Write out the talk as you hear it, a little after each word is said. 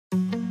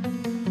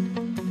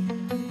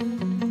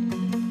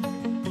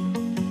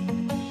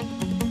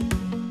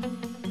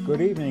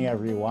Good evening,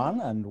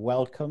 everyone, and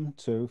welcome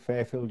to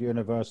Fairfield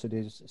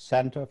University's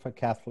Center for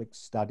Catholic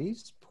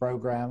Studies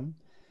program.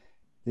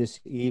 This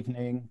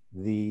evening,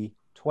 the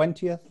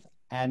 20th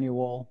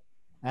annual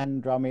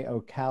Andromy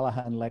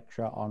O'Callaghan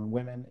Lecture on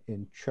Women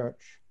in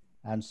Church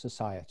and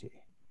Society.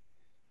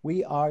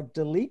 We are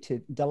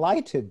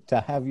delighted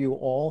to have you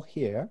all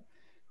here.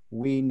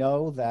 We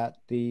know that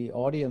the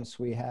audience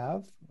we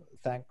have,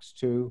 thanks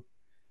to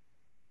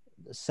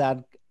the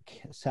sad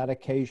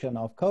occasion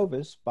of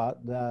COVID,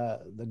 but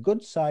the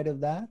good side of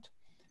that,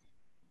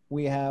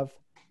 we have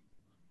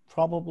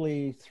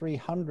probably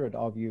 300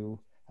 of you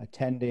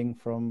attending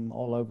from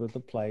all over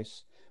the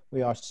place.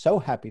 We are so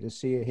happy to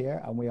see you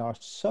here, and we are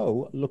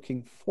so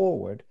looking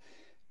forward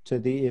to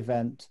the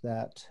event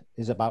that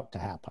is about to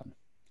happen.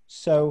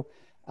 So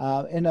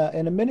in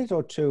a minute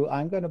or two,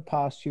 I'm going to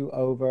pass you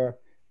over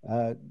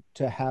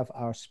to have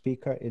our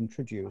speaker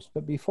introduced.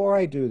 But before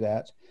I do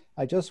that,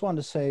 I just want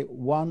to say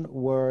one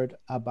word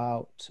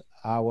about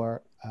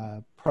our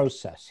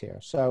process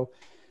here. So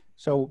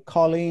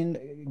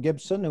Colleen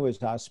Gibson, who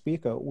is our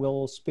speaker,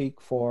 will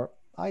speak for,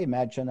 I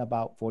imagine,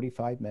 about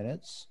 45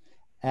 minutes.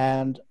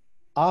 And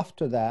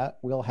after that,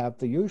 we'll have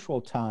the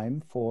usual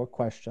time for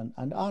question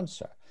and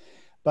answer.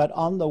 But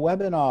on the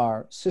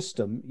webinar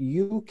system,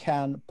 you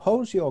can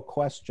pose your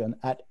question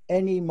at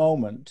any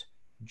moment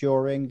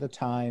during the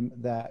time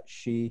that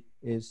she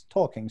is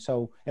talking.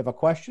 So if a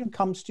question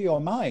comes to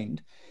your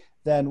mind,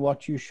 then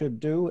what you should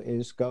do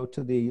is go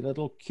to the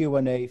little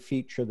Q&A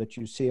feature that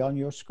you see on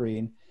your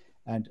screen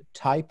and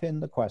type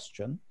in the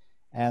question.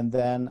 And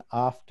then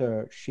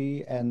after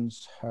she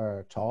ends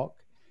her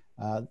talk,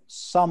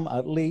 some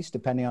at least,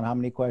 depending on how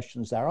many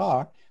questions there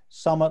are,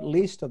 some at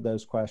least of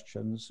those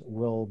questions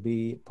will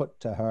be put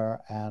to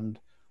her, and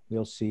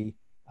we'll see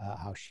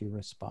how she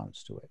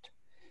responds to it.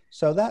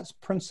 So that's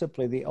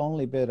principally the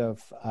only real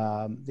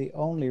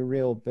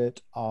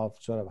bit of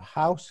sort of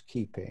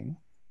housekeeping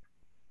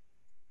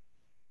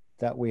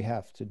that we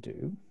have to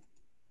do.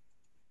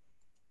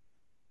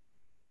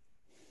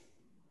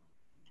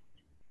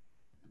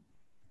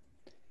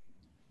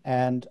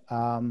 And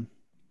I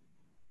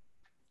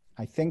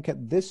think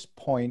at this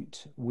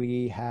point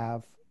we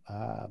have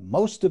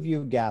most of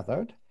you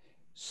gathered.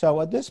 So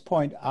at this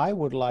point, I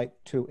would like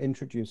to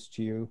introduce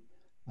to you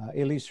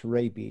Elise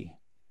Raby.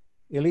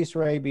 Elise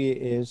Raby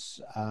is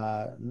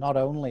not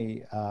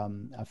only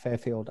a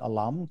Fairfield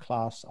alum,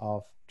 class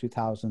of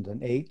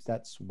 2008,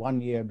 that's 1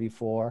 year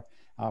before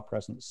our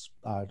present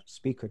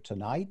speaker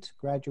tonight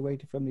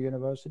graduated from the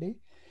university.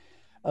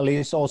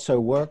 Elise also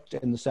worked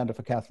in the Center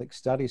for Catholic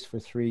Studies for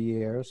 3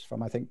 years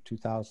from, I think,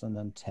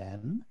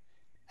 2010.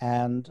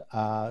 And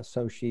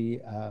so she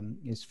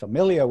is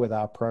familiar with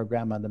our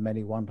program and the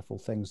many wonderful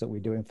things that we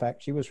do. In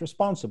fact, she was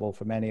responsible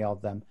for many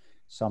of them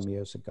some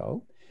years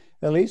ago.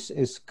 Elise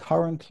is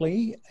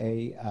currently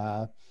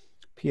a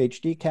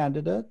PhD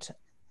candidate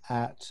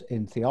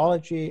in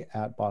theology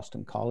at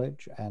Boston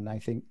College, and I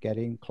think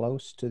getting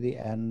close to the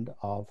end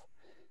of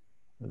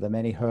the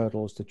many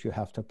hurdles that you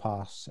have to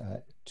pass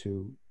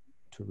to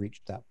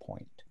reach that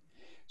point.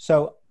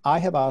 So I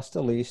have asked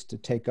Elise to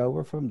take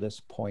over from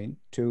this point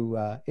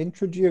to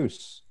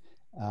introduce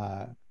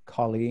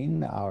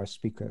Colleen, our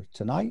speaker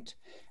tonight.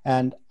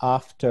 And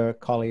after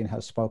Colleen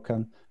has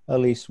spoken,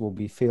 Elise will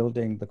be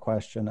fielding the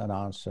question and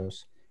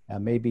answers.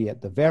 And maybe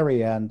at the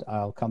very end,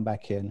 I'll come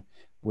back in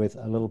with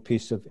a little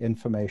piece of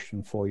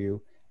information for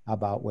you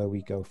about where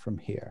we go from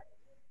here.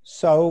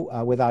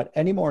 So without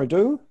any more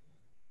ado,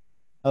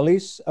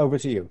 Elise, over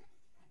to you.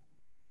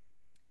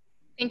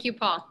 Thank you,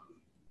 Paul.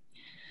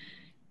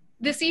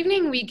 This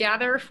evening, we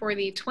gather for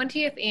the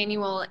 20th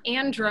annual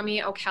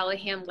Andromy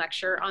O'Callaghan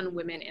Lecture on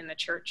Women in the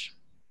Church.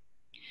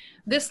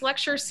 This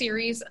lecture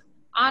series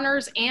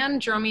honors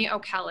Andromy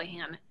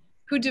O'Callaghan,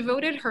 who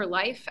devoted her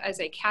life as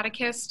a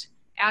catechist,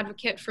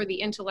 advocate for the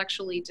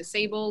intellectually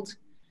disabled,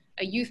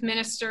 a youth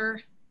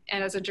minister,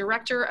 and as a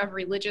director of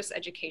religious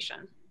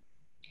education.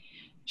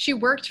 She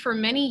worked for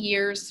many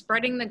years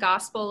spreading the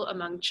gospel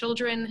among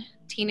children,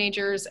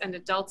 teenagers, and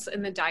adults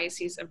in the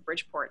Diocese of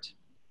Bridgeport.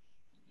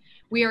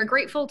 We are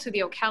grateful to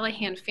the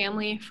O'Callaghan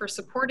family for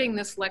supporting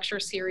this lecture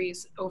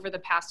series over the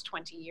past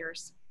 20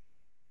 years.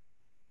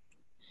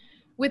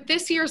 With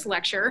this year's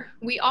lecture,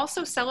 we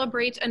also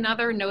celebrate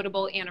another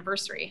notable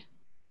anniversary,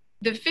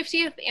 the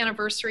 50th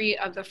anniversary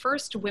of the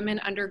first women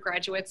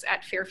undergraduates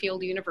at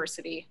Fairfield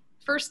University,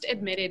 first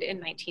admitted in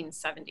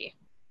 1970.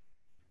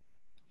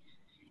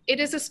 It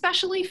is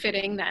especially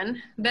fitting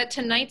then that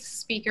tonight's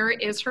speaker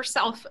is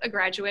herself a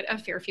graduate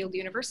of Fairfield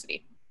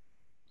University.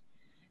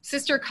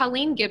 Sister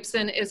Colleen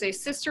Gibson is a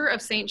sister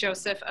of St.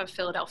 Joseph of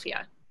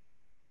Philadelphia.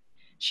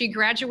 She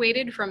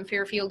graduated from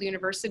Fairfield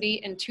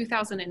University in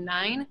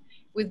 2009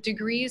 with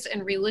degrees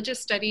in religious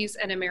studies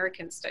and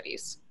American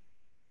studies.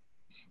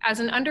 As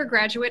an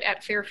undergraduate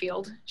at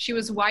Fairfield, she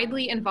was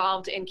widely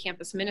involved in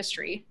campus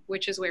ministry,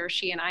 which is where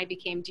she and I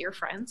became dear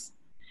friends,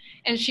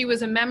 and she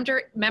was a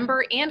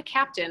member and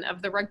captain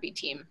of the rugby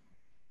team.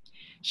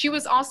 She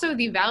was also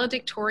the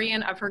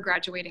valedictorian of her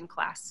graduating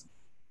class.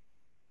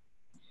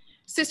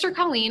 Sister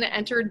Colleen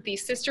entered the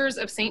Sisters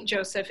of St.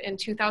 Joseph in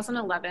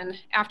 2011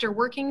 after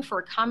working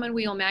for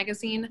Commonweal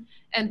magazine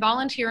and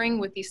volunteering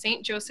with the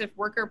St. Joseph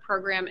Worker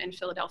Program in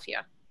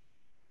Philadelphia.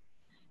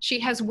 She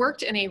has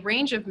worked in a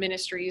range of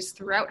ministries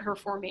throughout her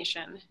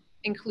formation,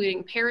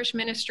 including parish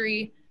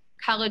ministry,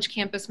 college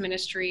campus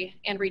ministry,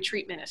 and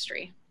retreat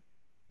ministry.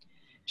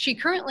 She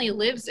currently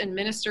lives and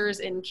ministers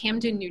in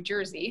Camden, New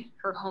Jersey,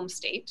 her home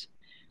state,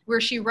 where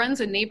she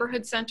runs a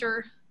neighborhood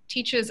center,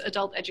 teaches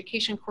adult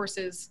education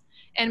courses,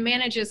 and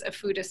manages a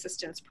food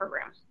assistance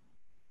program.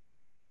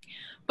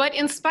 But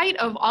in spite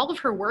of all of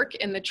her work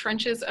in the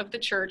trenches of the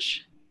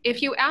church,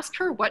 if you ask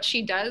her what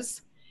she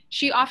does,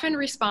 she often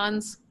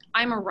responds,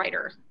 "I'm a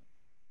writer."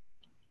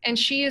 And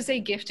she is a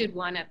gifted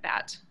one at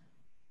that.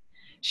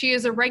 She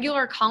is a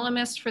regular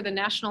columnist for the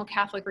National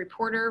Catholic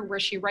Reporter, where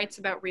she writes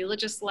about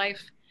religious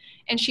life,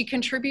 and she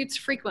contributes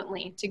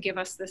frequently to Give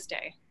Us This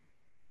Day.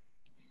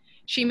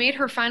 She made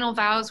her final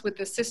vows with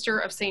the Sister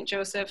of St.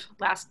 Joseph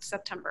last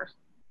September.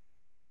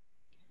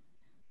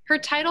 Her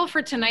title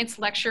for tonight's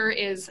lecture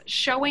is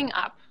Showing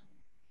Up,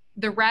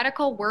 the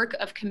Radical Work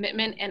of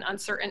Commitment in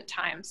Uncertain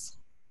Times.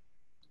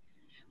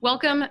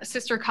 Welcome,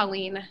 Sister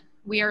Colleen.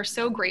 We are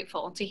so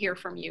grateful to hear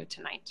from you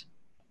tonight.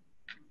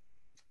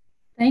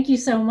 Thank you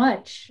so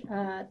much.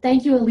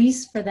 Thank you,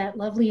 Elise, for that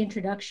lovely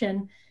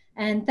introduction.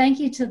 And thank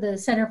you to the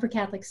Center for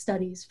Catholic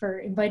Studies for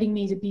inviting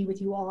me to be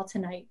with you all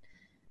tonight.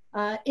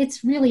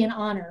 It's really an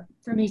honor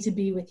for me to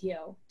be with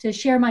you, to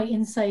share my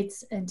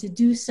insights and to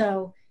do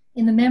so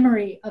in the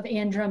memory of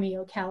Anne Drummy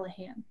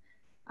O'Callahan.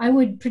 I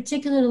would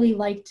particularly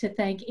like to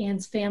thank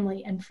Anne's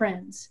family and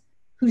friends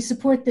who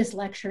support this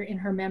lecture in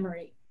her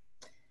memory.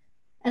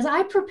 As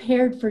I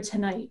prepared for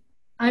tonight,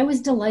 I was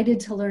delighted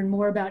to learn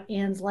more about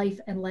Anne's life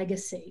and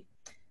legacy,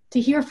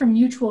 to hear from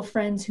mutual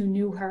friends who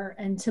knew her,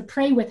 and to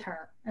pray with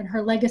her and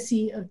her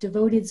legacy of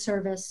devoted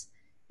service,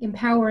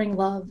 empowering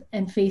love,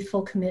 and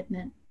faithful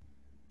commitment.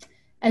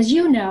 As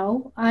you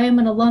know, I am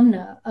an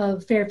alumna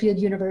of Fairfield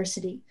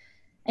University,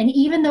 and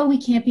even though we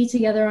can't be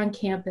together on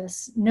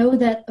campus, know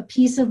that a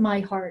piece of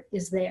my heart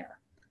is there.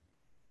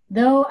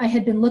 Though I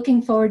had been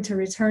looking forward to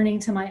returning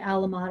to my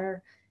alma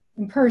mater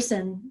in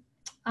person,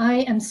 I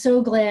am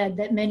so glad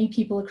that many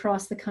people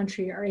across the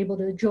country are able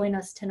to join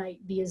us tonight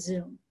via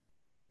Zoom.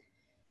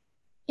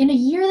 In a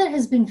year that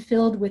has been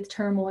filled with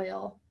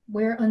turmoil,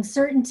 where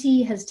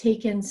uncertainty has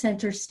taken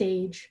center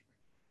stage,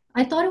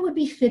 I thought it would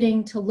be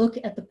fitting to look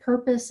at the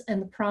purpose and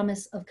the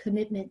promise of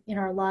commitment in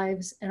our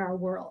lives and our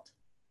world.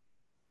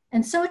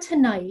 And so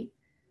tonight,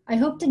 I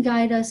hope to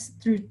guide us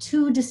through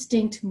two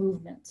distinct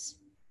movements.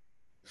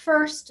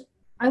 First,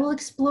 I will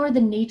explore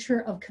the nature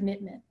of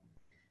commitment,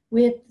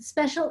 with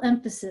special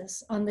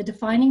emphasis on the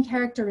defining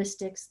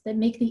characteristics that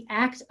make the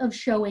act of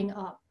showing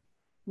up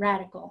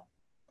radical.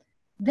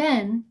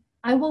 Then,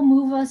 I will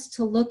move us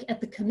to look at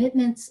the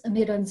commitments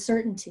amid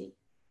uncertainty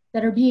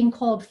that are being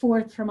called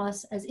forth from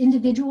us as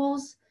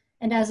individuals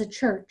and as a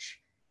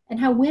church, and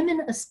how women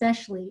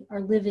especially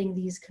are living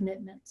these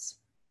commitments.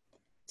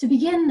 To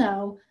begin,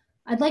 though,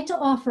 I'd like to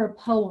offer a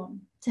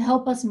poem to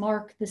help us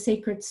mark the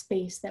sacred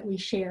space that we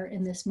share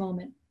in this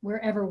moment,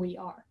 wherever we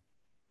are.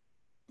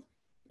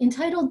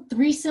 Entitled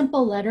 3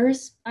 Simple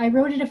Letters, I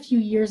wrote it a few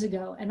years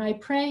ago, and I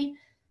pray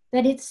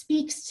that it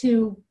speaks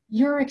to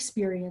your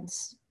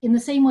experience in the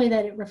same way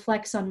that it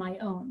reflects on my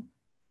own.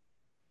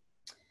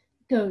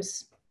 It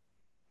goes,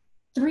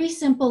 3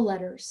 simple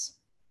letters,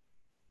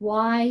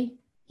 Y-E-S,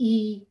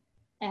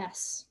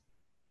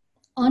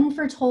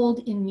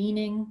 unforetold in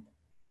meaning,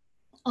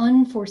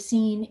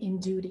 unforeseen in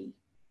duty.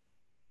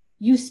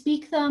 You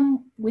speak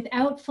them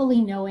without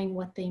fully knowing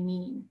what they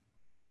mean.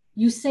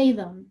 You say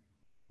them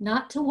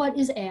not to what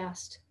is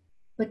asked,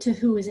 but to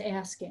who is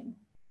asking.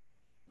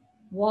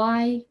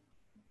 Y-E-S.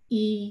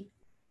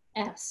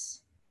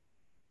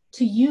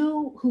 To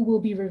you who will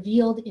be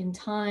revealed in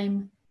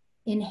time,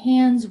 in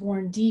hands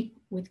worn deep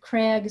with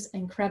crags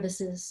and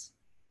crevices.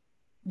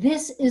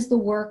 This is the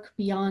work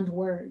beyond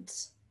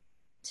words,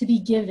 to be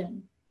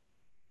given,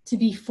 to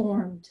be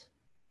formed,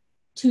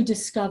 to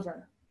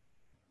discover.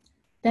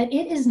 That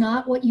it is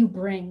not what you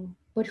bring,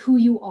 but who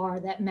you are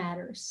that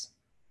matters.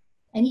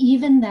 And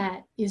even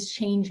that is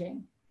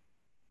changing,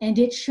 and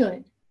it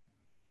should,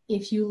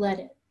 if you let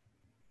it.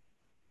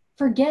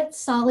 Forget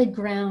solid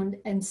ground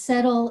and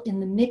settle in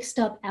the mixed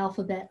up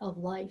alphabet of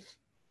life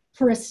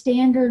for a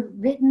standard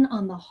written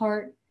on the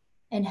heart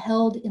and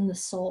held in the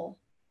soul.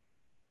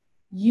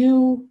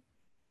 You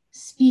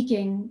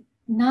speaking,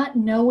 not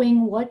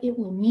knowing what it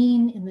will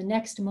mean in the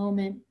next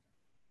moment,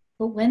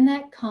 but when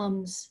that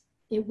comes,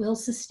 it will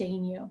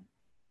sustain you.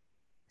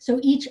 So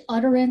each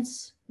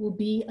utterance will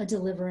be a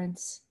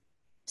deliverance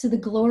to the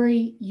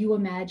glory you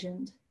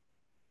imagined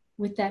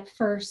with that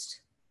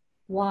first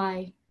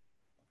Y-E-S.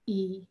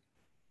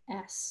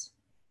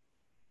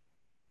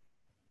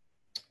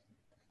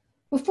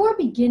 Before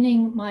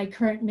beginning my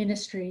current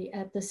ministry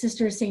at the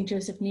Sister of St.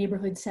 Joseph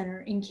Neighborhood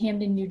Center in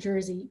Camden, New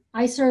Jersey,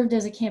 I served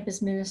as a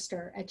campus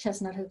minister at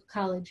Chestnut Hill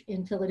College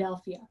in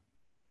Philadelphia.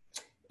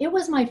 It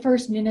was my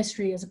first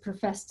ministry as a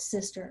professed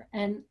sister,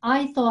 and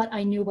I thought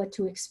I knew what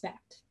to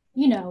expect.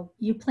 You know,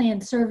 you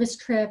plan service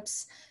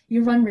trips,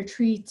 you run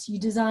retreats, you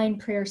design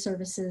prayer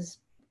services,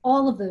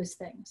 all of those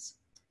things.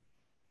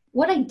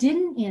 What I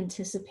didn't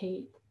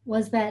anticipate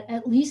was that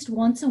at least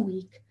once a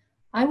week,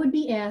 I would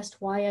be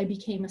asked why I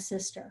became a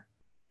sister.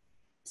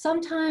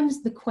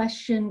 Sometimes the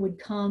question would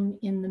come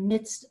in the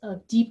midst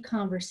of deep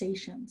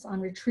conversations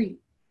on retreat,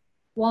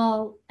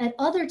 while at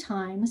other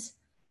times,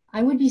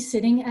 I would be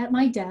sitting at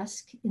my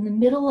desk in the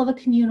middle of a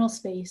communal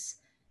space,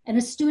 and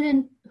a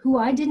student who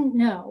I didn't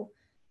know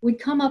would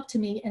come up to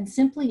me and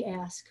simply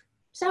ask,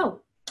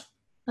 "So,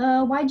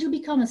 why'd you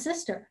become a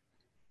sister?"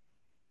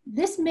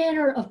 This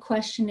manner of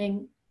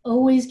questioning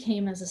always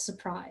came as a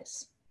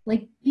surprise,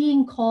 like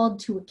being called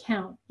to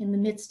account in the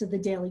midst of the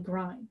daily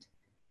grind.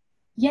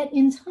 Yet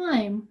in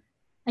time,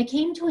 I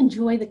came to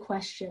enjoy the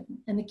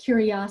question and the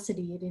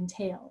curiosity it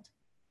entailed.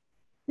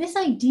 This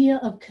idea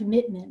of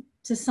commitment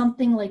to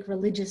something like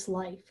religious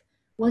life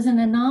was an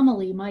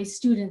anomaly my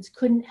students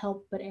couldn't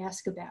help but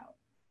ask about.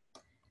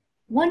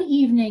 One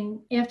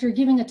evening, after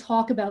giving a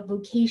talk about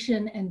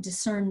vocation and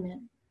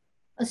discernment,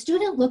 a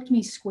student looked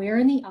me square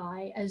in the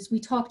eye as we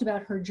talked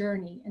about her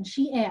journey, and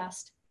she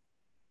asked,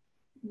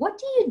 "What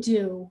do you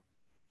do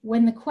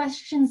when the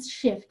questions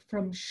shift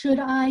from should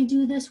I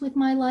do this with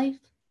my life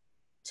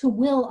to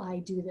will I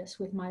do this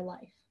with my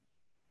life?"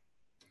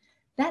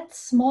 That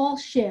small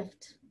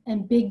shift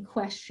and big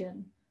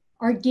question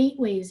are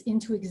gateways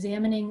into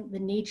examining the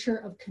nature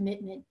of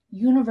commitment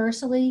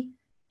universally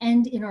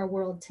and in our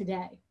world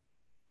today.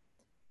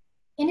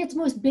 In its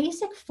most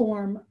basic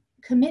form,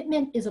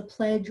 commitment is a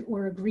pledge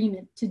or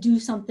agreement to do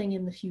something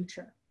in the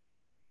future.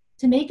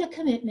 To make a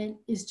commitment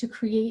is to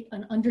create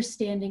an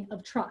understanding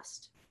of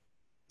trust.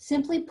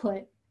 Simply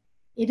put,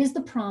 it is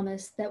the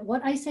promise that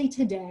what I say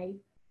today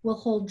will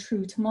hold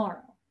true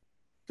tomorrow.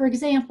 For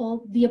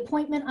example, the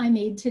appointment I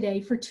made today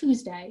for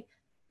Tuesday,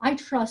 I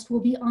trust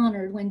will be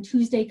honored when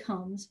Tuesday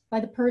comes by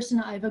the person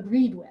I've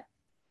agreed with.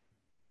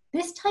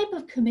 This type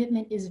of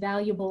commitment is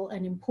valuable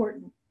and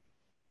important,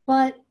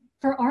 but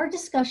for our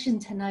discussion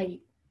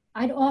tonight,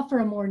 I'd offer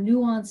a more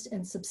nuanced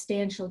and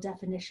substantial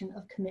definition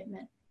of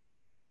commitment.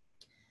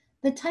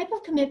 The type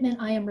of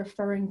commitment I am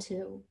referring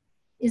to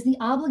is the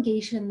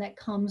obligation that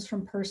comes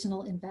from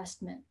personal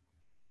investment.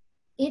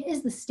 It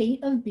is the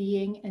state of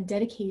being and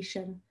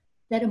dedication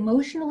that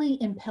emotionally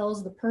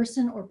impels the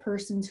person or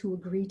persons who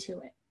agree to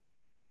it.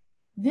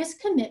 This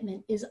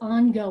commitment is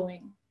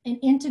ongoing and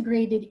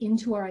integrated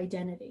into our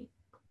identity.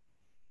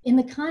 In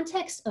the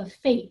context of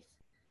faith,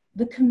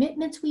 the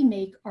commitments we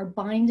make are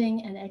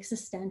binding and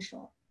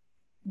existential.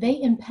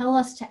 They impel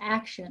us to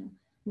action,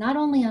 not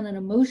only on an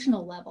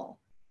emotional level,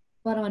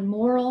 but on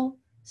moral,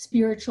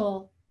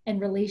 spiritual, and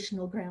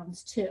relational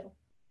grounds too.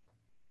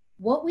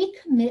 What we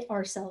commit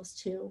ourselves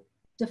to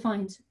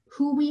defines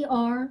who we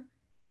are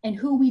and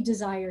who we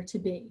desire to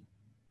be.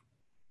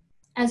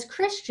 As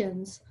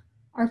Christians,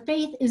 our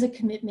faith is a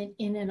commitment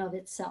in and of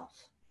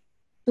itself.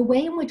 The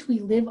way in which we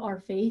live our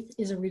faith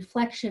is a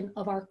reflection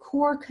of our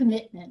core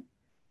commitment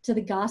to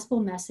the gospel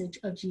message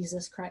of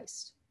Jesus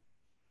Christ.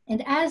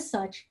 And as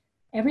such,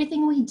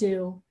 everything we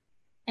do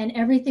and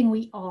everything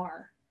we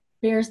are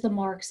bears the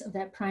marks of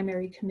that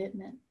primary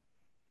commitment.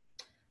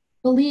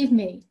 Believe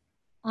me,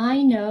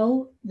 I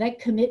know that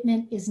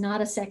commitment is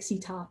not a sexy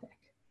topic.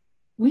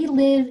 We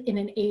live in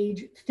an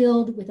age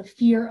filled with a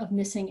fear of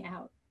missing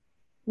out,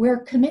 where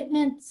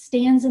commitment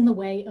stands in the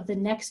way of the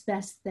next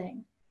best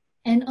thing,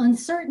 and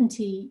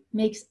uncertainty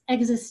makes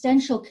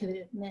existential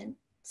commitment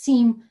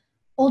seem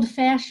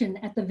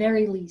old-fashioned at the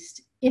very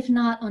least, if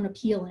not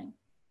unappealing.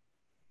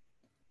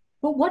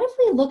 But what if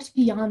we looked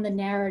beyond the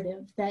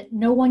narrative that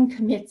no one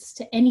commits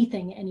to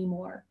anything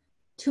anymore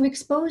to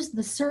expose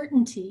the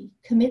certainty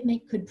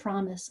commitment could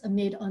promise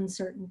amid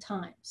uncertain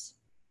times?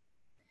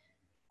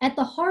 At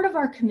the heart of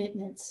our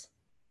commitments,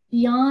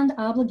 beyond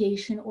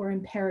obligation or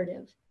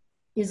imperative,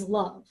 is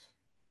love.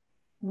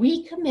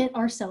 We commit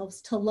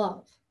ourselves to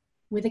love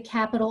with a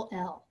capital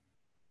L,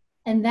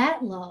 and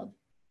that love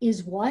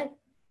is what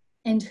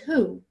and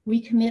who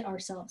we commit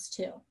ourselves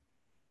to.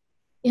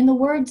 In the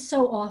words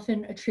so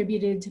often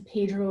attributed to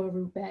Pedro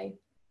Arrupe,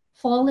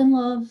 fall in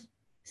love,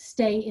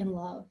 stay in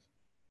love,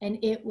 and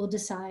it will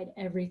decide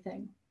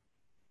everything.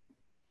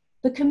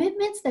 The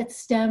commitments that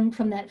stem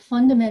from that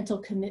fundamental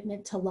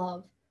commitment to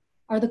love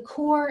are the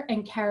core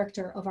and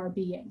character of our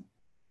being.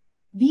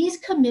 These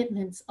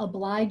commitments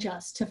oblige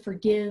us to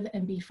forgive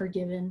and be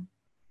forgiven,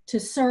 to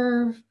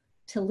serve,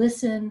 to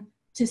listen,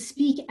 to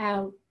speak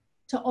out,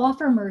 to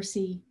offer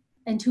mercy,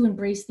 and to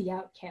embrace the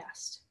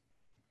outcast.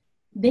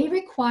 They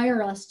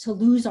require us to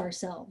lose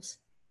ourselves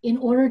in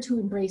order to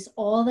embrace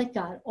all that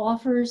God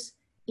offers,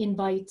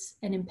 invites,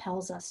 and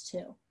impels us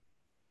to.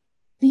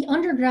 The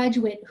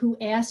undergraduate who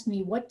asked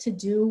me what to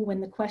do when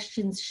the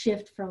questions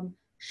shift from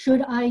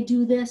should I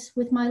do this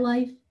with my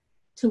life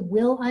to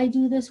will I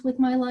do this with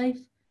my life,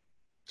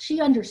 she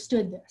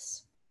understood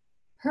this.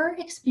 Her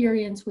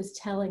experience was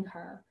telling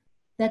her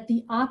that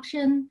the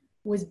option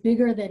was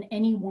bigger than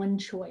any one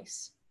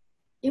choice.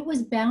 It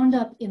was bound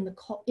up in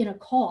a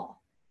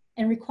call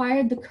and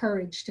required the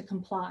courage to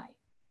comply.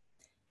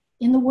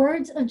 In the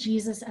words of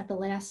Jesus at the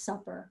Last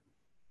Supper,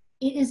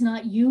 "It is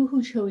not you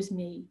who chose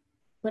me,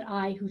 but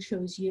I who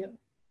chose you."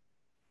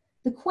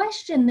 The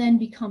question then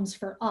becomes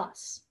for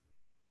us,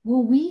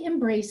 will we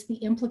embrace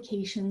the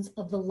implications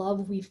of the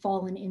love we've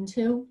fallen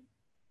into?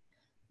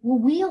 Will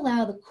we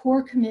allow the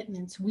core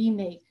commitments we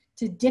make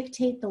to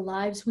dictate the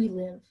lives we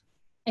live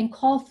and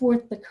call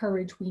forth the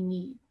courage we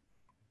need?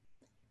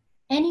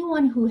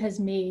 Anyone who has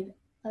made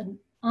an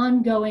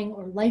ongoing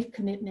or life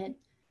commitment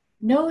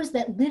knows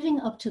that living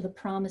up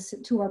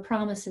to our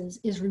promises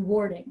is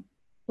rewarding,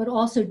 but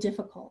also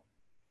difficult.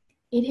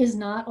 It is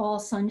not all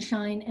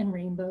sunshine and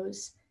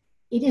rainbows.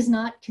 It is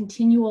not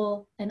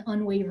continual and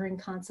unwavering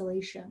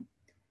consolation.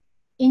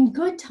 In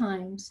good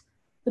times,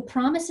 the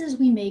promises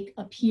we make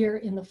appear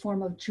in the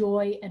form of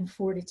joy and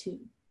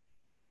fortitude,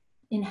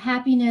 in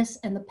happiness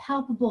and the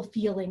palpable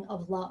feeling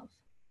of love.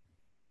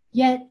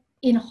 Yet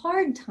in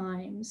hard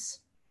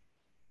times,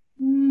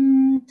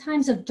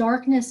 times of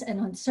darkness and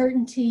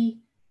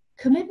uncertainty,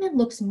 commitment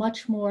looks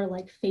much more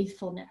like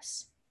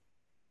faithfulness.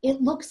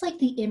 It looks like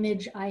the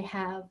image I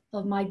have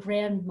of my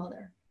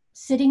grandmother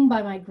sitting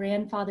by my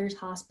grandfather's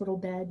hospital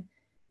bed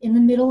in the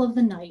middle of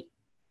the night,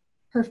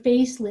 her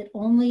face lit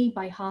only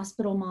by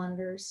hospital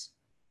monitors,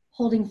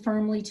 holding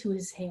firmly to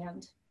his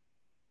hand,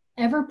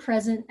 ever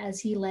present as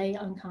he lay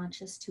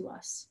unconscious to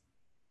us.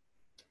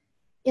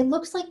 It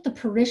looks like the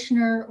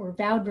parishioner or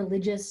vowed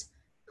religious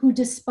who,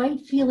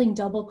 despite feeling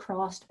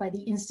double-crossed by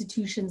the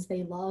institutions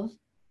they love,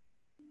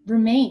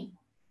 remain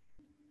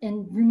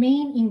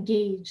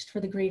engaged for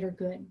the greater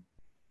good.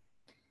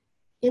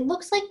 It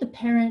looks like the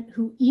parent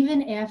who,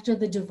 even after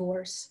the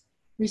divorce,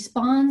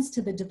 responds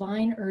to the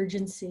divine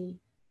urgency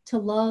to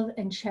love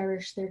and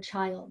cherish their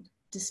child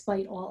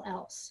despite all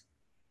else.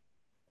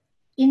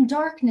 In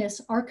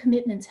darkness, our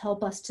commitments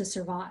help us to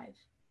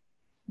survive.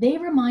 They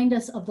remind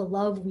us of the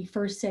love we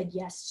first said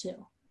yes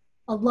to,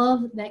 a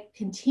love that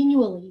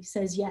continually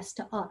says yes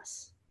to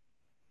us.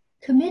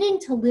 Committing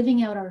to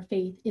living out our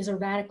faith is a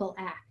radical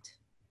act.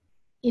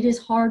 It is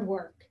hard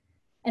work,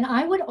 and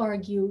I would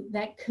argue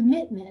that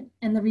commitment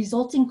and the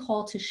resulting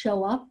call to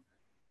show up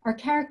are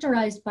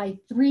characterized by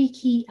three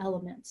key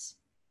elements.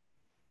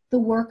 The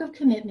work of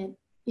commitment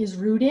is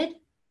rooted,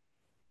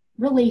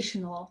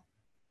 relational,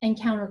 and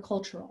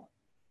countercultural.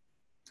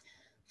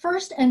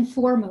 First and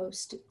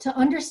foremost, to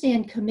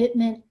understand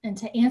commitment and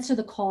to answer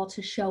the call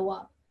to show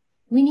up,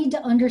 we need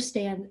to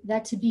understand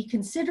that to be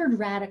considered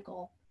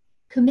radical,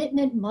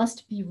 commitment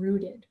must be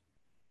rooted.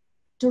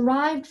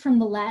 Derived from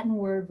the Latin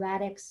word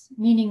radix,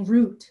 meaning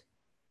root,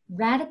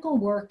 radical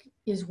work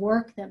is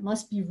work that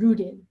must be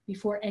rooted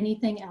before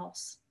anything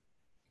else.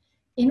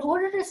 In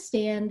order to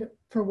stand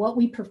for what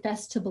we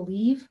profess to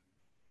believe,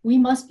 we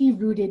must be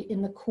rooted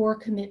in the core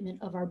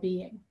commitment of our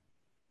being.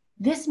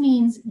 This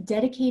means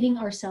dedicating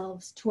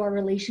ourselves to our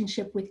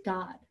relationship with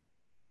God,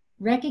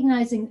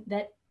 recognizing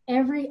that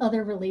every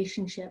other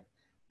relationship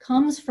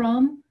comes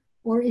from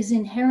or is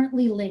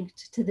inherently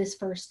linked to this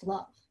first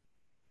love.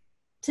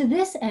 To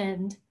this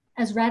end,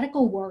 as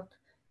radical work,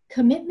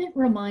 commitment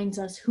reminds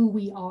us who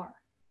we are.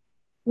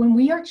 When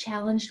we are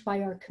challenged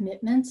by our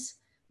commitments,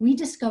 we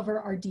discover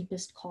our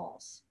deepest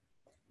calls.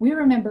 We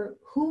remember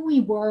who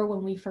we were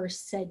when we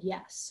first said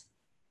yes.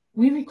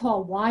 We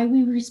recall why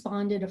we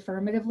responded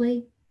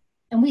affirmatively,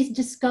 and we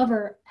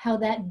discover how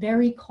that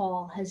very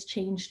call has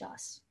changed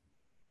us.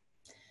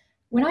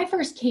 When I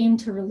first came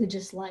to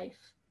religious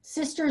life,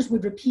 sisters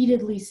would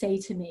repeatedly say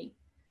to me,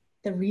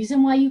 "The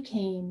reason why you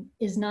came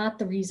is not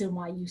the reason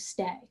why you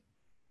stay."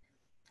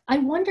 I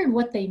wondered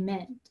what they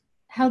meant,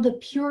 how the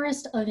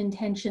purest of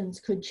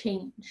intentions could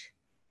change,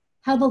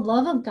 how the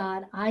love of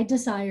God I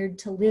desired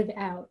to live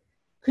out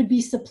could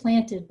be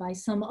supplanted by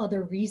some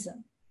other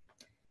reason.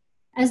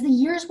 As the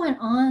years went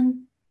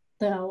on,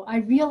 though, I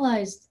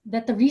realized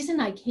that the reason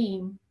I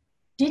came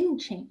didn't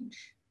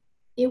change.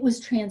 It was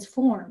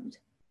transformed,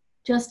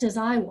 just as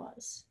I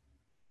was.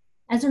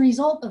 As a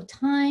result of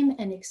time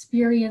and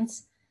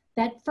experience,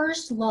 that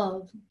first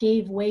love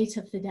gave way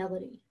to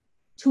fidelity,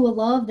 to a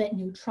love that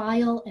knew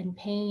trial and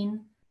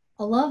pain,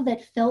 a love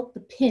that felt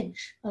the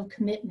pinch of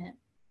commitment.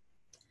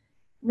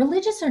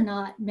 Religious or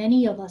not,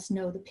 many of us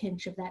know the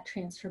pinch of that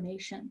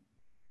transformation.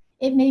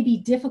 It may be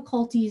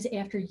difficulties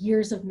after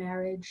years of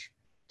marriage,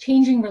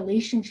 changing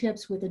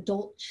relationships with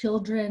adult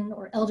children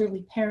or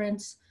elderly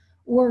parents,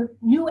 or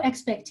new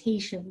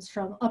expectations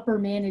from upper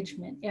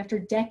management after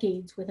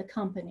decades with a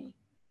company.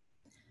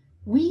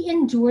 We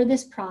endure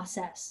this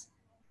process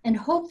and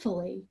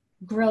hopefully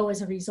grow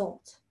as a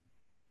result.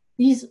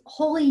 These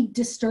holy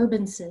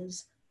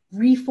disturbances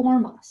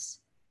reform us,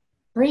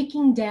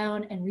 breaking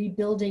down and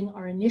rebuilding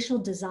our initial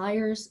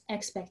desires,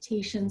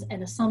 expectations,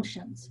 and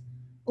assumptions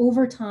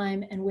over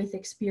time and with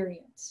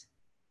experience.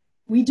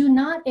 We do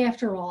not,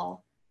 after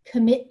all,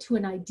 commit to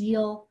an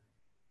ideal.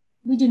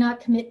 We do not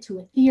commit to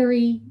a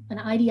theory, an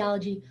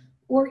ideology,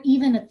 or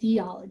even a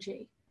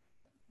theology.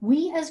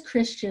 We as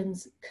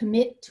Christians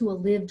commit to a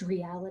lived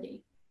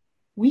reality.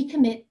 We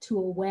commit to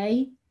a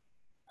way,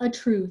 a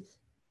truth,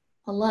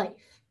 a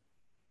life,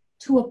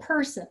 to a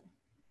person,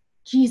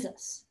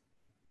 Jesus,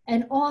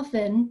 and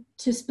often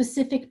to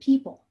specific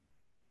people,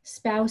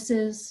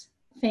 spouses,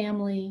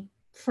 family,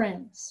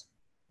 friends.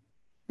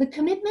 The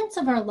commitments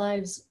of our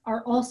lives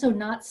are also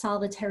not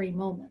solitary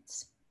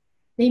moments.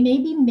 They may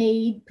be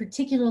made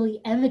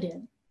particularly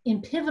evident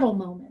in pivotal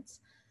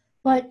moments,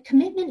 but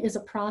commitment is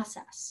a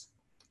process.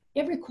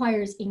 It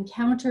requires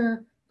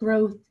encounter,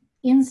 growth,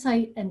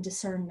 insight, and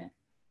discernment.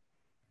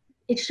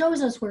 It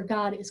shows us where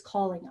God is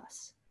calling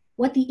us,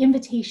 what the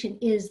invitation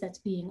is that's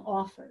being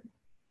offered.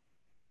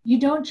 You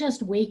don't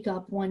just wake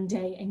up one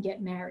day and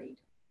get married.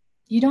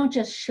 You don't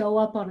just show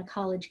up on a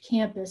college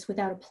campus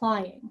without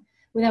applying,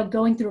 without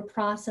going through a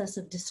process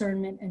of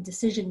discernment and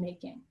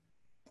decision-making.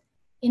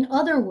 In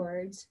other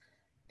words,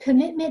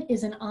 commitment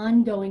is an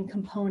ongoing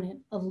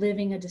component of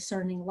living a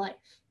discerning life.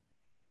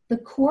 The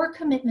core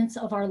commitments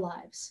of our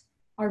lives,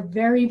 our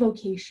very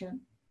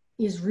vocation,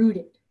 is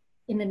rooted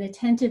in an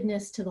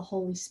attentiveness to the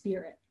Holy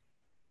Spirit.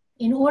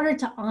 In order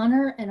to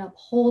honor and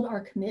uphold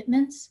our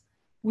commitments,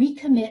 we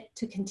commit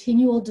to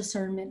continual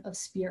discernment of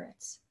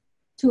spirits,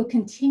 to a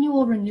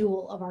continual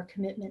renewal of our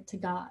commitment to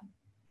God.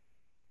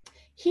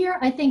 Here,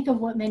 I think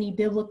of what many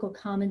biblical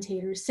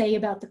commentators say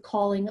about the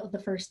calling of the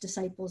first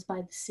disciples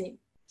by the sea.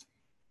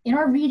 In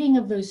our reading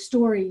of those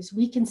stories,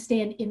 we can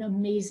stand in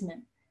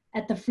amazement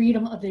at the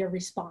freedom of their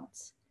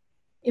response.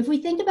 If we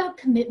think about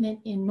commitment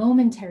in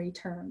momentary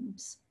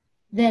terms,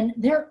 then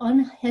their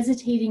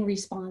unhesitating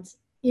response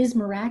is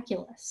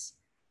miraculous.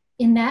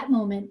 In that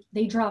moment,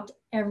 they dropped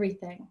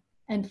everything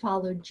and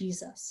followed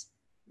Jesus.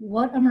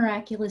 What a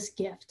miraculous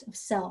gift of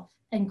self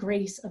and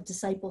grace of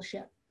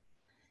discipleship.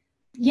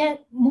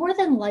 Yet, more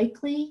than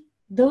likely,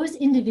 those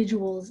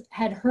individuals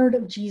had heard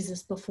of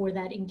Jesus before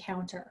that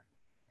encounter.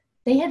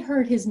 They had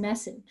heard his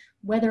message,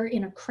 whether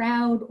in a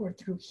crowd or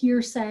through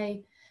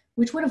hearsay,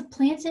 which would have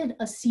planted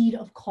a seed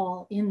of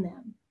call in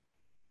them.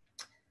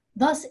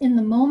 Thus, in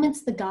the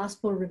moments the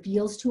gospel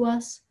reveals to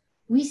us,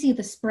 we see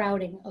the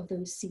sprouting of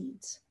those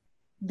seeds.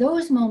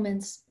 Those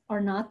moments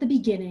are not the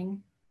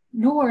beginning,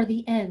 nor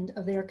the end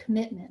of their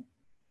commitment.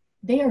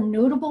 They are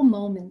notable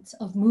moments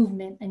of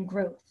movement and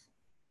growth,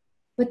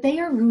 but they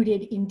are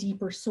rooted in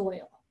deeper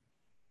soil.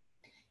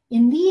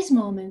 In these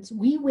moments,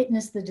 we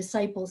witness the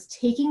disciples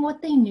taking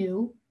what they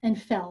knew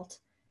and felt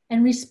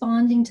and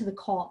responding to the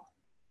call.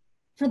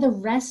 For the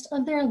rest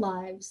of their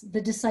lives,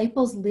 the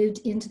disciples lived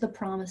into the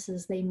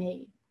promises they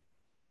made.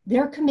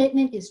 Their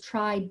commitment is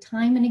tried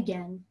time and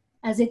again,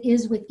 as it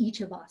is with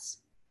each of us,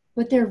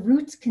 but their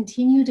roots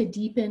continue to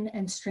deepen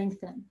and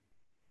strengthen.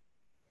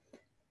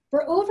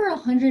 For over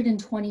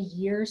 120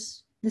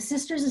 years, the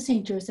Sisters of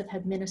St. Joseph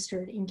have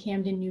ministered in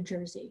Camden, New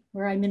Jersey,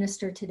 where I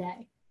minister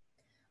today.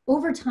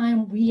 Over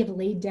time, we have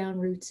laid down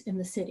roots in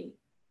the city.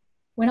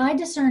 When I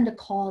discerned a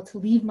call to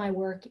leave my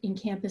work in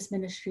campus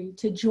ministry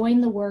to join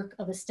the work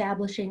of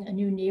establishing a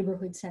new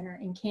neighborhood center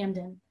in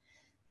Camden,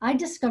 I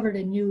discovered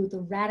anew the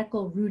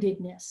radical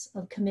rootedness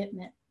of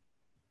commitment.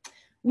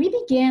 We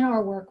began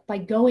our work by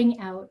going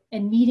out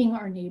and meeting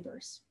our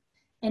neighbors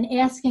and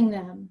asking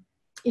them,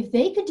 if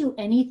they could do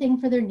anything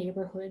for their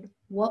neighborhood,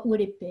 what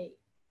would it be?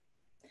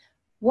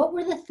 What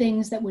were the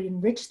things that would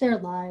enrich their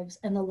lives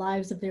and the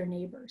lives of their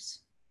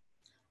neighbors?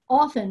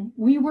 Often,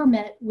 we were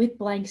met with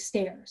blank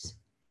stares.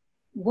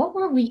 What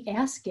were we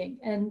asking,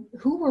 and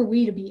who were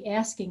we to be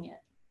asking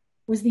it,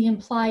 was the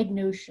implied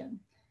notion.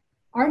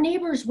 Our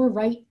neighbors were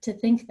right to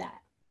think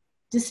that.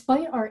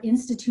 Despite our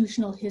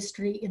institutional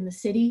history in the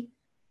city,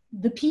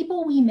 the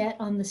people we met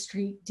on the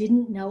street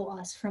didn't know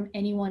us from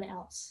anyone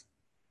else.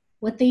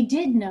 What they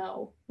did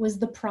know was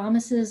the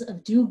promises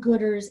of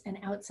do-gooders and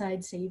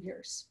outside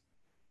saviors.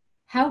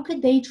 How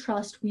could they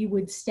trust we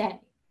would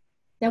stay,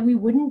 that we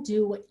wouldn't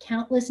do what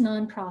countless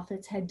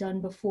nonprofits had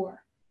done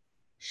before,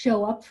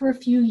 show up for a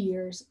few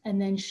years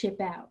and then ship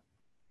out?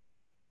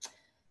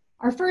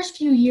 Our first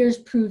few years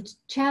proved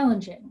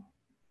challenging.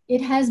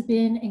 It has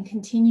been and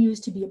continues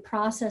to be a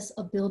process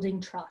of building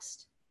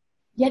trust.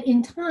 Yet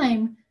in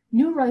time,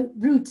 new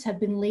roots have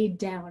been laid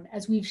down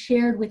as we've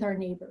shared with our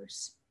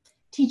neighbors,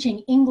 teaching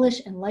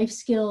English and life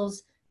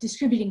skills,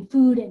 distributing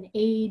food and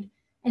aid,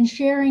 and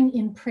sharing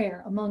in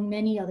prayer, among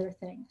many other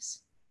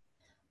things.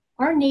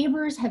 Our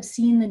neighbors have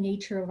seen the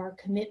nature of our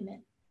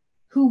commitment,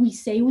 who we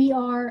say we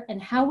are,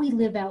 and how we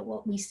live out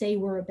what we say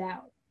we're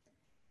about.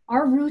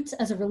 Our roots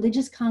as a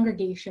religious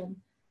congregation,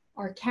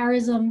 our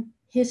charism,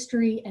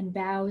 history, and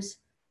vows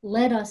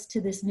led us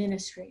to this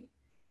ministry.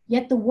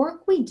 Yet the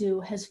work we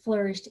do has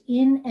flourished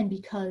in and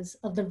because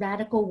of the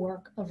radical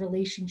work of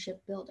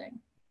relationship building.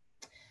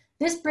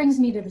 This brings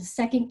me to the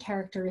second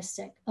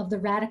characteristic of the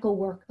radical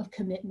work of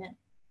commitment.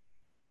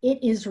 It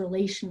is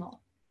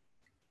relational.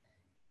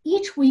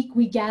 Each week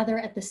we gather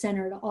at the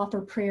center to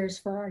offer prayers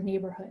for our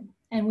neighborhood,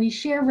 and we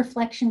share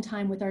reflection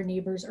time with our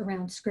neighbors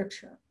around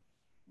scripture.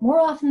 More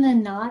often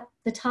than not,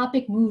 the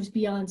topic moves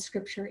beyond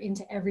scripture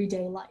into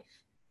everyday life.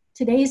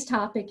 Today's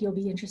topic, you'll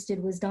be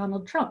interested, was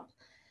Donald Trump.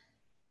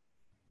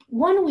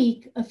 One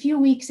week, a few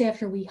weeks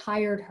after we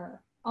hired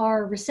her,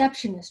 our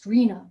receptionist,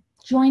 Rena,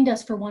 joined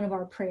us for one of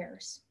our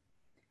prayers.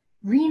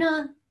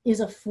 Rena is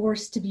a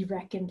force to be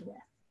reckoned with.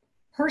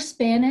 Her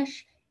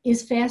Spanish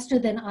is faster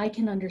than I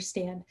can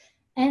understand.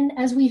 And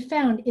as we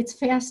found, it's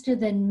faster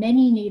than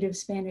many native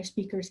Spanish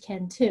speakers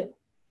can too.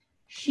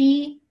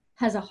 She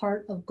has a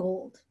heart of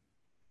gold.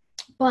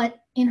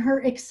 But in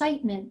her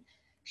excitement,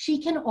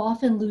 she can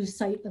often lose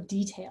sight of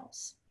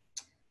details.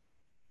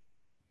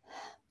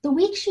 The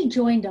week she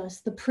joined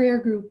the prayer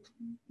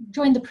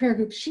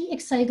group, she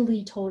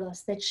excitedly told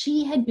us that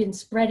she had been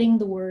spreading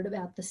the word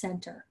about the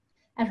center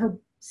at her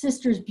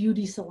sister's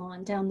beauty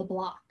salon down the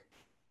block.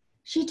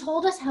 She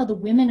told us how the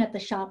women at the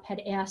shop had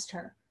asked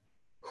her,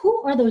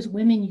 "Who are those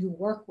women you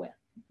work with?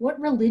 What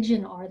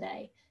religion are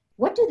they?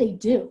 What do they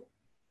do?"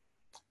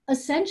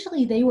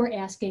 Essentially, they were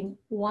asking,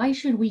 why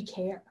should we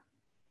care?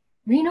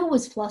 Rena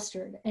was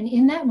flustered, and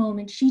in that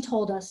moment, she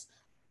told us,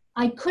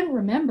 "I couldn't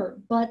remember,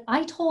 but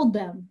I told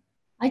them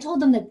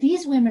that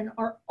these women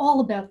are all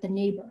about the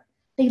neighbor.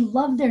 They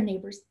love their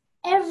neighbors,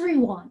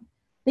 everyone.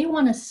 They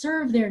want to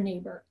serve their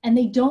neighbor, and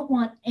they don't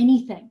want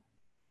anything.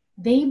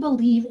 They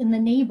believe in the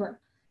neighbor.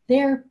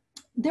 Their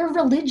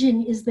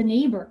religion is the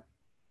neighbor."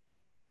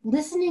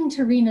 Listening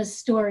to Rena's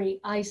story,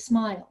 I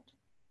smiled.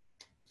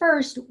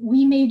 First,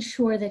 we made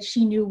sure that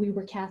she knew we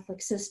were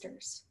Catholic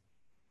sisters.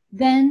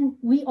 Then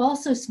we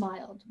also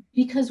smiled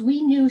because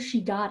we knew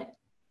she got it.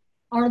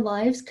 Our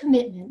lives'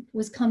 commitment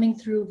was coming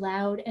through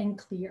loud and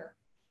clear.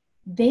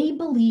 "They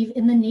believe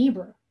in the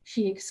neighbor,"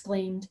 she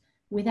exclaimed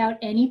without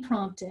any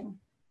prompting.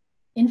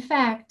 In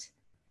fact,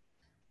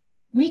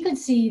 we could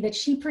see that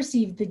she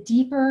perceived the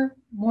deeper,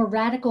 more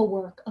radical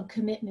work of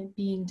commitment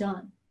being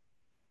done.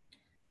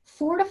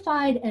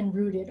 Fortified and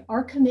rooted,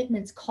 our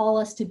commitments call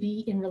us to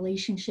be in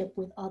relationship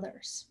with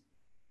others.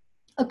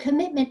 A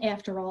commitment,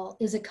 after all,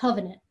 is a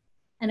covenant,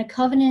 and a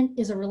covenant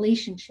is a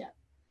relationship.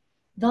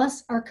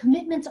 Thus, our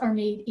commitments are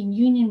made in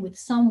union with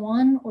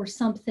someone or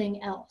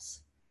something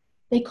else.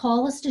 They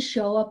call us to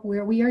show up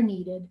where we are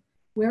needed,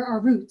 where our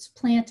roots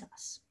plant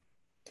us.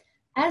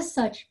 As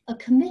such, a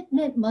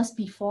commitment must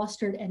be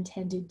fostered and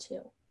tended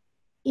to.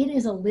 It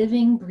is a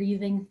living,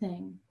 breathing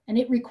thing, and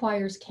it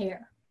requires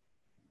care.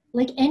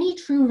 Like any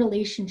true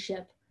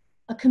relationship,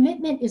 a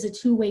commitment is a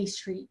two-way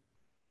street.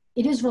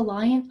 It is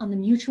reliant on the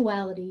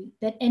mutuality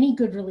that any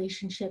good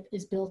relationship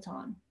is built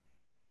on.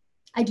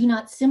 I do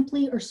not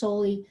simply or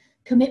solely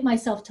commit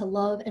myself to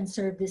love and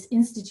serve this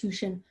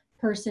institution,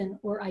 person,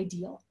 or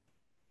ideal.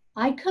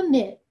 I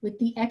commit with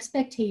the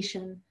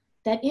expectation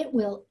that it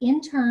will, in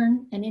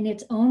turn and in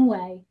its own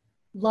way,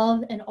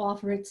 love and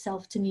offer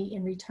itself to me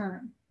in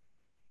return.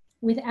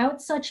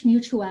 Without such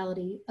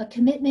mutuality, a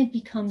commitment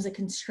becomes a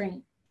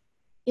constraint.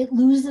 It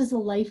loses the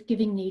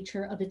life-giving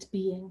nature of its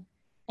being,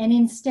 and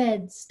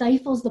instead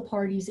stifles the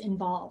parties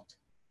involved,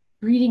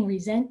 breeding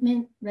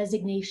resentment,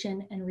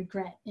 resignation, and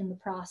regret in the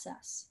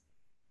process.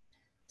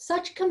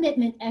 Such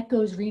commitment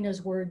echoes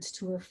Rena's words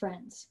to her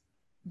friends.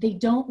 They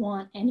don't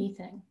want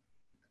anything.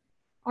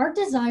 Our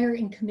desire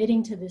in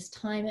committing to this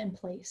time and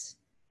place,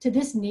 to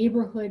this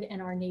neighborhood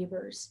and our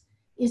neighbors,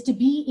 is to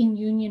be in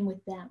union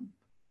with them.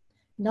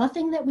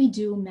 Nothing that we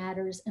do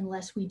matters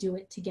unless we do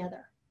it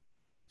together.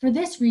 For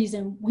this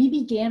reason, we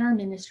began our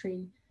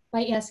ministry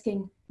by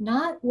asking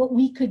not what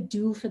we could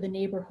do for the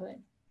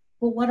neighborhood,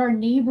 but what our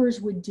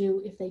neighbors would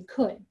do if they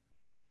could.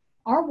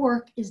 Our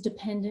work is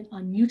dependent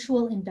on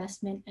mutual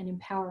investment and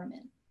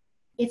empowerment.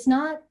 It's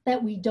not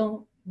that we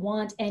don't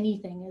want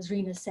anything, as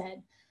Rena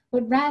said,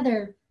 but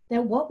rather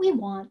that what we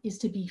want is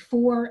to be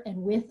for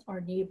and with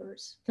our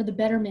neighbors for the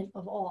betterment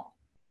of all.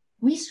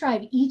 We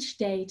strive each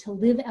day to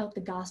live out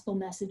the gospel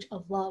message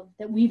of love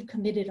that we've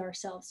committed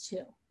ourselves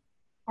to.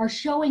 Our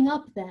showing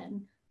up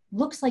then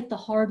looks like the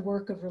hard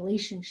work of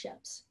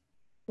relationships,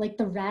 like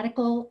the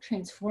radical,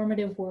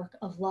 transformative work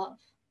of love.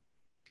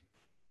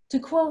 To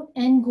quote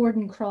N.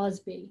 Gordon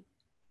Crosby,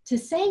 "To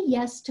say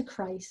yes to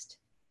Christ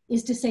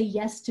is to say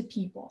yes to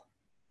people.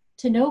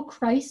 To know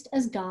Christ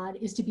as God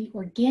is to be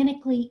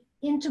organically,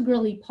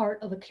 integrally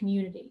part of a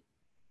community.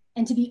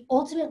 And to be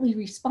ultimately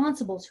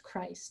responsible to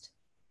Christ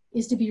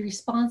is to be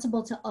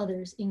responsible to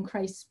others in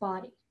Christ's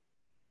body.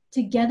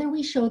 Together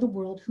we show the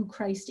world who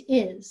Christ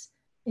is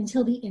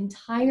until the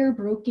entire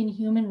broken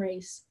human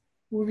race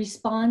will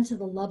respond to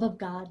the love of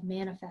God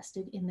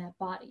manifested in that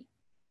body."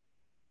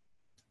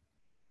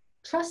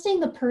 Trusting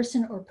the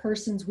person or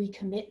persons we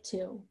commit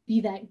to,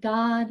 be that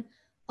God,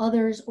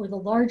 others, or the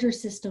larger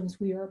systems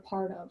we are a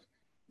part of,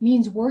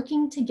 means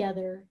working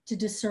together to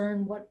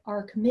discern what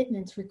our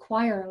commitments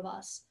require of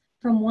us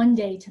from one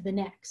day to the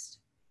next.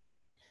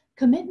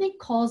 Commitment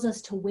calls us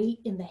to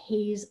wait in the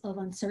haze of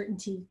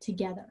uncertainty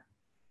together,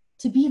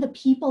 to be the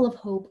people of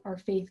hope our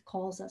faith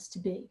calls us to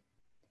be,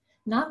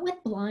 not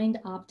with blind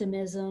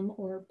optimism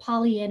or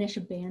Pollyannish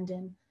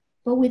abandon,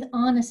 but with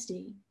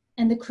honesty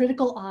and the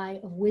critical eye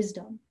of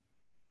wisdom.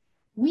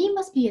 We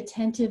must be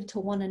attentive to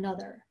one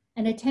another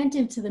and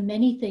attentive to the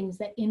many things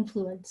that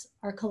influence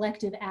our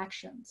collective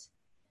actions,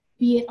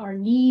 be it our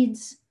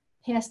needs,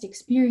 past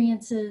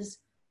experiences,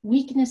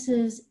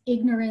 weaknesses,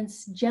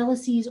 ignorance,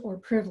 jealousies, or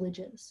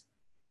privileges.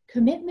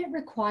 Commitment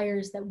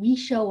requires that we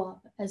show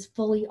up as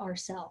fully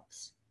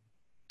ourselves.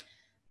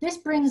 This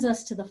brings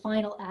us to the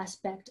final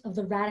aspect of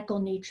the radical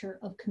nature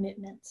of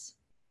commitments,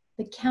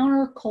 the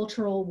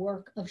countercultural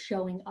work of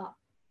showing up.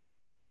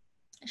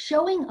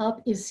 Showing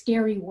up is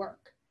scary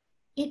work.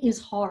 It is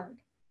hard.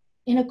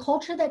 In a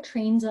culture that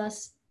trains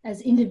us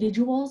as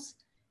individuals,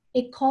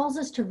 it calls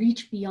us to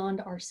reach beyond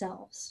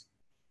ourselves.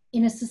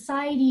 In a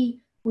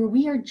society where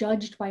we are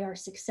judged by our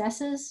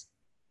successes,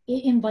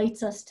 it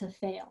invites us to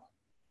fail.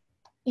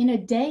 In a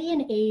day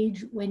and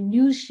age when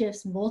news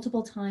shifts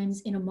multiple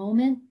times in a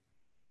moment,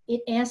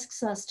 it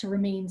asks us to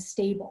remain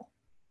stable.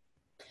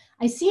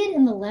 I see it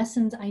in the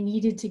lessons I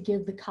needed to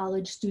give the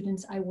college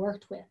students I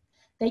worked with,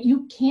 that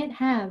you can't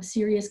have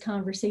serious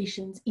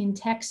conversations in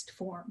text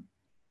form,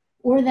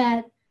 or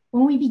that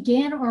when we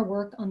began our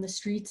work on the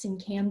streets in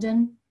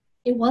Camden,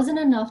 it wasn't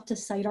enough to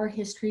cite our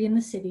history in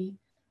the city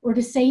or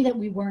to say that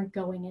we weren't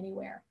going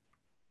anywhere.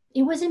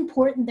 It was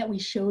important that we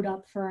showed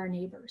up for our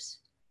neighbors,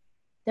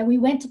 that we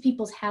went to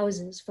people's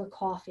houses for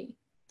coffee,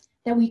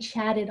 that we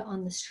chatted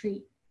on the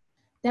street,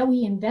 that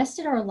we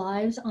invested our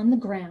lives on the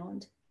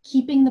ground,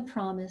 keeping the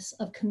promise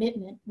of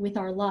commitment with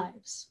our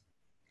lives.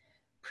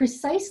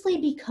 Precisely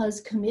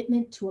because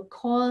commitment to a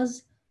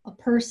cause, a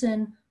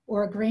person,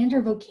 or a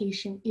grander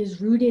vocation is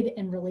rooted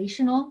and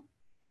relational,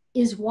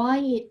 is why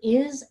it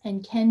is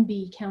and can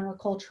be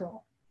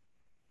countercultural.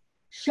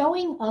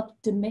 Showing up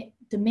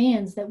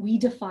demands that we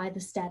defy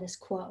the status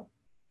quo.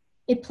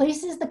 It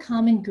places the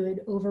common good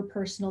over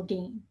personal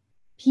gain,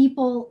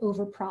 people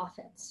over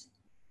profits.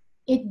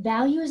 It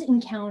values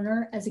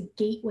encounter as a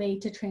gateway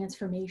to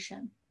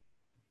transformation.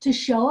 To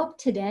show up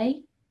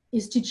today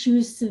is to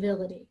choose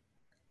civility,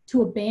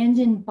 to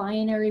abandon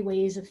binary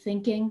ways of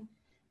thinking,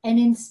 and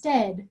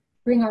instead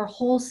bring our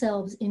whole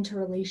selves into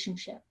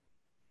relationship.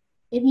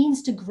 It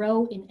means to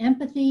grow in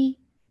empathy,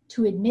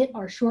 to admit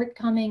our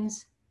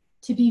shortcomings,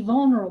 to be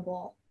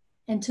vulnerable,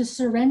 and to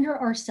surrender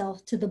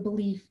ourselves to the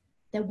belief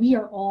that we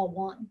are all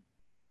one.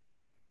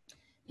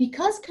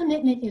 Because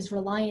commitment is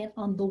reliant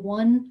on the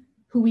one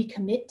who we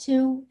commit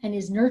to and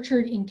is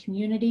nurtured in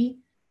community,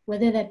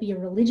 whether that be a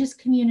religious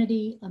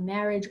community, a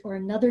marriage, or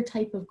another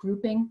type of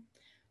grouping,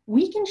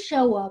 we can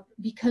show up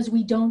because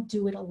we don't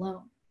do it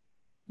alone.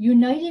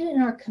 United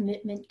in our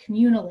commitment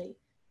communally,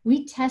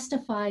 we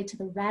testify to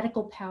the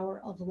radical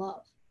power of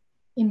love,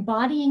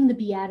 embodying the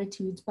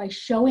Beatitudes by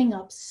showing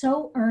up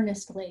so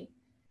earnestly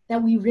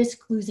that we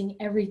risk losing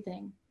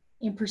everything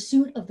in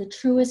pursuit of the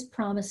truest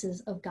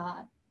promises of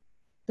God,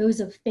 those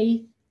of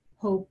faith,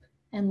 hope,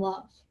 and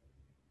love.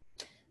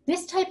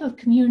 This type of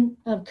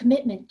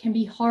commitment can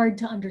be hard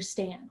to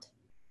understand.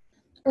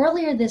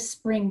 Earlier this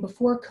spring,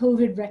 before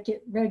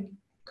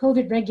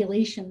COVID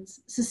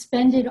regulations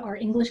suspended our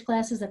English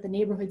classes at the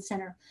neighborhood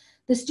center,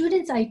 the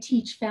students I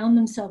teach found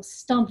themselves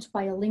stumped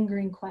by a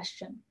lingering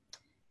question.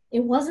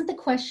 It wasn't the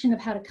question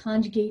of how to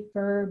conjugate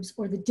verbs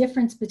or the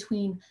difference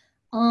between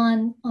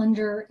on,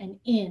 under, and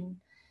in.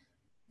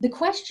 The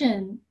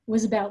question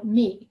was about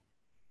me.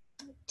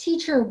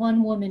 Teacher,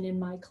 one woman in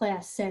my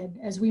class said,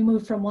 as we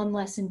moved from one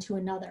lesson to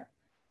another,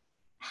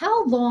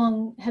 "How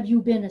long have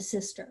you been a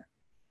sister?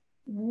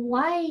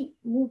 What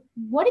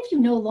if you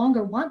no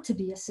longer want to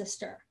be a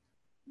sister?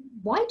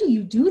 Why do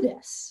you do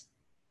this?"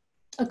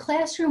 A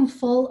classroom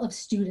full of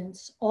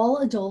students, all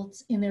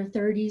adults in their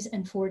 30s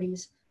and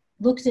 40s,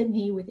 looked at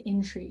me with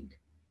intrigue.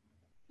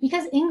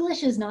 Because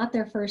English is not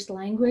their first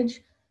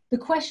language, the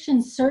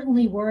questions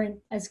certainly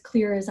weren't as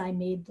clear as I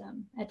made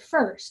them at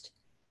first,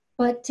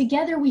 but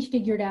together we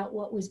figured out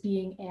what was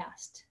being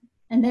asked.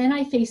 And then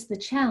I faced the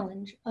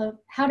challenge of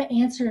how to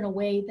answer in a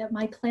way that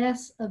my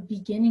class of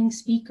beginning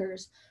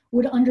speakers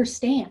would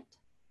understand.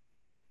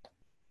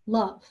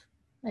 Love,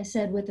 I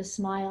said with a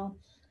smile.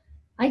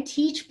 I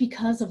teach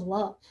because of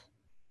love.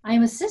 I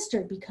am a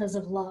sister because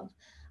of love.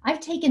 I've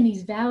taken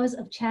these vows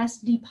of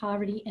chastity,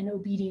 poverty, and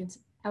obedience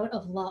out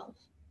of love.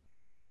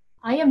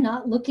 I am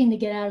not looking to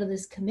get out of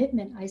this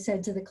commitment, I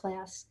said to the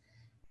class,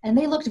 and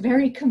they looked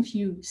very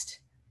confused.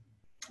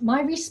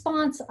 My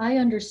response, I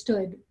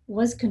understood,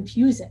 was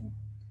confusing.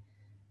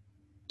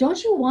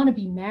 "Don't you want to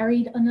be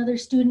married?" another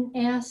student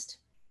asked.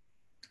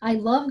 "I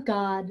love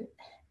God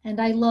and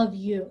I love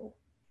you,"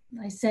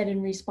 I said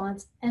in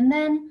response. And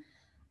then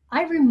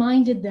I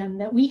reminded them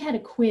that we had a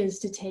quiz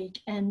to take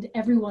and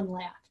everyone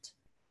laughed.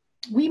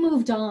 We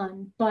moved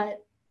on,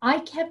 but I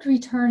kept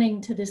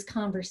returning to this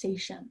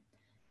conversation.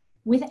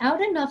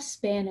 Without enough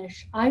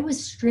Spanish, I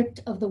was stripped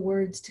of the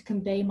words to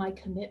convey my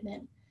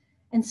commitment.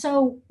 And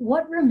so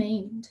what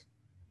remained?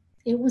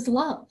 It was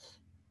love,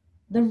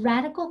 the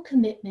radical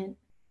commitment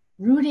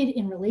rooted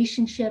in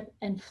relationship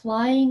and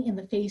flying in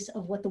the face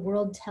of what the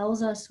world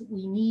tells us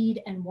we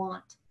need and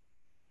want.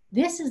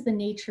 This is the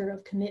nature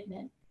of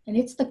commitment, and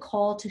it's the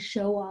call to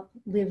show up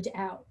lived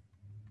out.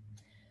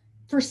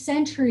 For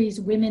centuries,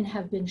 women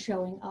have been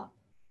showing up.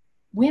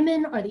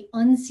 Women are the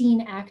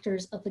unseen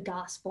actors of the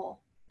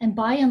gospel, and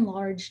by and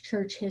large,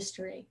 church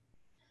history.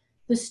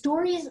 The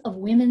stories of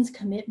women's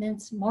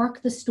commitments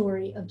mark the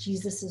story of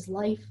Jesus's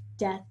life,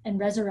 death, and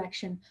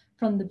resurrection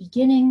from the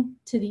beginning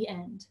to the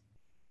end.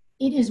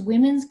 It is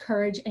women's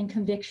courage and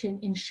conviction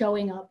in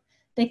showing up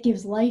that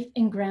gives life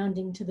and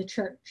grounding to the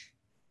church.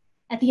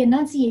 At the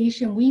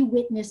Annunciation, we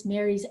witness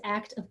Mary's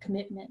act of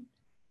commitment.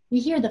 We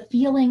hear the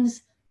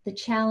feelings, the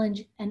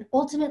challenge, and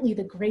ultimately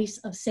the grace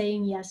of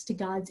saying yes to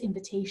God's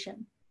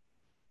invitation.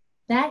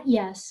 That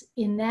yes,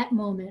 in that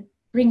moment,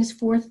 brings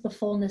forth the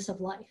fullness of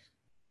life.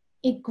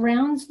 It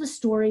grounds the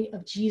story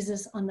of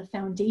Jesus on the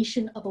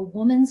foundation of a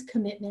woman's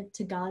commitment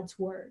to God's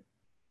word.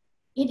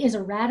 It is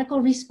a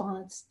radical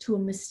response to a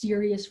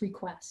mysterious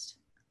request.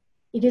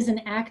 It is an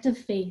act of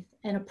faith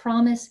and a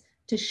promise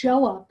to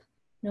show up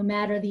no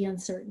matter the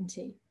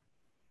uncertainty.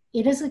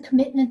 It is a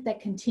commitment that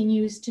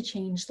continues to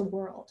change the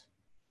world.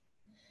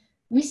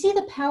 We see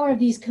the power of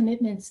these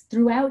commitments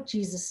throughout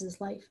Jesus's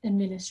life and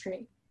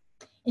ministry.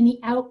 In the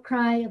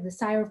outcry of the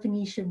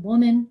Syrophoenician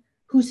woman,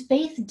 whose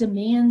faith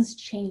demands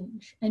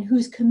change and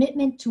whose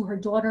commitment to her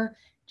daughter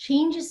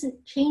changes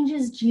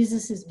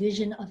Jesus's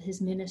vision of his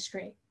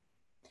ministry.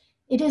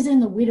 It is in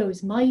the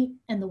widow's mite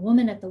and the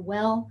woman at the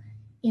well,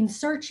 in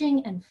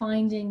searching and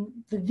finding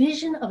the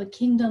vision of a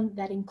kingdom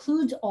that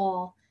includes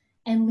all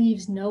and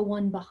leaves no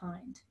one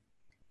behind.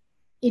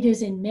 It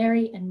is in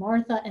Mary and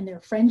Martha and their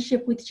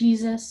friendship with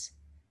Jesus,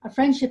 a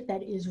friendship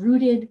that is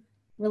rooted,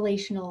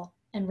 relational,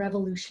 and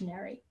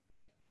revolutionary.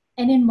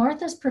 And in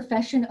Martha's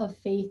profession of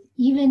faith,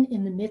 even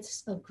in the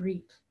midst of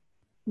grief,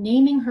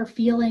 naming her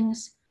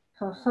feelings,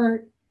 her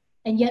hurt,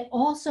 and yet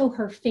also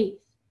her faith,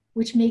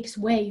 which makes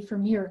way for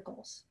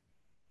miracles.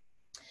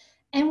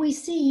 And we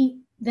see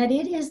that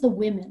it is the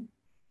women,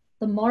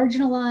 the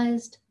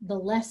marginalized, the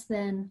less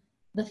than,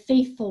 the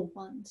faithful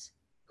ones,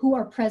 who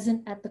are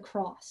present at the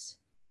cross,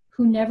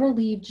 who never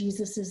leave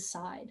Jesus's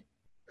side,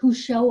 who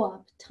show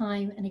up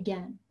time and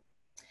again.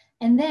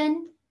 And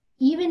then,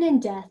 even in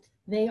death,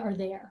 they are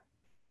there.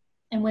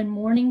 And when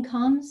morning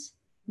comes,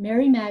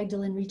 Mary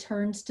Magdalene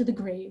returns to the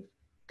grave,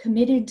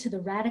 committed to the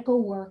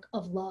radical work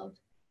of love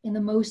in the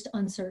most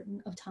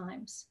uncertain of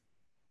times.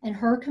 And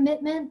her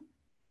commitment,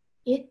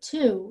 it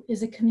too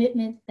is a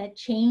commitment that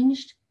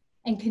changed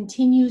and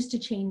continues to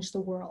change the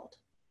world.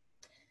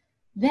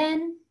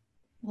 Then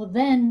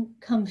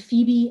come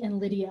Phoebe and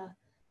Lydia,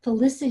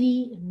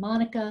 Felicity and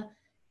Monica,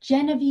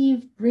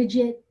 Genevieve,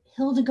 Bridget,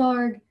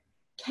 Hildegard,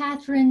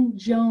 Catherine,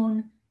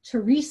 Joan,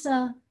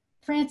 Teresa,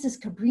 Frances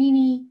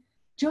Cabrini,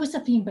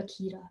 Josephine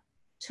Bakita,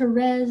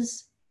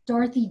 Therese,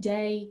 Dorothy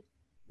Day,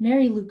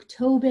 Mary Luke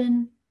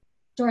Tobin,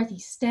 Dorothy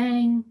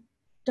Stang,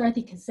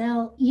 Dorothy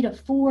Cazell, Ida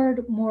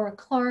Ford, Maura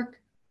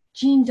Clark,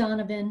 Jean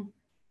Donovan.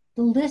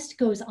 The list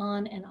goes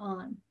on and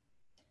on.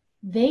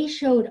 They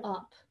showed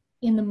up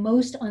in the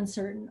most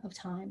uncertain of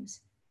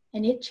times,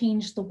 and it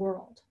changed the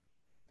world.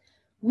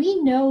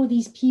 We know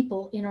these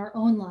people in our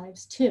own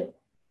lives too.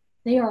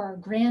 They are our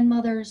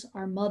grandmothers,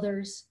 our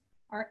mothers,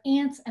 our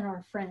aunts, and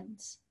our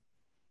friends.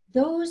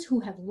 Those who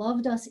have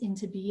loved us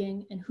into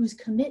being and whose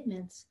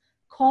commitments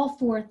call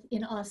forth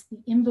in us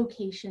the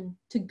invocation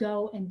to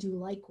go and do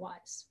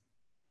likewise.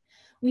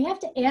 We have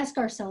to ask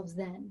ourselves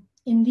then,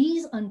 in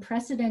these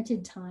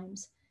unprecedented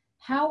times,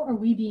 how are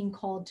we being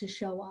called to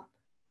show up?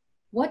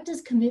 What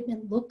does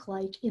commitment look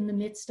like in the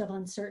midst of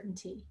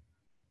uncertainty?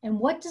 And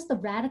what does the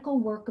radical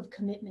work of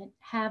commitment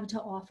have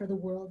to offer the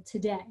world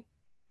today?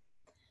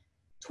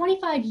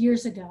 25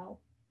 years ago,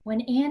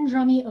 when Anne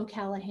Drummy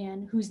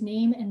O'Callaghan, whose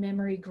name and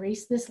memory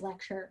grace this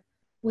lecture,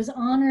 was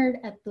honored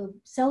at the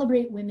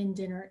Celebrate Women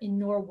dinner in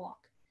Norwalk,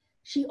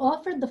 she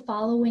offered the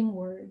following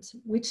words,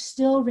 which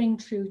still ring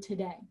true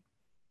today.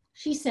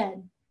 She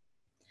said,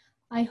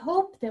 "I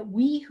hope that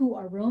we who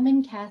are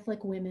Roman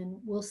Catholic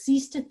women will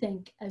cease to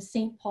think, as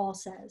St. Paul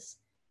says,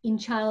 in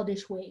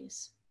childish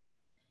ways.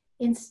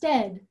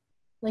 Instead,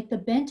 like the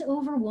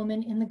bent-over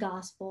woman in the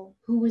gospel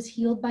who was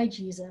healed by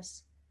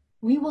Jesus,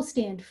 we will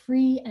stand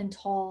free and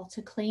tall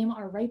to claim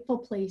our rightful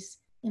place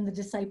in the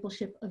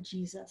discipleship of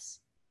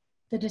Jesus,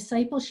 the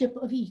discipleship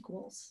of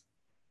equals.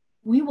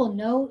 We will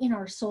know in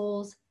our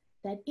souls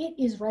that it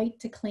is right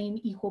to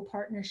claim equal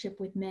partnership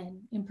with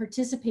men in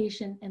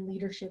participation and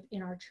leadership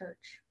in our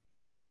church."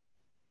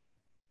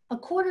 A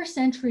quarter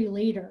century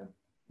later,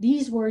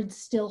 these words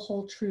still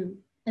hold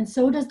true, and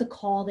so does the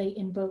call they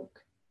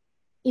invoke.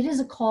 It is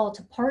a call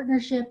to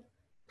partnership,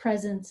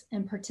 presence,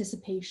 and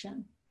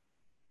participation.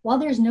 While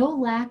there's no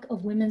lack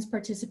of women's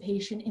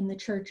participation in the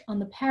church on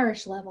the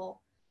parish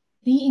level,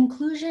 the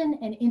inclusion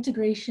and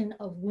integration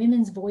of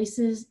women's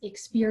voices,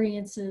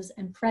 experiences,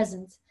 and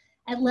presence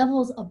at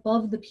levels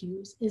above the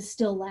pews is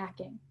still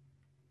lacking.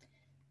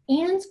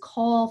 Anne's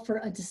call for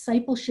a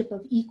discipleship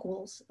of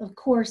equals, of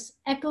course,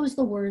 echoes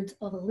the words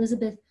of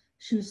Elizabeth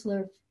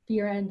Schussler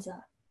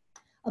Fiorenza,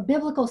 a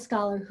biblical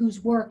scholar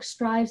whose work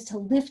strives to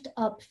lift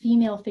up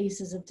female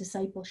faces of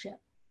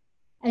discipleship.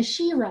 As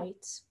she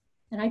writes,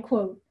 and I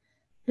quote,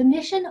 "The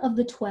mission of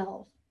the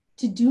 12,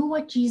 to do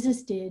what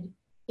Jesus did,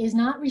 is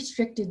not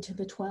restricted to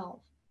the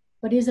 12,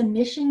 but is a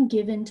mission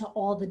given to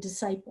all the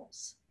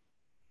disciples."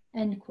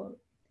 End quote.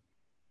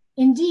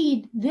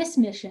 Indeed, this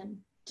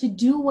mission, to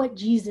do what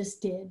Jesus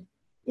did,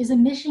 is a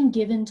mission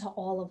given to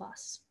all of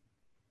us.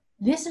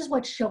 This is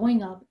what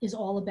showing up is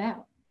all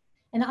about.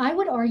 And I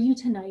would argue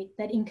tonight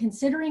that in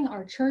considering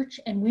our church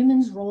and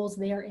women's roles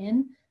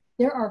therein,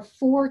 there are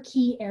 4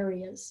 key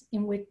areas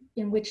in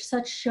which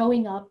such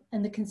showing up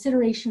and the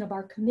consideration of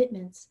our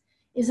commitments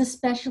is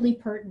especially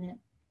pertinent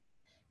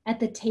at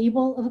the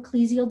table of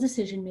ecclesial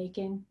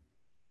decision-making,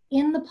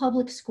 in the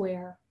public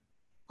square,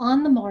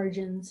 on the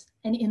margins,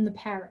 and in the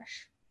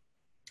parish.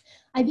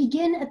 I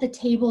begin at the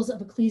tables of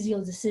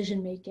ecclesial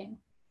decision-making.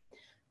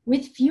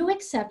 With few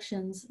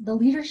exceptions, the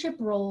leadership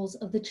roles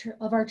of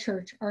our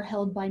church are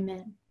held by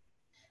men.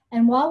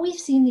 And while we've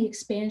seen the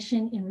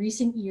expansion in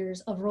recent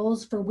years of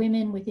roles for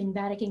women within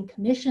Vatican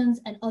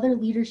commissions and other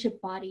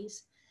leadership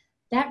bodies,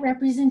 that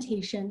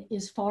representation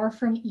is far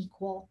from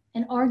equal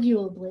and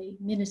arguably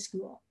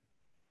minuscule.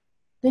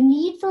 The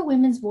need for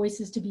women's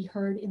voices to be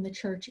heard in the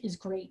church is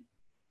great.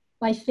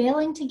 By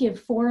failing to give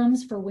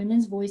forums for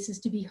women's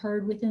voices to be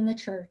heard within the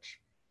church,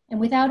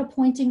 and without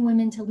appointing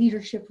women to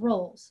leadership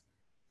roles,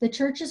 the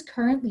church's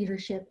current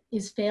leadership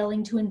is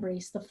failing to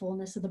embrace the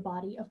fullness of the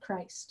body of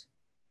Christ.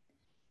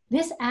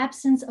 This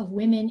absence of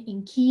women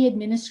in key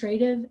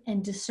administrative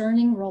and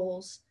discerning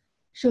roles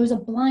shows a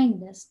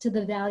blindness to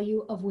the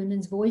value of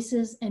women's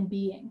voices and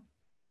being.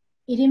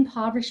 It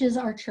impoverishes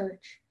our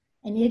church,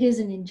 and it is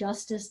an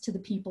injustice to the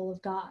people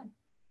of God.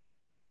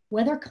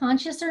 Whether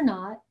conscious or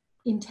not,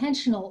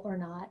 intentional or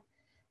not,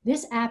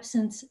 this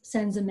absence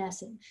sends a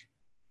message.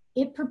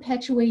 It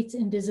perpetuates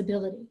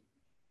invisibility.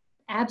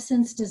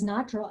 Absence does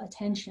not draw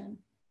attention,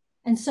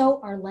 and so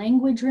our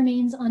language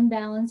remains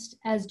unbalanced,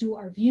 as do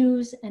our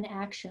views and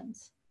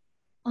actions.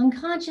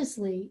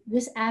 Unconsciously,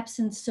 this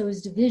absence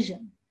sows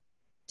division,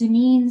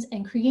 demeans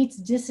and creates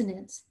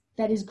dissonance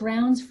that is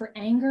grounds for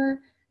anger,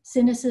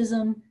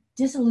 cynicism,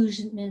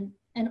 disillusionment,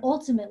 and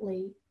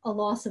ultimately a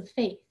loss of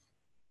faith.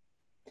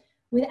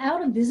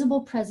 Without a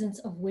visible presence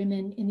of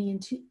women in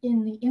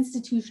the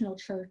institutional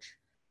church,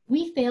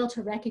 we fail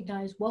to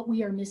recognize what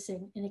we are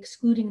missing in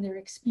excluding their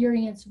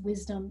experience,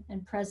 wisdom,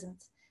 and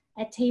presence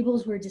at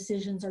tables where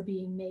decisions are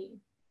being made.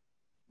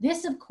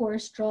 This, of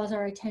course, draws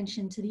our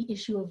attention to the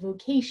issue of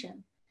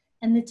vocation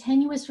and the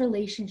tenuous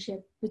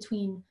relationship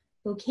between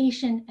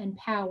vocation and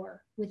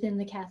power within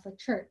the Catholic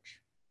Church.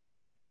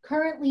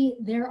 Currently,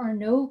 there are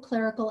no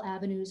clerical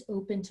avenues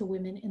open to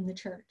women in the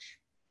church.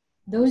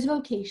 Those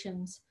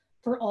vocations,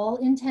 for all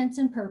intents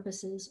and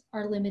purposes,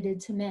 are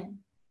limited to men.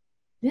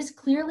 This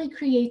clearly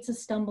creates a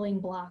stumbling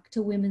block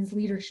to women's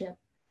leadership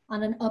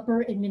on an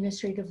upper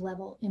administrative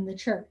level in the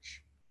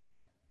church.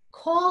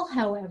 Call,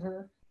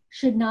 however,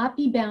 should not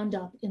be bound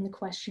up in the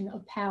question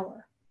of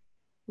power.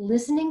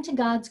 Listening to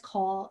God's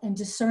call and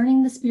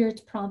discerning the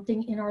Spirit's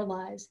prompting in our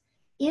lives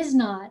is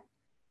not,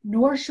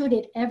 nor should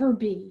it ever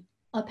be,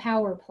 a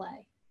power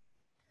play.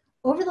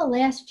 Over the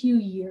last few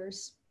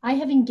years, I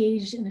have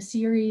engaged in a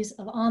series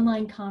of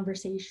online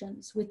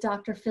conversations with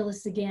Dr.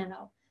 Phyllis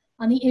Zagano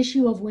on the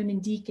issue of women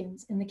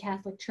deacons in the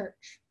Catholic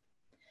Church.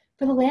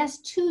 For the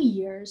last 2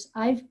 years,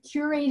 I've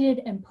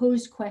curated and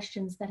posed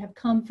questions that have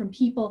come from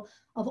people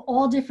of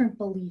all different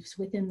beliefs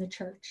within the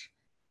church,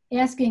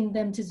 asking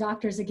them to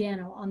Dr.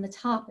 Zagano on the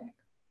topic.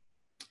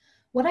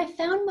 What I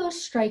found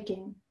most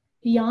striking,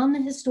 beyond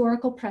the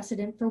historical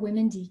precedent for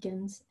women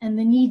deacons and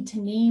the need to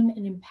name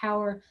and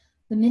empower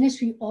the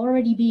ministry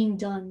already being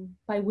done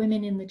by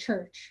women in the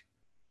church,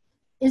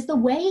 is the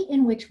way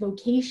in which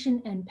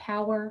vocation and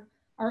power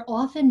are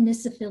often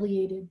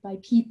misaffiliated by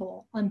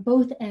people on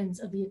both ends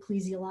of the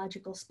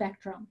ecclesiological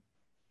spectrum.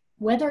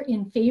 Whether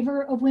in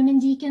favor of women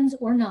deacons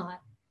or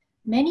not,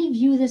 many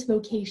view this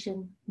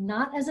vocation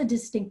not as a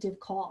distinctive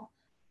call,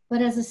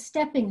 but as a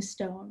stepping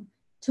stone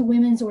to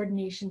women's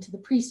ordination to the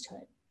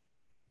priesthood.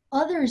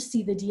 Others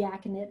see the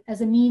diaconate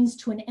as a means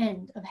to an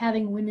end of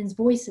having women's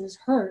voices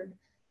heard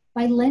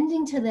by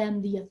lending to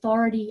them the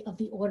authority of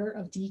the order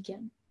of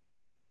deacon.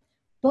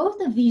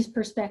 Both of these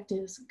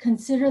perspectives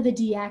consider the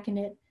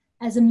diaconate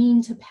as a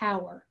mean to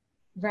power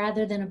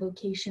rather than a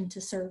vocation to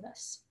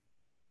service.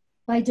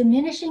 By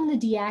diminishing the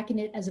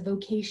diaconate as a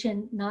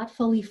vocation not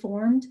fully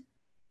formed,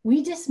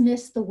 we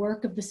dismiss the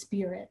work of the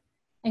Spirit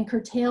and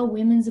curtail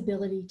women's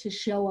ability to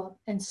show up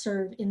and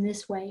serve in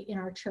this way in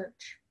our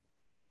church.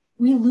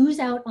 We lose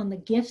out on the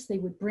gifts they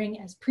would bring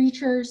as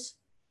preachers,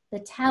 the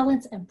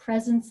talents and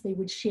presence they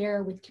would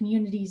share with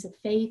communities of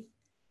faith,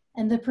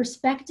 and the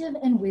perspective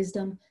and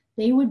wisdom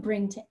they would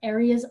bring to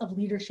areas of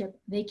leadership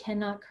they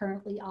cannot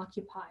currently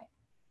occupy.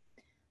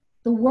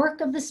 The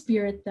work of the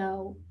Spirit,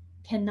 though,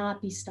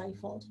 cannot be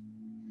stifled.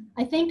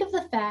 I think of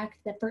the fact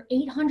that for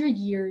 800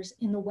 years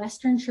in the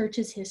Western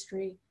Church's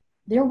history,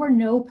 there were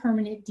no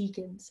permanent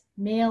deacons,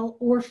 male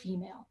or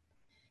female.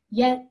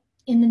 Yet,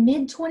 in the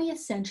mid-20th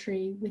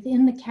century,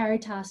 within the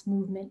Caritas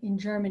movement in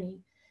Germany,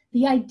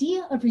 the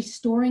idea of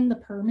restoring the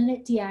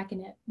permanent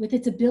diaconate with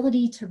its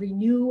ability to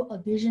renew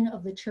a vision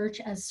of the church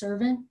as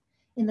servant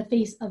in the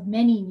face of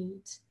many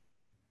needs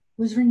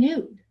was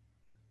renewed.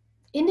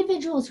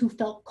 Individuals who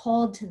felt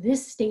called to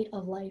this state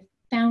of life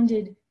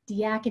founded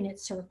diaconate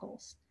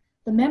circles,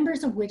 the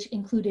members of which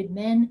included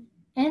men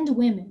and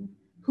women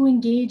who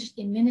engaged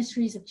in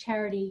ministries of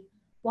charity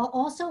while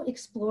also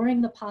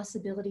exploring the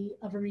possibility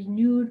of a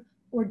renewed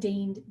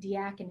ordained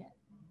diaconate.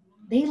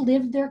 They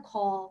lived their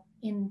call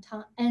and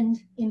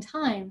in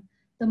time,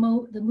 the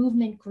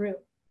movement grew.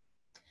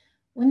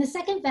 When the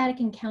Second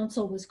Vatican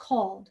Council was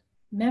called,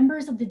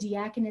 members of the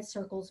diaconate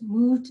circles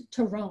moved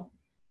to Rome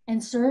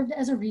and served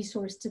as a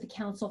resource to the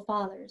Council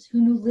Fathers,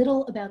 who knew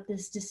little about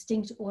this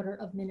distinct order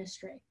of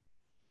ministry.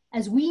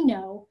 As we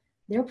know,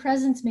 their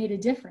presence made a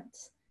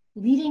difference,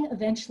 leading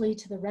eventually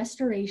to the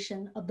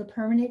restoration of the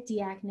permanent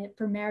diaconate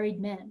for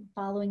married men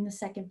following the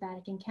Second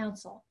Vatican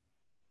Council.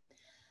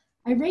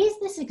 I raise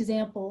this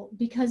example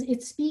because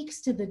it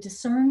speaks to the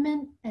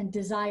discernment and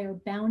desire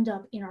bound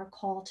up in our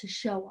call to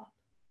show up.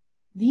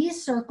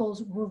 These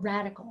circles were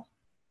radical,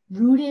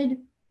 rooted,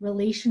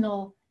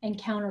 relational, and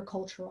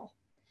countercultural,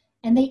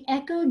 and they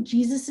echoed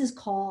Jesus's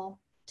call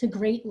to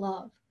great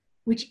love,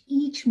 which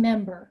each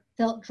member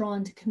felt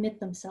drawn to commit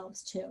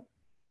themselves to.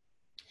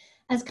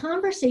 As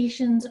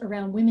conversations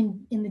around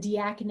women in the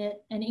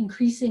diaconate and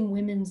increasing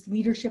women's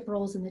leadership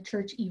roles in the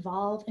church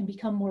evolve and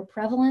become more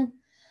prevalent,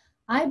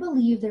 I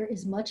believe there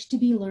is much to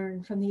be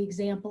learned from the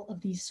example of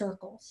these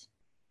circles.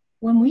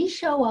 When we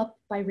show up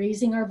by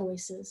raising our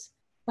voices,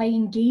 by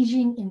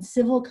engaging in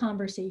civil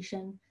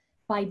conversation,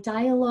 by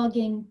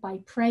dialoguing, by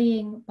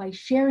praying, by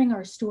sharing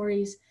our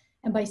stories,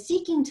 and by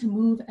seeking to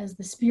move as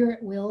the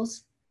Spirit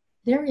wills,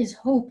 there is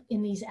hope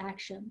in these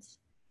actions,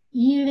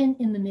 even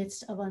in the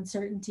midst of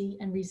uncertainty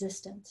and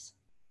resistance.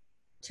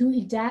 To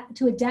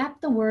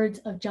adapt the words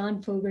of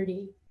John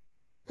Fogerty,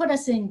 "Put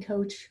us in,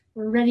 coach,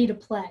 we're ready to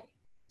play."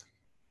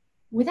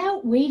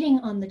 Without waiting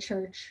on the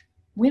church,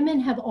 women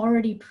have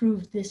already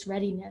proved this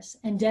readiness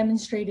and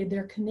demonstrated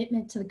their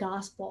commitment to the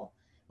gospel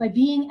by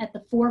being at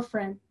the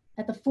forefront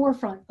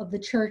of the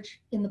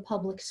church in the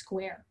public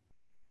square,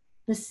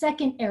 the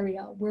second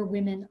area where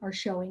women are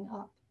showing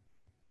up.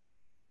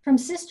 From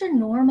Sister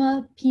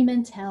Norma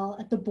Pimentel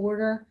at the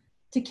border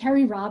to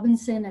Kerry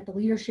Robinson at the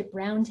Leadership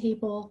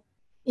Roundtable,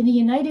 in the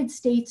United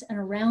States and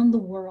around the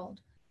world,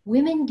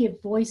 women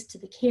give voice to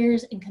the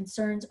cares and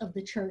concerns of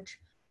the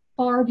church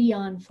far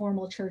beyond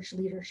formal church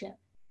leadership.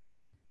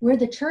 Where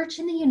the church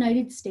in the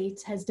United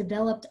States has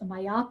developed a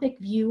myopic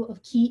view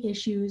of key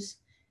issues,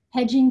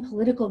 hedging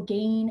political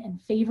gain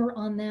and favor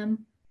on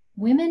them,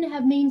 women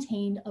have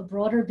maintained a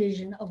broader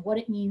vision of what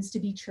it means to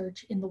be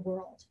church in the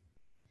world.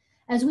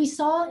 As we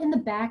saw in the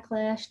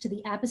backlash to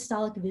the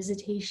apostolic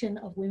visitation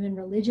of women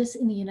religious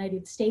in the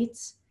United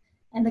States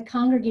and the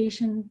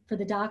Congregation for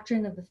the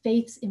Doctrine of the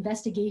Faith's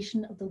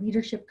investigation of the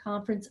Leadership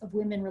Conference of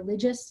Women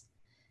Religious,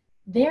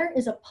 there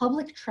is a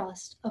public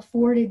trust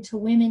afforded to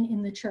women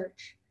in the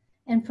church,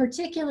 and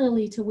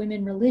particularly to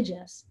women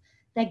religious,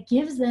 that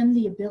gives them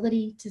the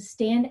ability to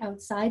stand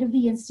outside of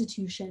the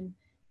institution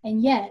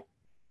and yet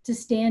to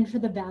stand for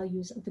the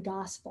values of the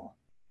gospel.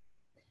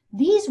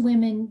 These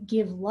women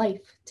give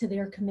life to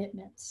their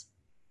commitments.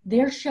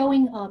 Their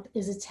showing up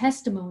is a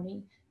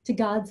testimony to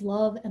God's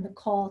love and the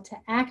call to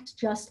act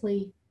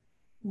justly,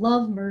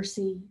 love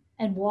mercy,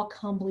 and walk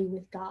humbly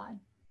with God.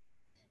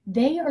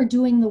 They are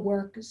doing the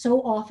work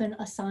so often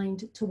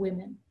assigned to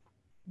women,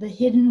 the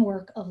hidden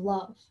work of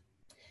love.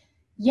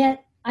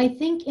 Yet, I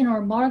think in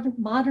our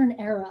modern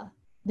era,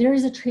 there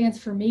is a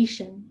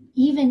transformation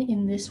even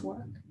in this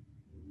work.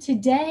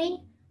 Today,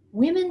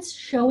 women's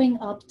showing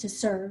up to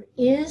serve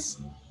is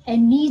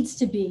and needs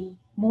to be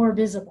more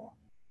visible.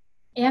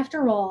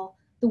 After all,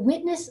 the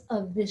witness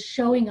of this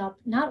showing up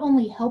not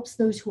only helps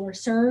those who are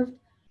served,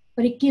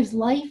 but it gives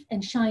life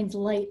and shines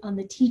light on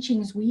the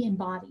teachings we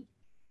embody,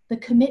 the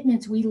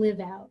commitments we live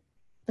out,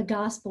 the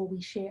gospel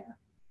we share.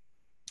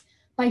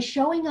 By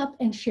showing up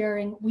and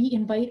sharing, we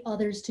invite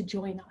others to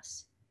join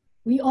us.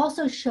 We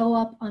also show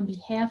up on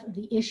behalf of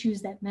the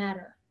issues that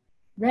matter,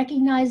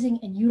 recognizing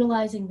and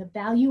utilizing the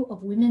value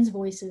of women's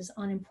voices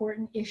on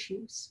important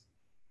issues.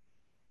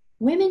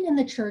 Women in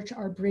the church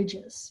are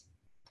bridges,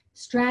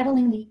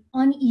 straddling the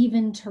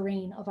uneven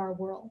terrain of our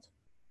world.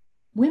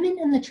 Women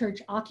in the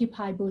church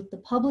occupy both the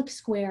public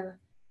square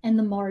and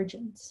the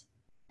margins.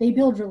 They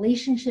build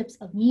relationships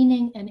of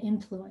meaning and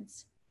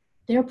influence.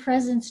 Their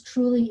presence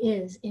truly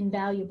is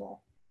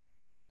invaluable.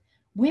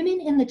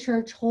 Women in the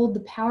church hold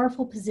the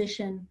powerful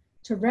position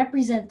to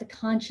represent the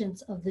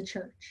conscience of the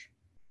church,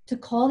 to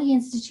call the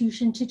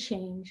institution to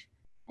change,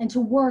 and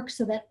to work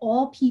so that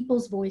all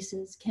people's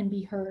voices can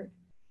be heard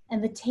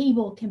and the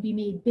table can be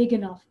made big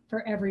enough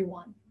for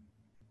everyone.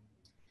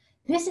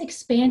 This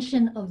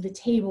expansion of the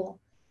table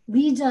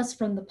leads us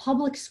from the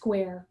public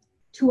square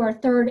to our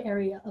third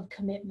area of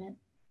commitment,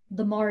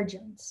 the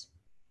margins.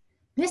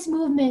 This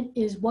movement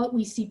is what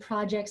we see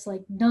projects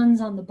like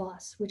Nuns on the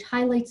Bus, which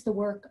highlights the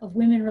work of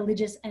women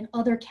religious and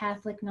other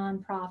Catholic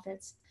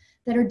nonprofits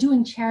that are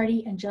doing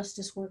charity and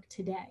justice work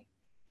today.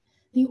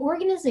 The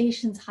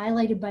organizations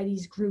highlighted by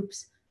these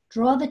groups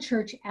draw the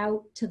church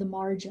out to the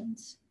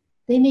margins.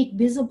 They make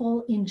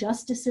visible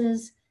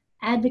injustices,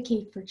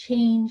 advocate for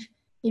change,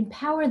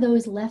 empower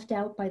those left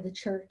out by the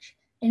church,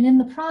 and in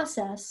the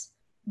process,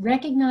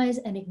 recognize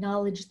and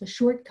acknowledge the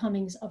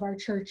shortcomings of our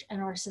church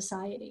and our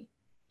society.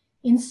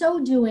 In so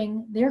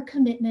doing, their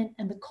commitment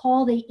and the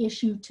call they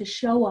issue to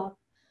show up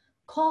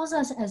calls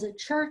us as a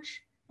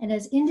church and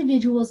as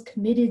individuals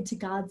committed to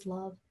God's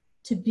love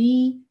to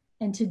be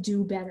and to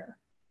do better.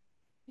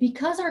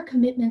 Because our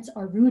commitments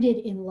are rooted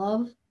in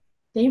love,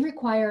 they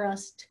require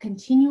us to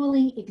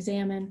continually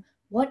examine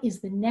what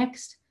is the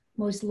next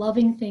most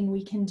loving thing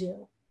we can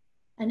do,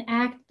 an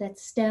act that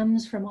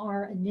stems from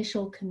our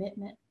initial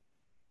commitment.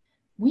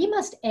 We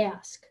must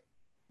ask,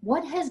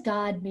 what has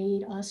God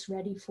made us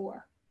ready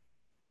for?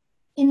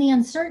 In the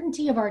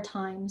uncertainty of our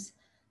times,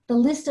 the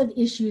list of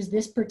issues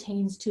this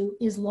pertains to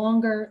is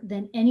longer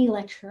than any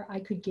lecture I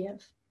could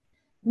give.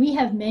 We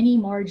have many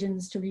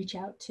margins to reach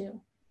out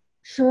to.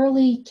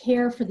 Surely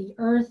care for the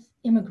earth,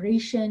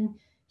 immigration,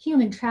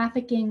 human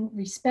trafficking,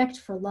 respect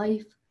for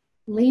life,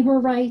 labor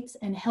rights,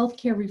 and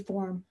healthcare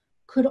reform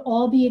could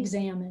all be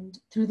examined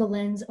through the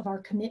lens of our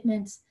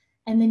commitments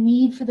and the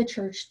need for the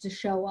church to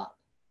show up.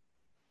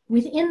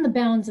 Within the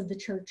bounds of the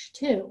church,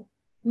 too,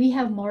 we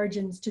have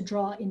margins to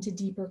draw into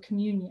deeper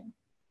communion,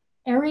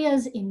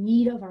 areas in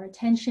need of our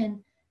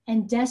attention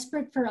and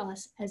desperate for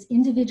us as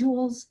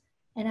individuals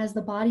and as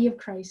the body of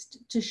Christ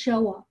to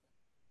show up,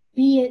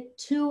 be it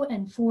to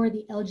and for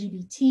the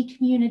LGBT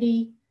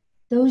community,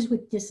 those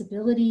with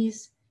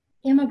disabilities,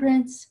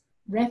 immigrants,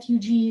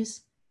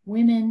 refugees,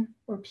 women,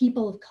 or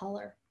people of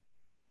color.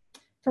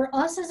 For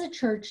us as a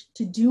church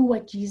to do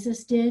what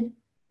Jesus did,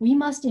 we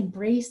must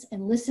embrace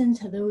and listen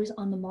to those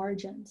on the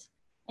margins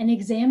and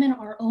examine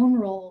our own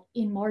role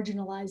in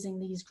marginalizing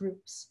these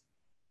groups.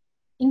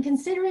 In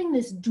considering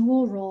this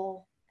dual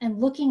role and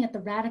looking at the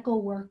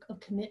radical work of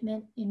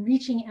commitment in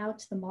reaching out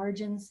to the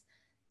margins,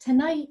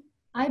 tonight,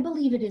 I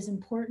believe it is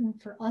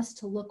important for us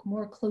to look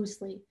more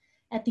closely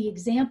at the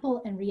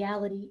example and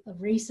reality of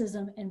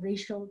racism and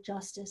racial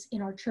justice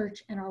in our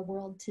church and our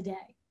world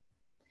today.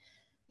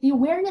 The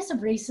awareness of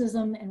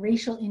racism and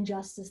racial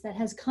injustice that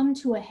has come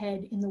to a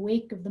head in the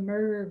wake of the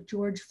murder of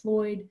George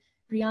Floyd,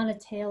 Breonna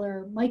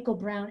Taylor, Michael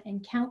Brown,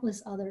 and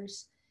countless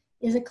others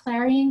is a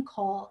clarion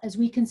call as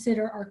we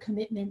consider our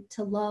commitment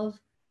to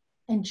love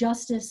and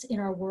justice in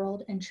our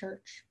world and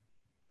church.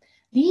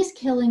 These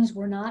killings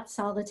were not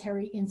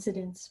solitary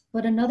incidents,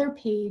 but another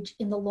page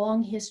in the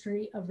long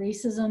history of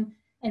racism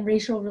and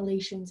racial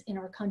relations in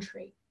our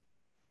country.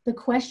 The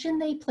question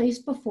they place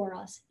before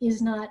us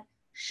is not,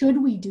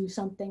 should we do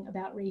something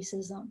about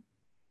racism,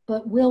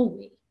 but will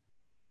we?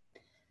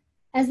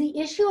 As the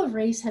issue of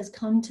race has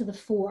come to the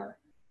fore,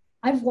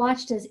 I've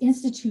watched as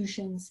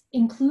institutions,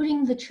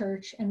 including the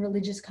church and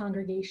religious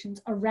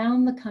congregations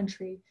around the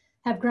country,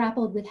 have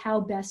grappled with how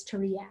best to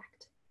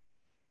react.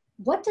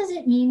 What does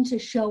it mean to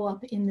show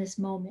up in this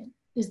moment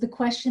is the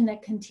question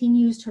that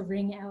continues to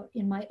ring out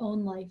in my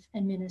own life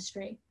and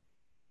ministry.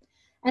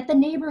 At the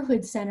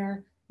Neighborhood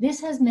Center,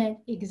 this has meant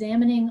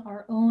examining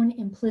our own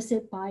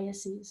implicit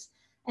biases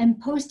and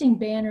posting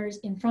banners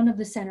in front of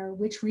the center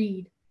which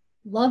read,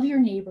 "Love your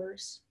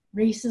neighbors,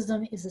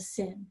 racism is a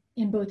sin,"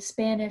 in both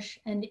Spanish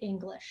and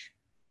English.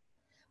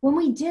 When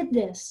we did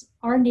this,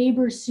 our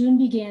neighbors soon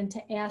began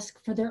to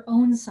ask for their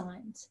own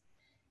signs.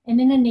 And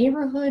in a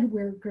neighborhood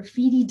where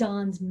graffiti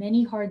dons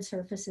many hard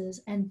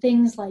surfaces and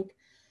things like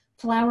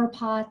flower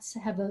pots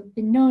have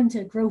been known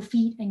to grow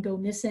feet and go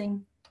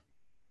missing,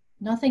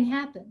 nothing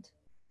happened.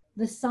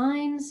 The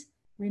signs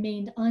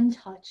remained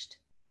untouched,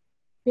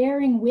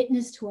 bearing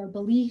witness to our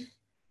belief,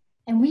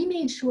 and we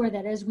made sure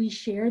that as we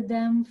shared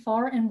them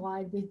far and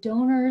wide with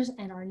donors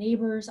and our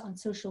neighbors on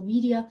social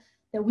media,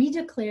 that we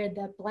declared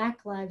that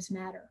Black Lives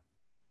Matter.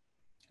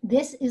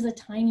 This is a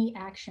tiny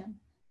action,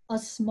 a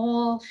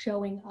small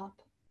showing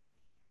up.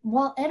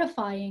 While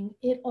edifying,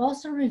 it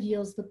also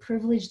reveals the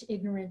privileged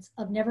ignorance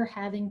of never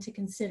having to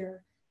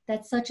consider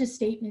that such a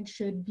statement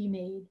should be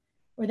made,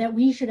 or that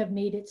we should have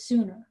made it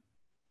sooner.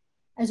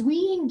 As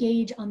we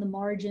engage on the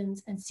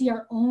margins and see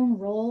our own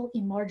role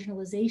in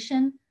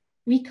marginalization,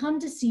 we come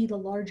to see the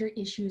larger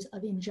issues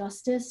of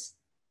injustice,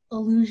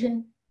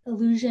 illusion,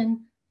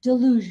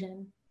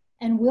 delusion,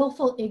 and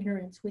willful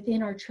ignorance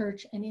within our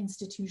church and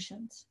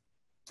institutions.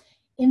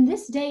 In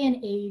this day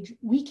and age,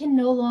 we can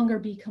no longer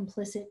be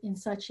complicit in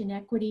such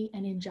inequity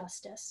and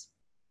injustice.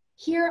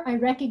 Here, I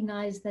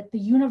recognize that the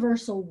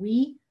universal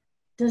we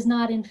does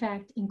not, in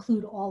fact,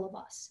 include all of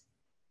us.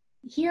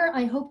 Here,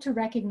 I hope to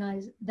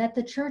recognize that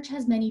the church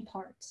has many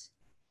parts,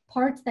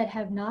 parts that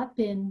have not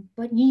been,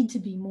 but need to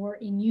be more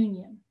in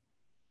union.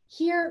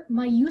 Here,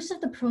 my use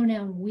of the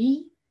pronoun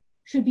we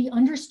should be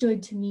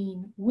understood to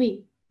mean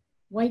we,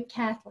 white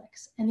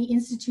Catholics, and the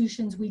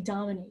institutions we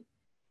dominate,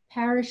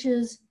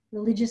 parishes,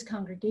 religious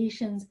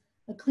congregations,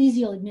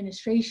 ecclesial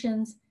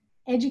administrations,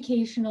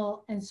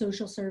 educational and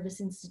social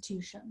service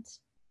institutions.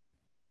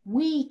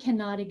 We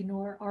cannot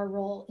ignore our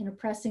role in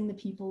oppressing the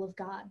people of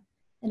God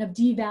and of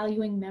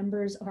devaluing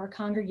members of our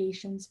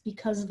congregations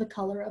because of the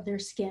color of their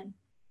skin.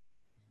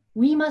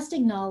 We must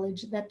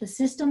acknowledge that the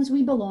systems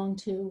we belong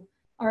to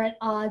are at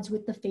odds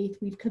with the faith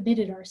we've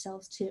committed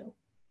ourselves to.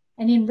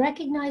 And in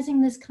recognizing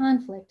this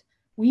conflict,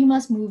 we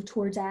must move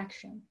towards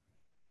action.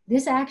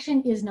 This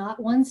action is not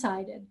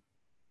one-sided.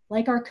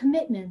 Like our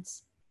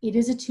commitments, it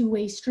is a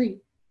two-way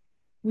street.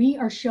 We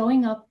are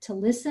showing up to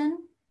listen,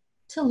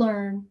 to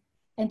learn,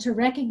 and to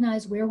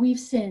recognize where we've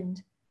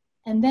sinned,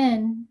 and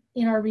then,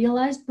 in our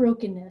realized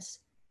brokenness,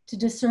 to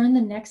discern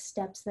the next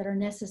steps that are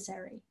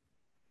necessary.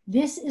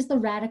 This is the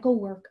radical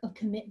work of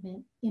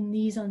commitment in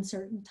these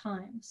uncertain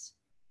times.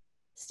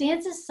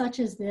 Stanzas such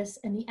as this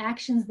and the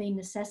actions they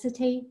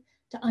necessitate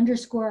to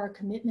underscore our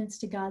commitments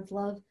to God's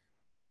love,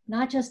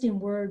 not just in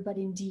word, but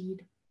in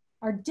deed,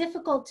 are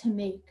difficult to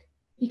make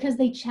because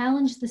they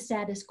challenge the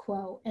status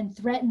quo and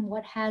threaten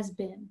what has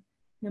been,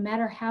 no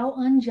matter how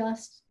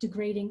unjust,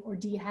 degrading, or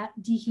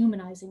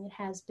dehumanizing it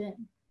has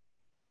been.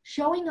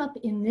 Showing up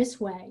in this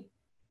way,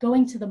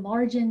 going to the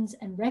margins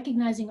and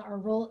recognizing our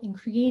role in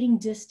creating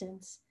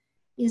distance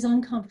is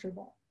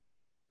uncomfortable.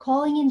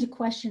 Calling into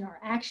question our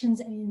actions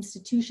and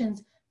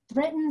institutions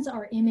threatens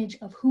our image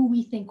of who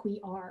we think we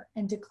are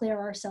and declare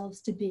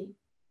ourselves to be.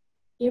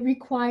 It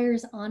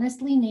requires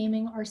honestly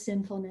naming our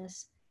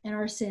sinfulness and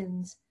our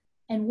sins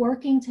and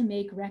working to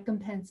make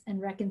recompense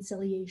and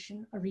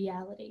reconciliation a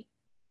reality.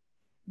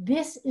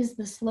 This is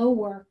slow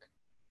work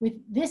with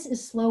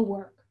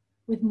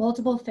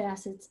multiple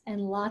facets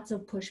and lots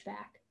of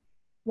pushback.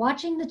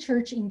 Watching the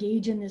church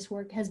engage in this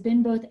work has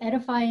been both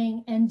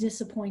edifying and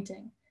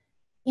disappointing.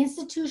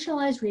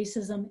 Institutionalized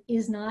racism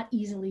is not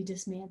easily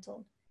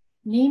dismantled.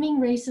 Naming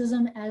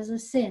racism as a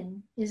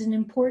sin is an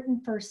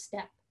important first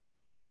step.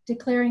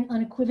 Declaring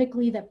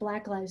unequivocally that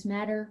Black Lives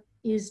Matter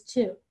is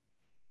too.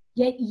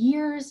 Yet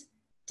years,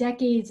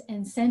 decades,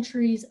 and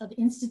centuries of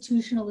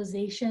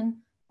institutionalization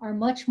are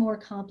much more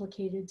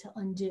complicated to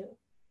undo.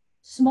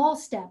 Small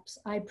steps,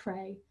 I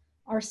pray,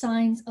 are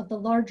signs of the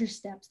larger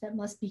steps that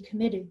must be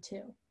committed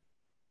to.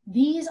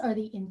 These are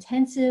the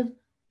intensive,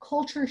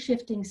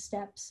 culture-shifting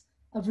steps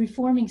of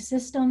reforming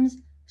systems,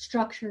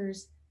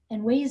 structures,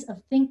 and ways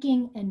of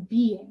thinking and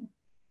being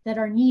that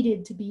are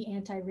needed to be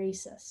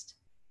anti-racist.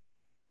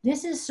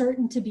 This is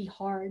certain to be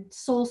hard,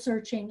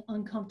 soul-searching,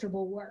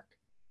 uncomfortable work.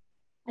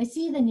 I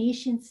see the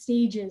nascent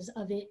stages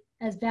of it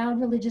as vowed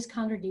religious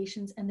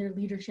congregations and their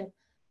leadership,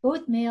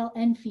 both male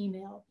and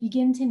female,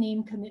 begin to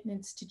name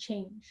commitments to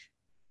change.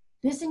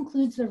 This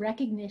includes the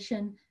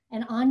recognition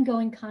and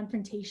ongoing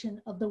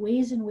confrontation of the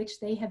ways in which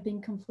they have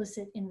been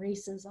complicit in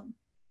racism,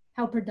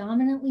 how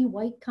predominantly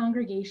white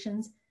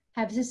congregations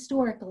have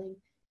historically,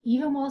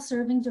 even while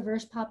serving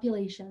diverse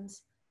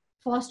populations,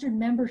 fostered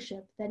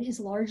membership that is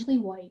largely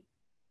white,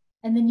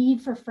 and the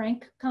need for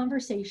frank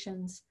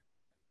conversations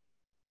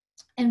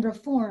and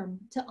reform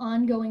to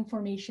ongoing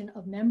formation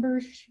of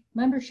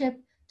membership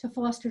to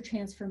foster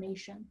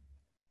transformation.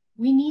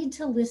 We need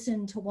to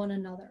listen to one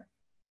another,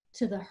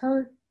 to the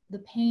hurt, the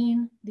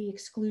pain, the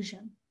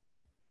exclusion.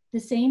 The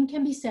same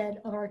can be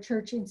said of our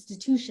church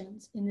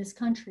institutions in this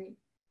country,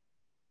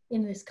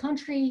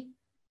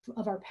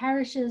 of our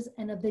parishes,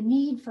 and of the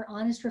need for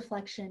honest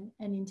reflection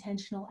and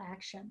intentional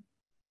action.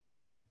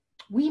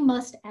 We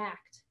must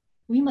act.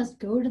 We must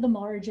go to the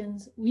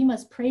margins. We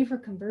must pray for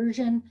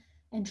conversion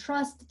and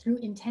trust through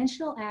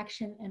intentional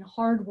action and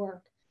hard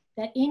work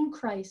that in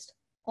Christ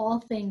all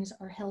things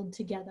are held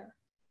together.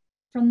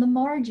 From the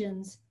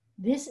margins,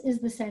 this is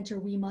the center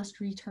we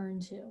must return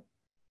to,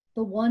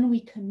 the one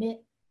we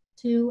commit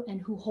to and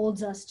who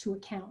holds us to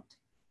account.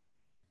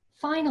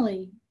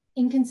 Finally,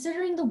 in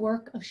considering the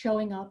work of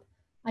showing up,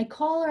 I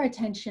call our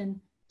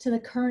attention to the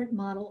current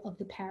model of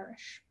the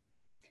parish.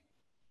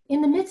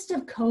 In the midst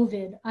of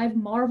COVID, I've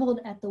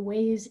marveled at the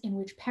ways in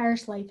which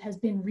parish life has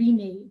been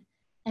remade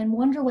and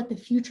wonder what the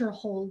future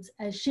holds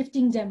as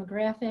shifting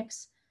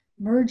demographics,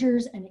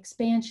 mergers and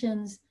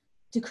expansions,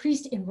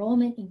 decreased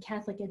enrollment in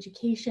Catholic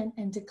education,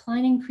 and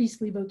declining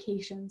priestly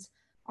vocations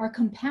are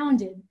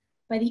compounded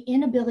by the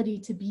inability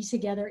to be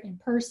together in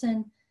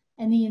person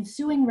and the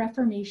ensuing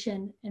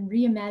reformation and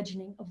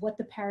reimagining of what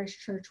the parish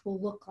church will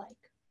look like.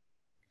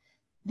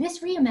 This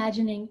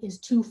reimagining is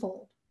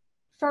twofold.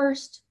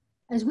 First,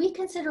 as we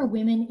consider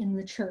women in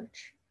the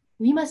church,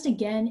 we must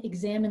again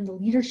examine the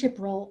leadership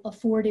role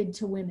afforded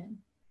to women.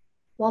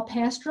 While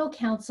pastoral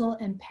council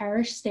and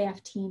parish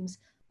staff teams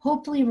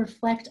hopefully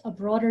reflect a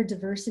broader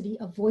diversity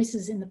of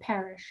voices in the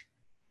parish,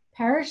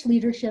 parish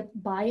leadership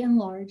by and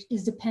large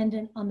is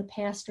dependent on the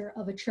pastor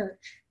of a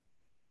church.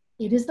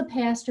 It is the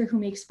pastor who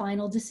makes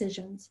final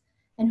decisions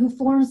and who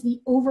forms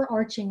the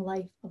overarching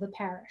life of a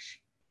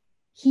parish.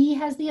 He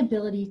has the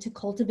ability to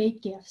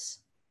cultivate gifts,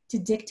 to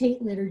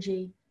dictate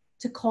liturgy,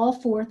 to call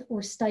forth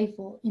or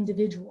stifle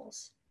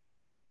individuals.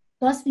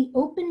 Thus, the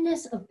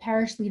openness of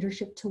parish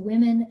leadership to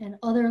women and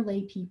other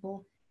lay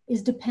people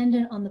is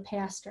dependent on the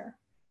pastor.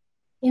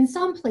 In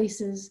some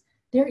places,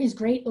 there is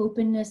great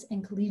openness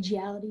and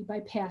collegiality by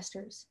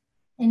pastors,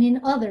 and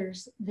in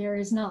others, there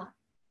is not.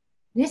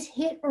 This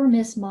hit or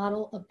miss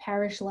model of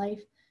parish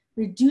life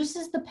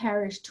reduces the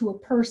parish to a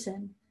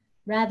person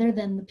rather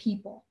than the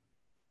people.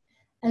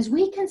 As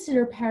we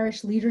consider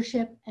parish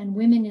leadership and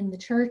women in the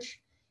church,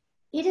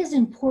 it is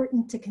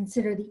important to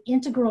consider the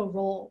integral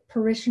role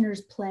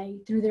parishioners play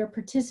through their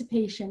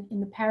participation in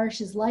the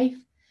parish's life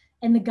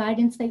and the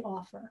guidance they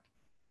offer.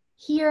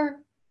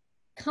 Here,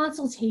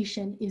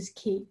 consultation is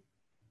key.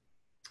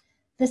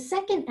 The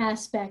second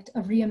aspect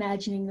of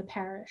reimagining the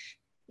parish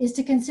is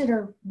to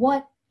consider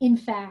what, in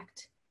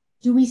fact,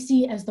 do we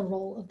see as the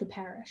role of the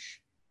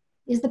parish?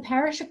 Is the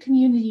parish a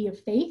community of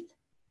faith?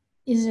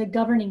 Is it a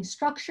governing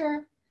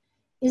structure?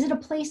 Is it a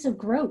place of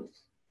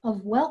growth,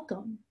 of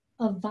welcome,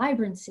 of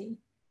vibrancy?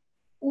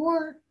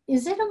 Or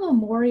Is it a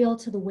memorial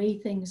to the way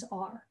things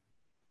are?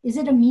 Is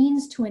it a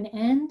means to an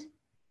end?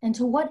 And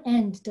to what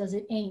end does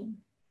it aim?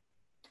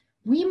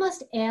 We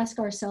must ask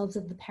ourselves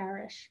of the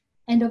parish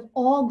and of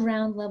all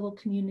ground level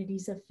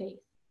communities of faith,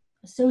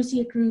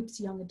 associate groups,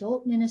 young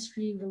adult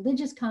ministry,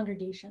 religious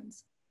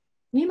congregations.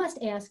 We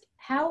must ask,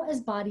 how as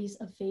bodies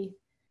of faith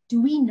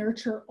do we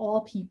nurture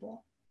all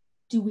people?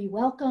 Do we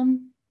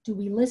welcome? Do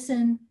we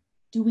listen?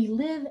 Do we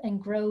live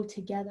and grow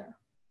together?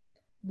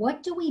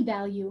 What do we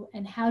value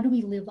and how do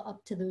we live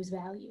up to those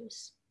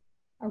values?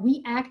 Are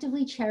we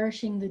actively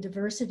cherishing the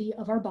diversity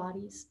of our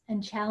bodies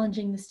and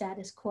challenging the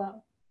status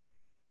quo?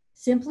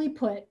 Simply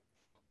put,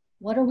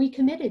 what are we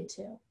committed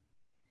to?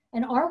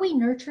 And are we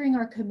nurturing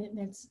our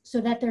commitments so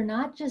that they're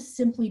not just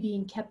simply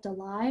being kept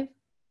alive,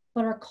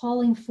 but are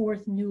calling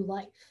forth new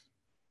life?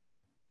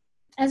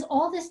 As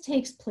all this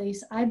takes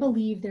place, I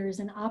believe there is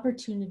an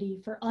opportunity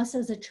for us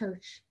as a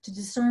church to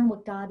discern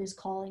what God is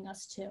calling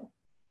us to.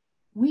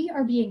 We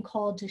are being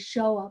called to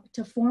show up,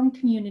 to form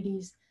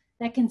communities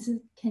that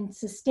can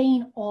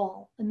sustain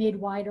all amid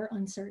wider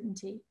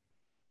uncertainty.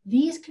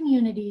 These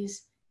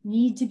communities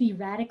need to be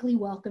radically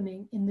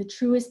welcoming in the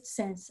truest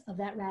sense of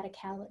that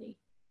radicality.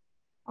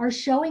 Our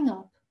showing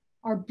up,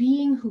 our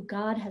being who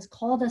God has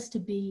called us to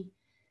be,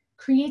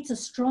 creates a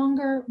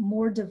stronger,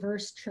 more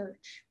diverse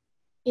church.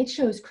 It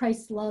shows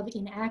Christ's love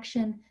in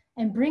action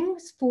and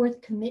brings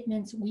forth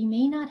commitments we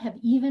may not have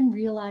even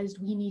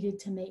realized we needed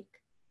to make,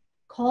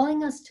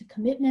 calling us to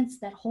commitments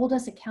that hold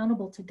us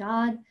accountable to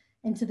God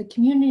and to the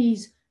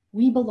communities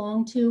we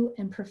belong to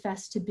and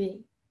profess to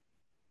be.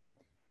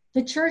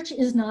 The church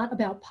is not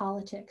about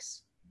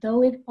politics,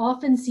 though it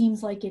often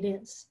seems like it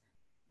is.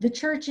 The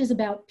church is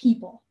about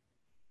people.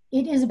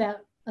 It is about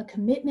a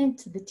commitment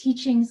to the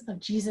teachings of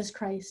Jesus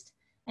Christ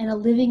and a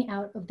living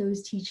out of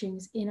those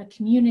teachings in a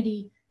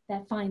community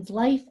that finds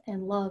life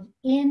and love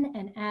in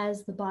and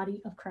as the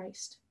body of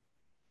Christ.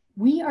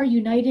 We are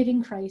united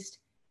in Christ,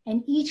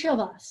 and each of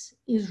us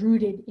is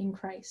rooted in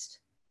Christ.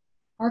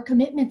 Our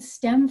commitments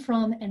stem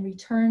from and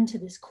return to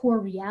this core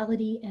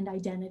reality and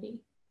identity.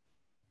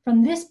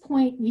 From this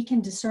point, we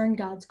can discern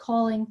God's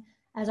calling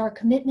as our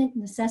commitment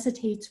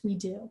necessitates we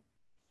do.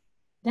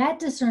 That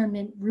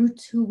discernment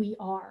roots who we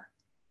are.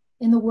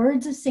 In the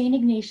words of St.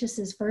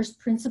 Ignatius's first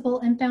principle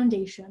and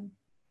foundation,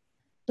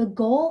 the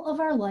goal of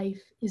our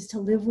life is to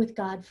live with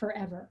God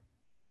forever.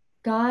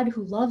 God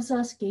who loves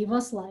us gave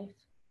us life.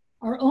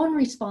 Our own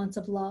response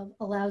of love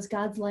allows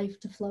God's life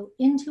to flow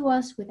into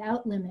us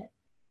without limit.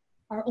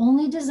 Our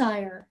only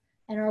desire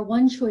and our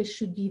one choice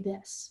should be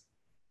this: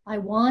 I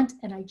want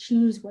and I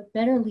choose what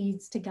better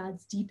leads to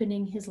God's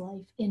deepening his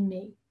life in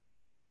me.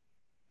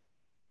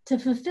 To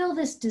fulfill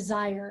this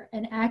desire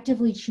and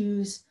actively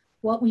choose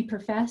what we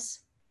profess,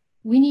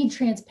 we need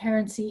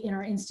transparency in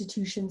our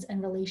institutions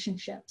and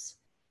relationships,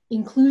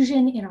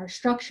 inclusion in our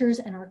structures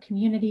and our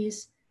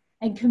communities,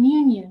 and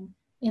communion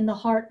in the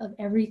heart of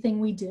everything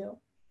we do.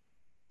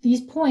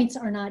 These points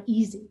are not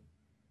easy.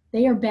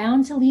 They are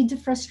bound to lead to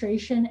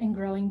frustration and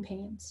growing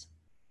pains.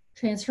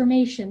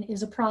 Transformation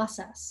is a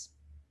process.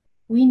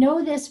 We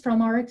know this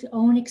from our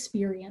own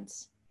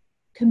experience.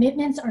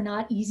 Commitments are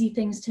not easy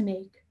things to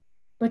make,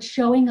 but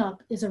showing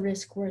up is a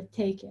risk worth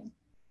taking.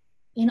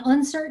 In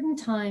uncertain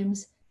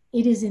times,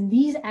 it is in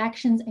these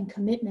actions and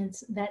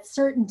commitments that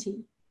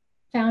certainty,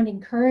 found in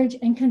courage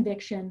and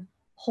conviction,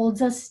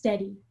 holds us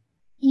steady,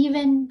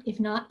 even if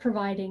not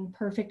providing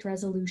perfect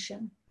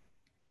resolution.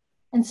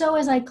 And so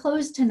as I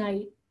close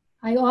tonight,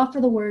 I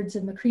offer the words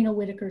of Macrina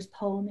Whitaker's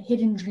poem,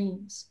 Hidden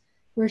Dreams,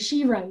 where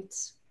she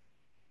writes,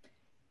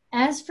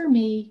 "As for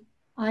me,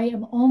 I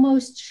am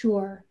almost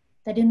sure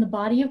that in the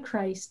body of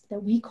Christ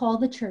that we call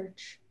the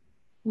church,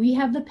 we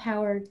have the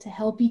power to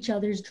help each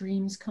other's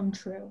dreams come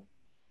true.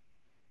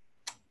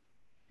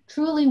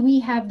 Truly, we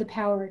have the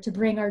power to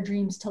bring our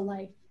dreams to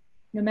life,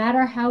 no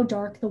matter how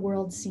dark the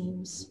world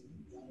seems.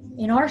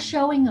 In our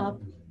showing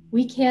up,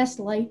 we cast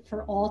light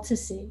for all to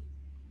see.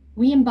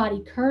 We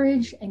embody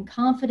courage and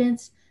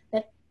confidence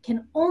that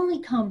can only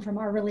come from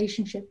our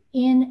relationship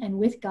in and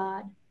with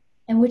God,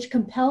 and which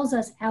compels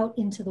us out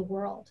into the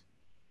world.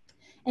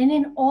 And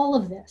in all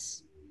of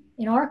this,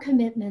 in our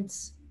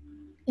commitments,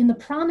 in the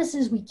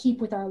promises we keep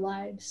with our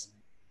lives,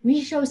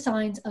 we show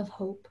signs of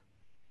hope,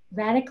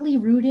 radically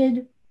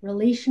rooted,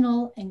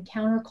 relational, and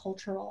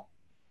countercultural.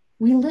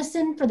 We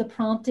listen for the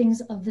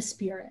promptings of the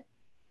Spirit,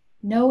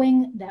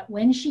 knowing that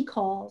when she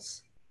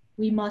calls,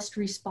 we must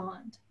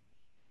respond.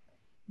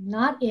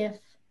 Not if,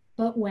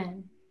 but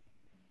when.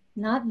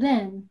 Not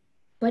then,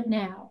 but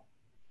now.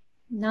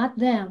 Not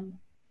them,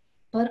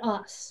 but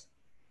us.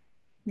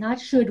 Not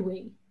should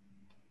we,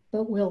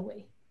 but will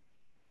we."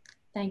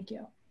 Thank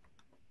you.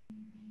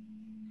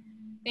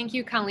 Thank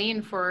you,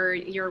 Colleen, for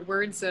your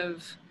words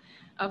of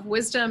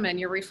wisdom and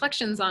your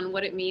reflections on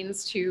what it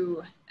means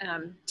to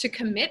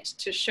commit,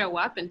 to show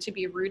up, and to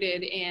be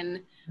rooted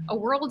in a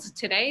world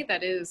today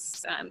that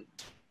is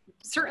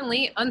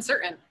certainly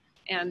uncertain,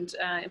 and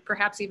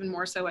perhaps even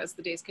more so as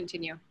the days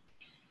continue.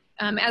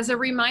 As a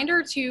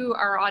reminder to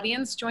our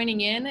audience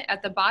joining in,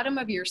 at the bottom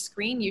of your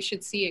screen, you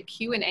should see a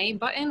Q&A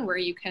button where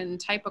you can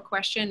type a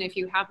question if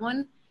you have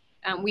one.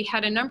 We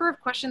had a number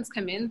of questions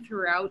come in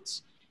throughout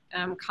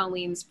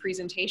Colleen's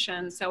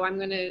presentation, so I'm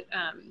going to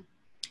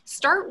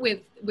start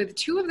with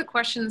two of the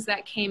questions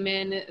that came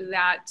in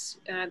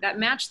that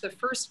match the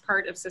first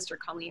part of Sister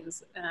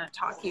Colleen's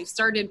talk. You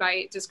started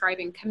by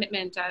describing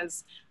commitment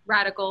as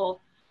radical,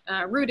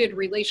 rooted,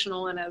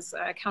 relational, and as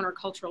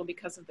countercultural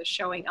because of the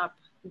showing up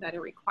that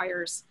it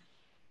requires.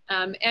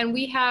 And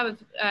we have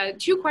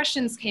two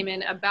questions came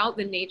in about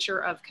the nature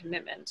of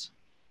commitment.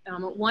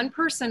 One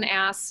person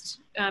asked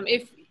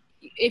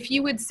if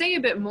you would say a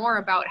bit more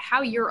about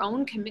how your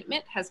own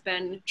commitment has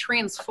been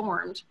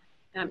transformed.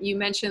 You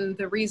mentioned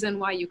the reason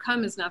why you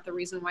come is not the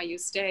reason why you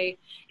stay.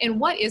 And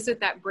what is it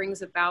that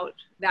brings about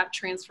that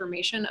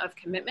transformation of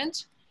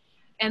commitment?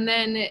 And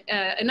then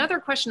another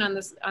question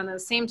on the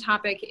same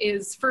topic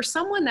is for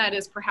someone that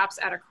is perhaps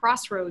at a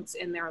crossroads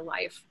in their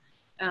life,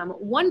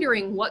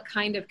 wondering what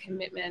kind of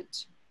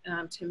commitment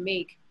to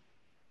make.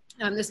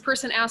 This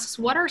person asks,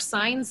 what are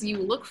signs you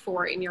look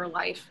for in your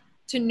life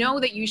to know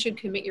that you should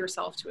commit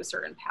yourself to a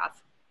certain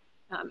path?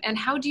 And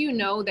how do you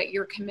know that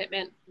your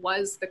commitment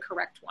was the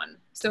correct one?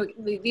 So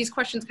these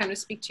questions kind of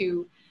speak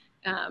to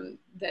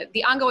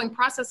the ongoing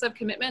process of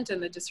commitment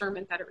and the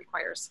discernment that it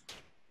requires.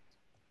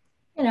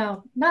 You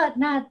know,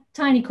 not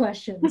tiny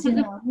questions, you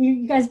know,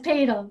 you guys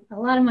paid a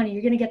lot of money.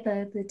 You're going to get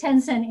the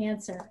 10-cent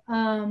answer.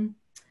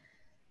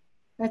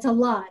 That's a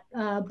lot,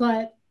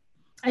 but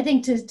I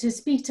think to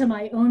speak to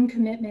my own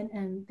commitment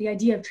and the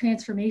idea of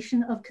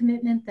transformation of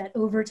commitment, that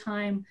over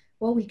time,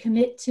 what we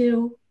commit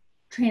to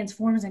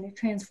transforms and it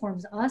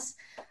transforms us.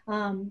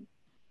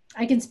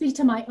 I can speak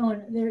to my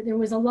own. There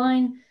was a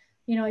line,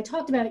 you know, I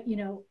talked about, you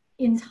know,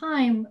 in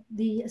time,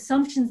 the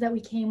assumptions that we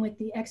came with,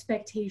 the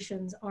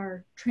expectations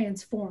are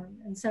transformed.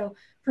 And so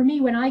for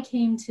me, when I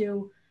came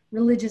to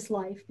religious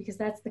life, because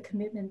that's the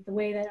commitment, the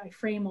way that I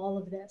frame all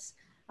of this,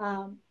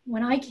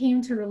 when I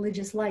came to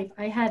religious life,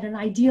 I had an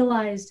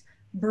idealized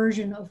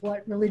version of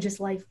what religious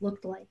life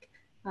looked like.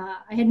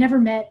 I had never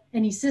met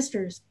any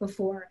sisters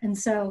before. And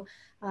so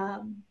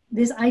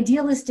this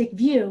idealistic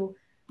view,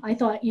 I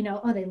thought, you know,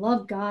 oh, they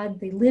love God.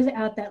 They live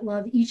out that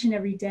love each and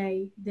every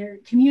day. Their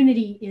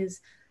community is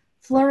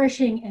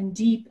flourishing and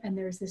deep, and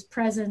there's this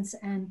presence.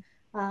 And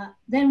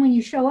then when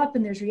you show up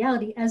and there's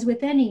reality, as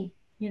with any,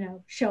 you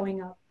know,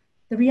 showing up,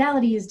 the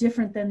reality is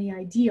different than the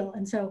ideal.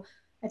 And so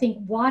I think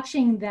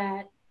watching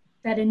that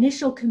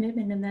initial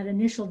commitment and that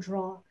initial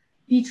draw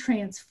be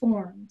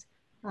transformed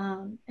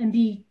and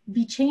be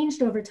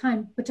changed over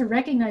time, but to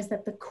recognize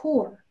that the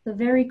core, the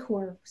very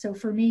core. So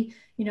for me,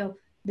 you know,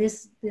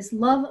 this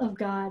love of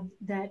God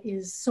that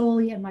is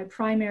solely and my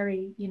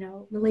primary, you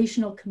know,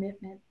 relational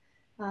commitment,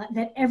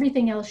 that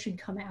everything else should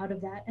come out of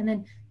that. And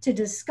then to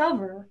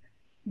discover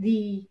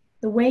the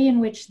way in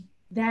which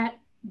that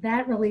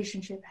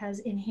relationship has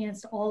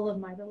enhanced all of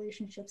my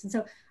relationships. And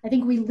so I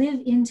think we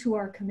live into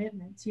our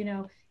commitments. You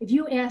know, if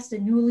you asked a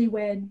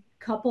newlywed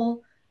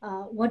couple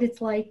what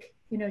it's like,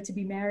 you know, to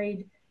be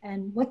married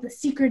and what the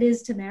secret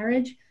is to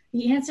marriage,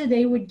 the answer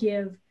they would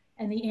give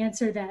and the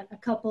answer that a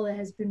couple that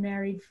has been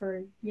married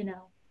for, you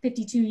know,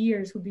 52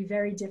 years would be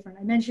very different.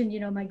 I mentioned, you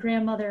know, my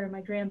grandmother and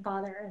my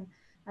grandfather, and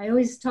I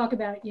always talk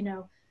about, you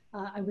know,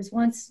 I was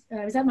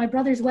at my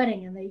brother's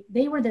wedding, and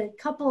they were the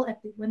couple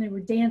when they were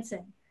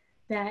dancing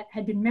that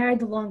had been married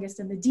the longest.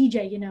 And the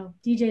DJ, you know,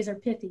 DJs are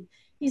pithy.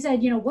 He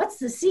said, you know, what's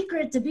the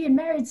secret to being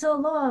married so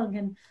long?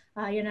 And,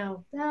 you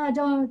know,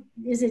 don't,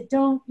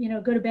 you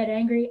know, go to bed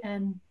angry.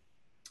 And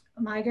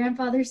my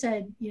grandfather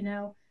said, you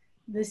know,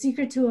 the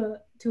secret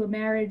to a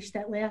marriage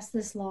that lasts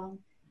this long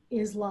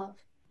is love.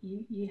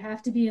 You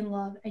have to be in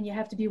love, and you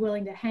have to be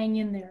willing to hang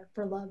in there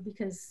for love,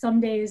 because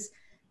some days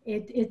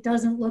it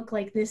doesn't look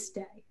like this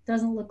day. It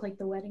doesn't look like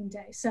the wedding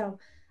day. So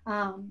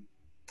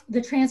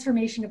the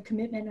transformation of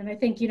commitment. And I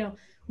think, you know,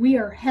 we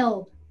are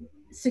held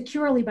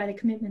securely by the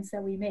commitments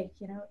that we make.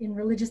 You know, in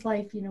religious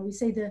life, you know, we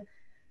say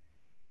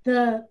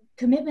the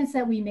commitments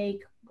that we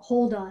make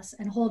hold us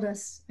and hold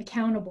us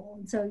accountable.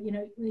 And so, you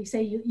know, we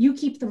say you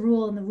keep the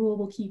rule and the rule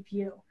will keep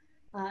you.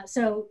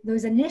 So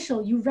those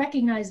initial, you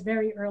recognize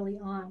very early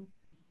on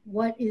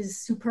what is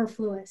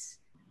superfluous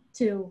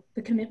to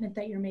the commitment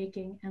that you're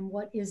making and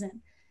what isn't.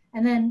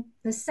 And then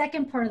the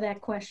second part of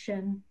that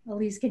question,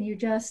 Elise, can you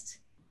just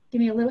give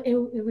me a little,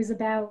 it was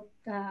about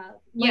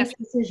life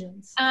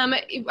decisions.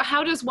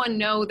 How does one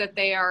know that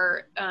they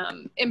are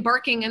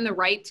embarking in the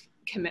right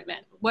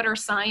commitment? What are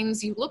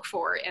signs you look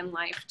for in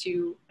life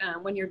to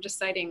when you're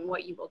deciding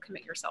what you will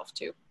commit yourself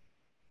to?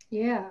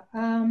 Yeah,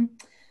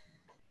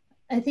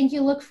 I think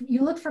you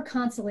look for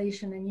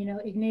consolation, and, you know,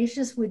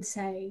 Ignatius would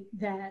say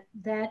that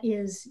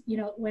is, you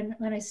know, when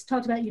I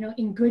talked about, you know,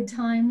 in good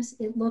times,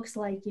 it looks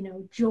like, you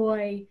know,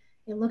 joy,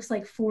 it looks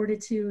like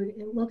fortitude,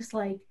 it looks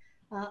like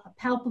a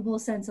palpable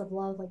sense of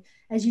love. Like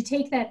as you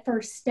take that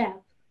first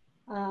step,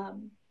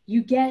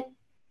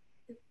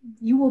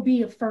 you will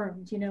be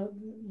affirmed. You know,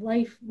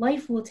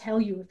 life will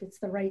tell you if it's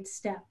the right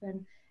step,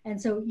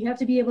 and so you have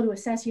to be able to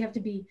assess. You have to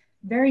be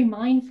very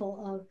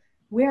mindful of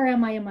where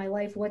am I in my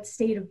life? What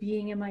state of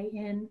being am I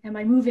in? Am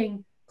I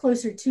moving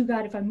closer to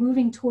God? If I'm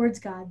moving towards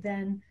God,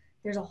 then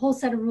there's a whole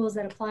set of rules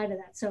that apply to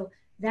that. So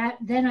that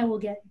then I will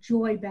get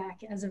joy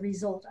back as a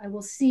result. I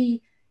will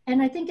see,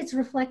 and I think it's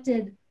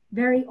reflected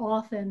very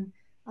often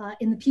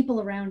in the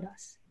people around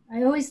us.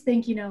 I always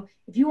think, you know,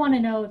 if you want to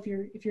know if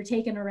you're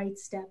taking a right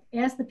step,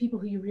 ask the people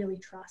who you really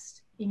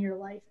trust in your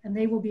life, and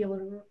they will be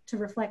able to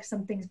reflect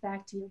some things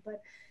back to you.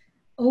 But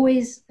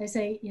always, I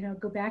say, you know,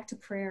 go back to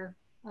prayer,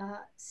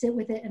 sit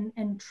with it,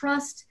 and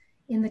trust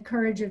in the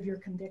courage of your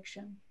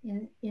conviction,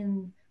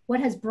 in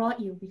what has brought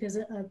you, because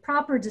a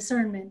proper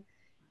discernment,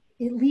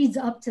 it leads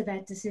up to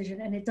that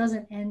decision, and it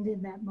doesn't end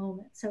in that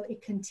moment. So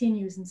it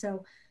continues, and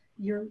so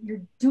you're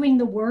doing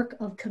the work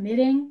of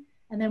committing,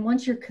 and then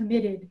once you're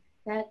committed,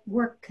 that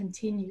work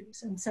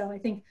continues. And so I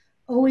think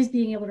always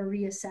being able to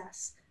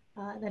reassess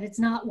that it's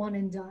not one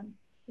and done.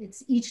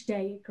 It's each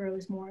day it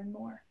grows more and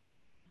more.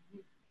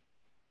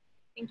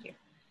 Thank you.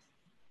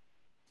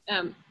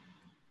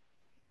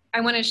 I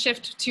want to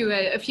shift to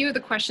a few of the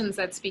questions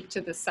that speak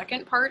to the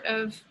second part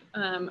of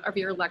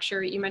your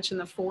lecture. You mentioned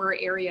the 4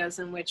 areas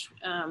in which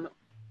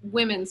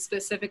women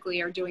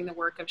specifically are doing the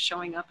work of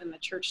showing up in the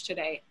church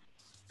today.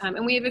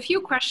 And we have a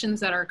few questions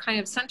that are kind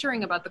of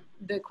centering about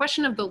the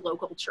question of the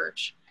local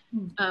church.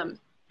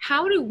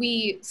 How do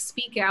we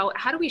speak out?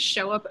 How do we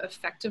show up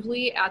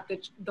effectively at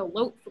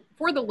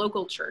for the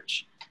local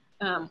church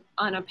on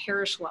a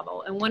parish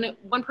level? And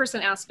one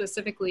person asked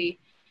specifically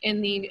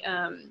in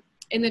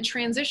the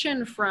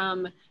transition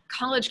from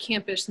college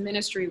campus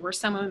ministry, where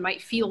someone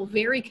might feel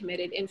very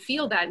committed and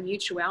feel that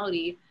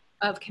mutuality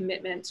of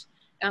commitment.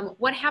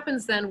 What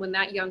happens then when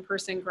that young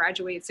person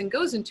graduates and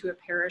goes into a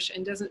parish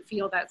and doesn't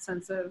feel that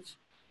sense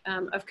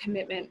of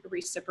commitment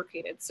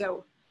reciprocated?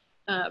 So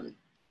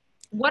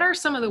what are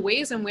some of the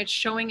ways in which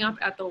showing up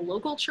at the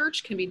local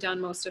church can be done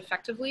most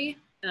effectively,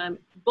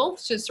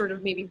 both to sort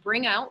of maybe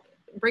bring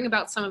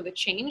about some of the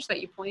change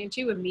that you pointed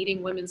to of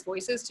needing women's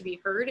voices to be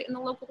heard in the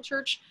local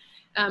church,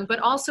 but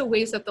also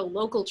ways that the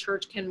local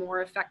church can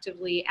more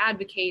effectively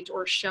advocate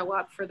or show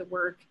up for the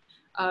work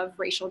of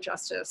racial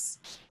justice,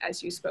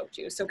 as you spoke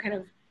to. So kind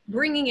of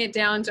bringing it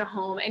down to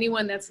home.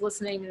 Anyone that's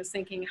listening is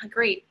thinking,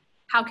 great,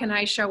 how can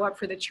I show up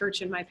for the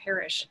church in my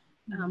parish?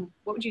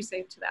 What would you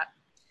say to that?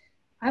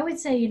 I would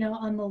say, you know,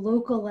 on the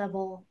local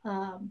level,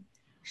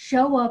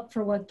 show up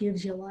for what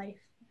gives you life.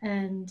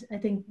 And I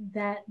think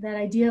that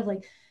idea of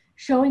like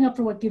showing up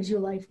for what gives you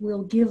life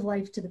will give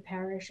life to the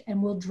parish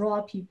and will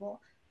draw people.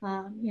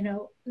 You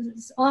know,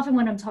 often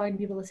when I'm talking to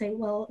people, they say,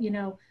 well, you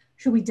know,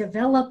 should we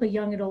develop a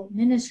young adult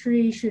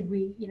ministry? Should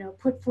we, you know,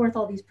 put forth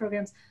all these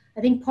programs?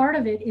 I think part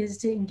of it is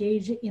to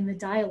engage in the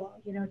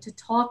dialogue, you know, to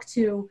talk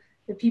to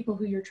the people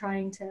who you're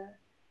trying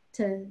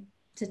to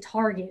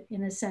target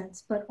in a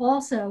sense, but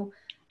also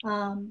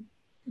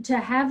to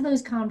have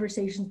those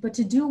conversations, but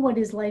to do what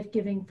is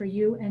life-giving for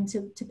you and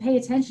to pay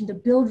attention, to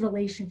build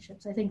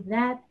relationships. I think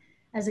that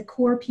as a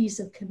core piece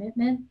of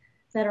commitment,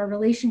 that our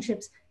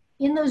relationships,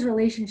 in those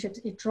relationships,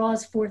 it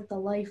draws forth the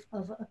life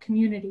of a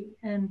community.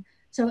 And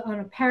so on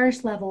a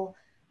parish level,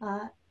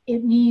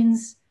 it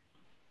means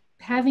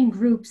having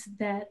groups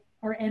that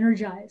are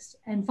energized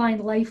and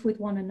find life with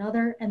one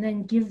another, and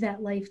then give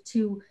that life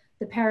to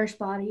the parish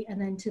body and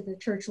then to the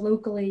church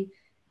locally,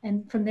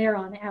 and from there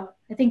on out.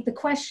 I think the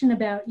question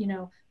about, you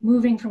know,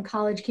 moving from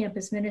college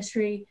campus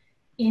ministry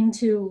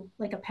into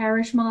like a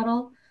parish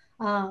model,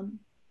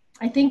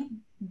 I think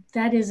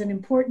that is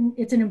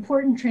it's an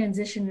important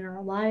transition in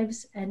our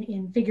lives and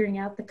in figuring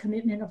out the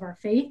commitment of our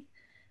faith.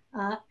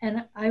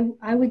 And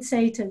I would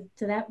say to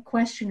that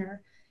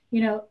questioner,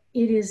 you know,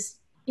 it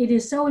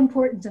is so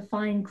important to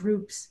find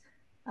groups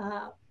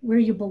where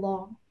you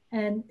belong.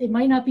 And it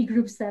might not be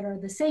groups that are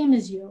the same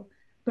as you,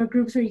 but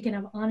groups where you can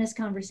have honest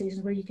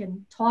conversations, where you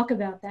can talk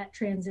about that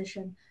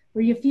transition,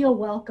 where you feel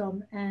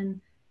welcome and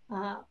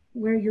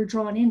where you're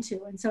drawn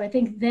into. And so I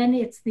think then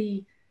it's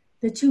the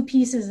two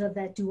pieces of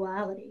that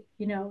duality.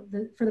 You know,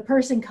 for the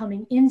person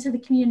coming into the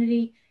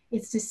community,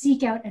 it's to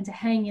seek out and to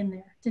hang in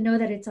there, to know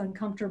that it's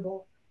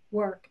uncomfortable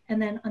work.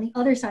 And then on the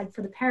other side,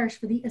 for the parish,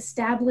 for the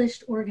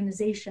established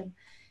organization,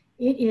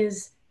 it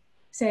is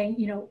saying,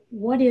 you know,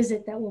 what is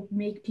it that will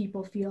make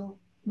people feel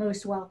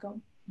most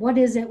welcome? What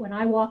is it when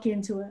I walk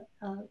into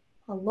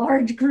a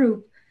large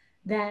group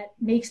that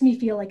makes me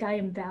feel like I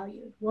am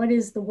valued? What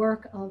is the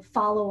work of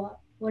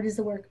follow-up? What is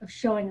the work of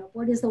showing up?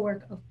 What is the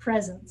work of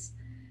presence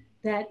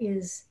that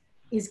is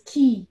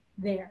key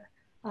there?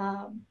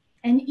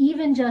 And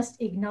even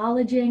just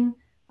acknowledging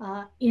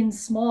in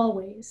small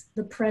ways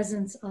the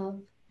presence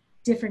of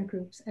different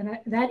groups. And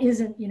that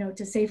isn't, you know,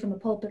 to say from the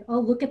pulpit, oh,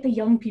 look at the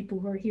young people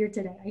who are here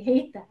today. I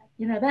hate that.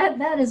 You know,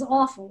 that is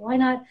awful. Why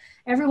not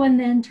everyone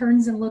then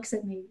turns and looks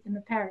at me in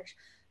the parish?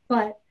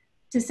 But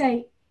to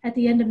say at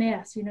the end of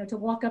Mass, you know, to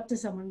walk up to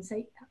someone and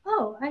say,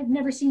 oh, I've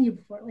never seen you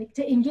before. Like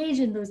to engage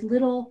in those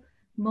little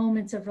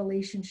moments of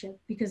relationship,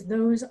 because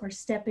those are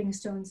stepping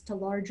stones to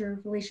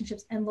larger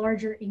relationships and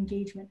larger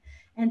engagement.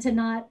 And to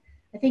not,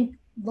 I think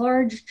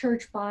large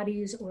church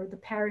bodies or the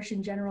parish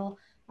in general,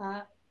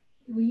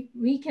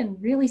 we can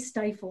really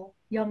stifle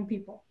young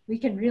people. We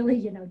can really,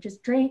 you know,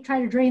 just try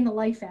to drain the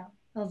life out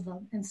of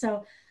them. And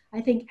so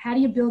I think, how do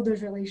you build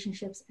those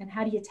relationships and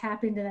how do you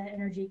tap into that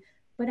energy?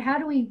 But how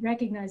do we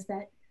recognize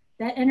that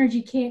that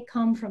energy can't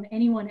come from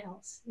anyone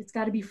else? It's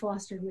got to be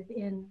fostered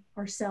within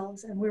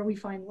ourselves and where we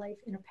find life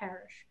in a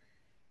parish.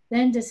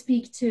 Then to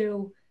speak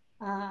to,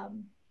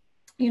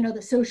 you know,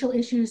 the social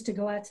issues, to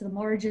go out to the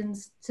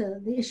margins, to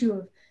the issue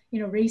of,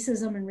 you know,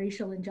 racism and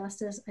racial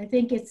injustice. I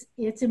think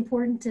it's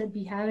important to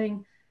be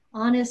having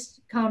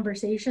honest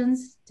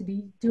conversations, to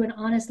be doing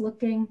honest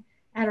looking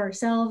at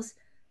ourselves,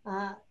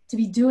 to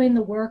be doing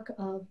the work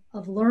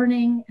of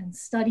learning and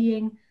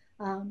studying,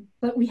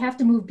 but we have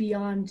to move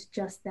beyond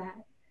just that.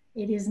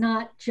 It is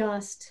not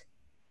just,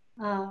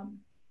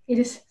 it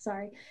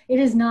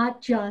is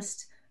not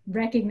just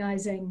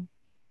recognizing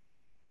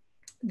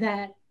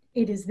that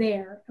it is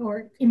there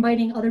or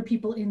inviting other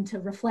people in to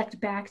reflect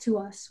back to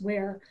us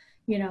where,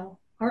 you know,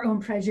 our own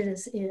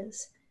prejudice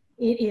is.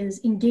 It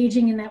is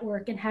engaging in that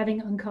work and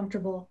having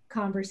uncomfortable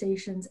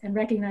conversations and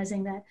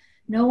recognizing that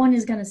no one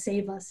is going to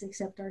save us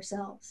except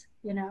ourselves,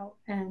 you know,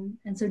 and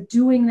so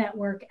doing that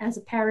work as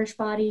a parish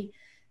body,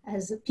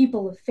 as a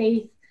people of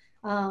faith,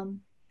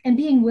 and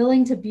being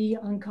willing to be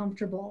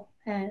uncomfortable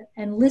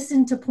and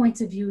listen to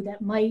points of view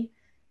that might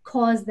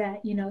cause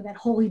that, you know, that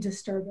holy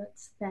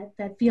disturbance,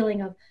 that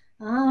feeling of,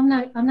 I'm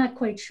not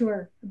quite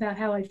sure about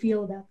how I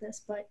feel about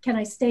this, but can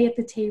I stay at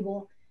the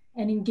table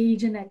and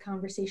engage in that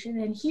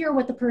conversation and hear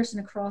what the person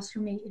across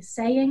from me is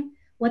saying,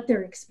 what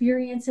their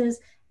experience is,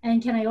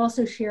 and can I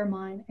also share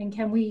mine, and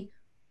can we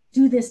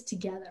do this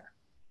together?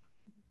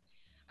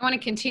 I want to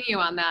continue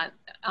on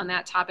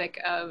that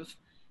topic of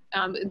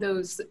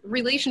those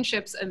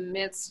relationships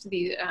amidst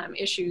the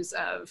issues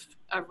of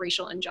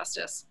racial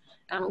injustice.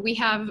 We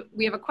have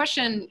a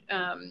question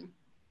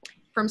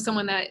from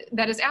someone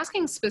that is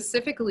asking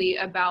specifically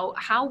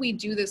about how we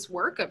do this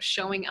work of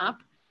showing up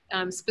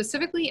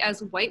specifically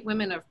as white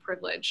women of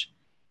privilege.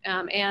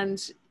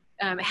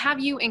 Have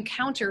you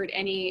encountered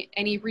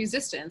any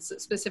resistance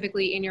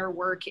specifically in your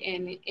work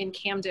in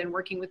Camden,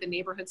 working with the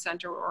neighborhood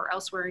center or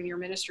elsewhere in your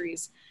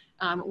ministries,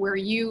 where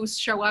you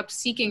show up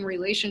seeking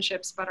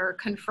relationships but are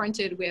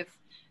confronted with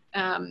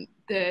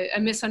a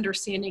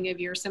misunderstanding of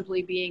you're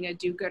simply being a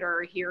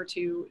do-gooder here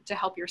to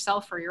help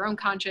yourself or your own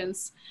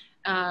conscience?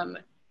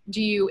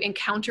 Do you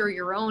encounter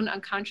your own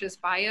unconscious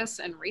bias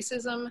and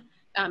racism,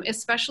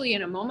 especially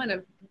in a moment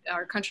of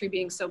our country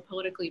being so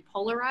politically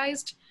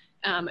polarized?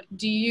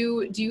 Do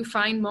you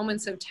find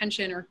moments of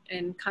tension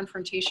and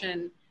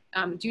confrontation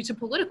due to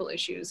political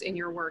issues in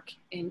your work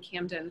in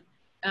Camden?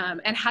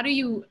 And how do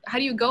you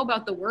go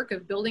about the work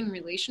of building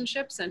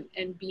relationships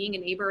and being a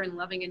neighbor and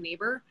loving a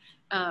neighbor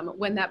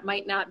when that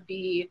might not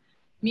be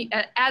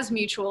as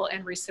mutual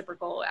and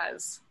reciprocal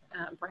as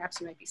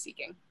perhaps you might be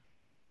seeking?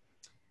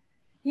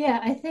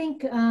 Yeah, I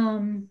think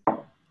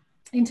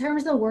in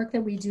terms of the work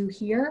that we do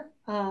here,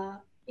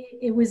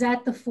 it was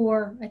at the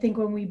fore, I think,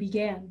 when we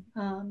began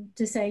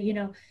to say, you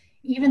know,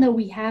 even though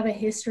we have a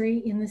history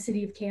in the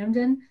city of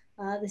Camden,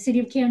 the city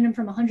of Camden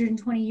from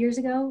 120 years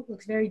ago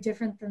looks very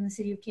different than the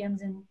city of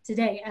Camden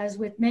today, as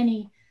with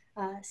many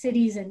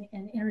cities and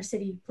inner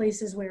city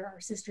places where our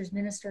sisters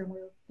minister and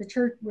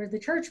where the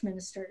church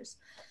ministers.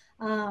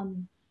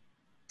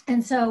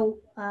 And so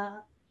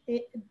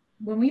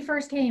when we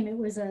first came, it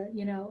was a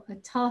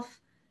tough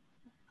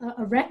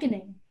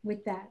reckoning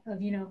with that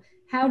of, you know,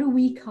 how do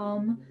we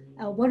come,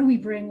 what do we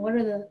bring,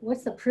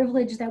 what's the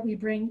privilege that we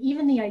bring,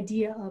 even the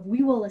idea of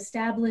we will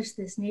establish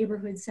this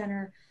neighborhood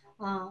center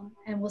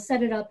and we'll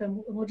set it up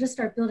and we'll just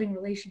start building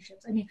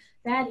relationships. I mean,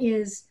 that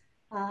is,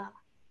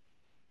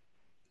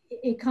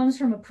 it comes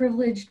from a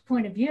privileged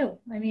point of view.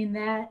 I mean,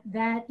 that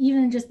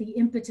even just the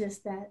impetus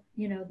that,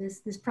 you know,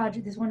 this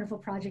project, this wonderful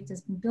project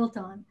has been built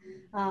on,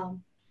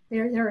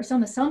 there are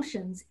some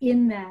assumptions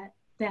in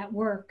that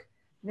work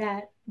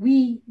that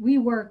we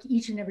work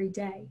each and every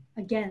day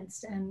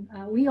against. And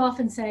we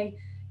often say,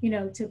 you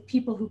know, to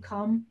people who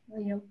come,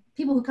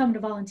 to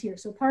volunteer.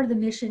 So part of the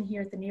mission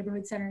here at the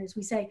Neighborhood Center is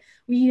we say,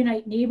 we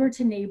unite neighbor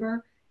to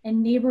neighbor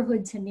and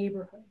neighborhood to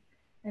neighborhood.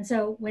 And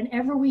so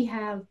whenever we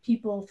have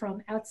people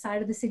from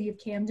outside of the city of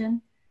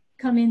Camden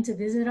come in to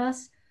visit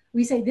us,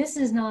 we say, this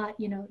is not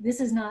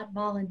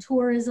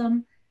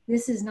voluntourism.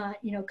 This is not,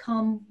 you know,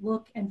 come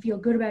look and feel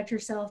good about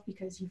yourself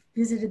because you've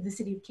visited the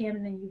city of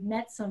Camden and you've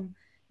met some,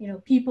 you know,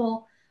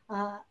 people.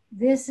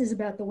 This is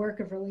about the work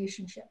of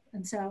relationship.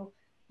 And so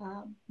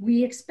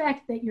we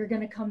expect that you're going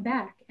to come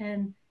back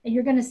and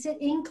you're going to sit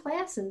in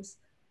classes.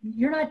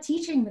 You're not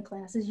teaching the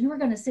classes. You are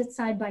going to sit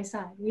side by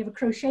side. We have a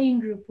crocheting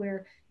group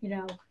where, you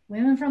know,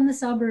 women from the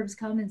suburbs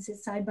come and sit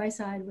side by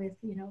side with,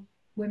 you know,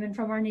 women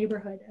from our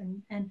neighborhood.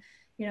 And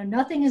you know,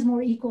 nothing is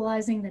more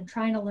equalizing than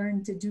trying to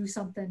learn to do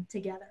something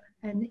together.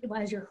 And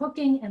as you're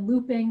hooking and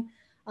looping,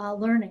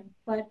 learning.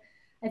 But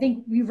I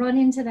think we run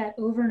into that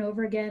over and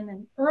over again.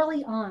 And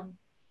early on,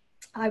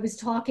 I was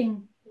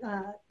talking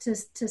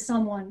to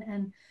someone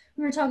and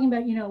we were talking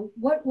about, you know,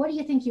 what do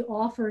you think you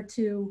offer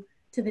to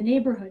the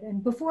neighborhood?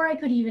 And before I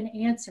could even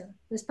answer,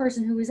 this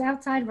person who was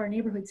outside of our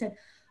neighborhood said,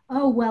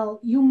 oh, well,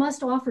 you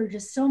must offer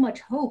just so much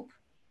hope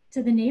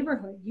to the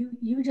neighborhood.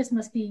 You just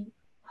must be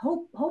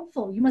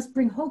hopeful. You must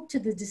bring hope to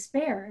the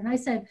despair. And I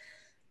said,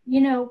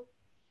 you know,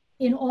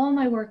 in all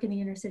my work in the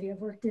inner city, I've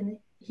worked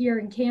here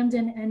in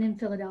Camden and in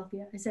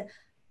Philadelphia. I said,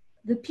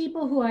 the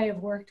people who I have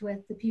worked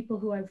with, the people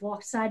who I've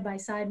walked side by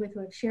side with,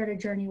 who I've shared a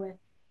journey with,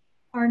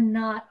 are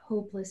not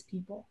hopeless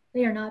people.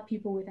 They are not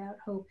people without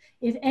hope.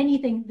 If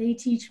anything, they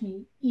teach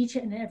me each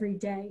and every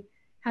day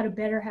how to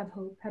better have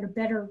hope, how to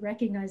better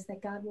recognize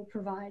that God will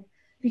provide.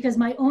 Because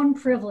my own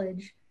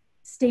privilege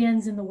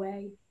stands in the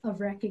way of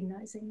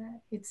recognizing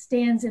that. It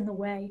stands in the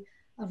way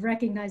of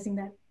recognizing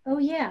that, oh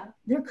yeah,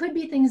 there could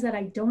be things that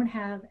I don't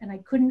have and I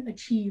couldn't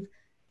achieve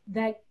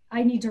that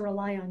I need to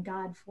rely on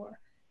God for.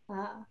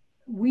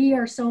 We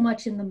are so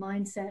much in the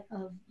mindset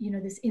of, you know,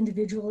 this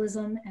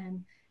individualism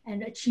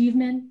and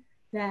achievement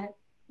that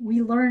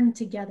we learn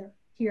together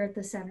here at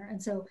the center.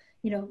 And so,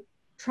 you know,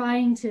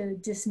 trying to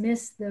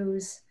dismiss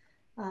those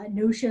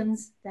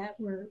notions that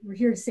we're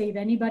here to save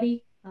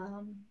anybody,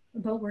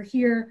 but we're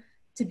here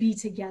to be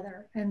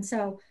together. And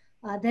so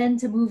then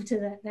to move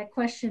to that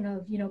question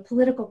of, you know,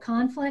 political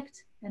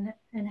conflict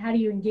and how do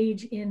you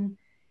engage in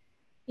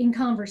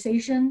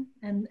conversation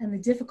and the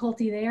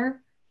difficulty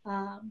there.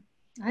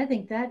 I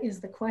think that is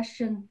the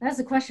question. That's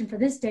the question for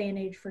this day and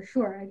age for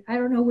sure. I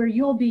don't know where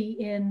you'll be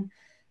in,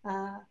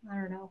 I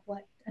don't know,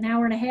 what, an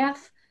hour and a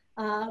half?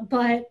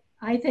 But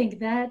I think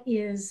that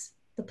is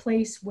the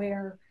place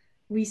where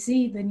we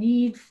see the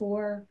need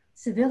for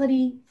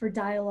civility, for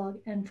dialogue,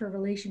 and for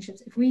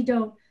relationships. If we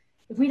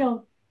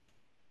don't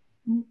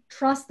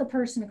trust the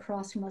person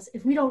across from us,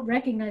 if we don't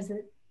recognize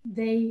that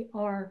they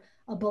are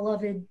a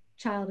beloved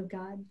child of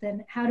God,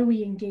 then how do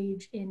we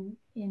engage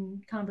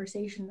in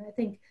conversation? I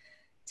think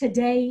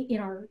today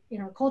in our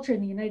culture in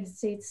the United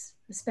States,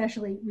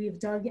 especially, we have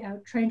dug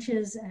out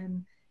trenches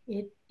and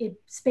it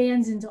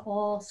spans into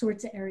all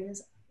sorts of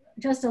areas.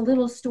 Just a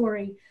little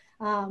story.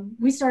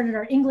 We started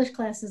our English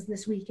classes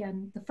this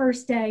weekend. The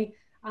first day,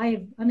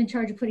 I'm in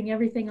charge of putting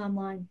everything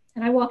online.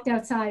 And I walked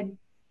outside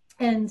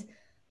and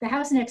the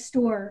house next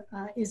door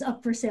is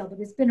up for sale, but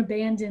it's been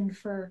abandoned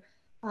for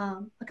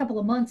a couple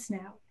of months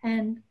now.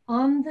 And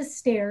on the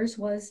stairs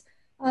was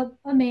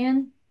a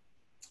man,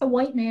 a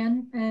white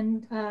man,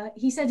 and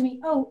he said to me,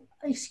 "Oh,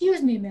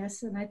 excuse me,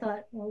 miss." And I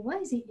thought, well,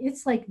 what is he?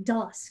 It's like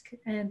dusk.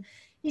 And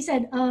he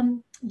said,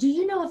 "Do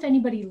you know if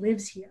anybody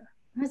lives here?"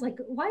 I was like,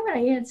 why would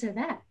I answer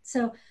that?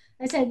 So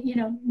I said, you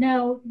know,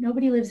 no,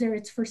 nobody lives there.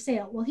 It's for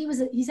sale. Well,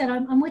 he said,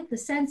 I'm with the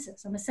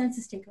census. I'm a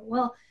census taker.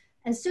 Well,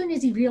 as soon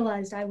as he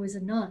realized I was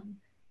a nun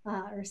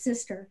or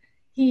sister,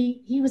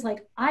 he was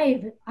like,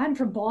 I'm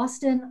from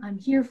Boston. I'm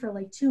here for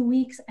like 2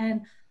 weeks.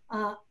 And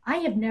I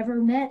have never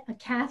met a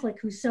Catholic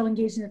who's so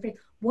engaged in their faith.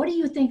 What do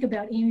you think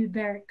about Amy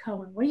Barrett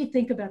Cohen? What do you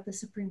think about the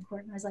Supreme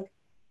Court? And I was like,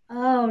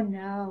 oh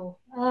no,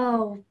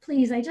 oh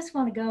please, I just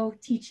want to go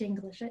teach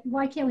English.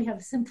 Why can't we have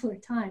a simpler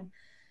time?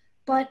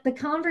 But the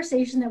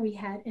conversation that we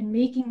had and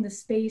making the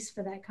space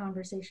for that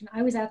conversation,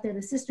 I was out there,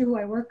 the sister who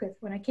I work with,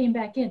 when I came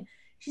back in,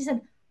 she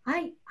said,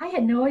 I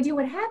had no idea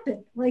what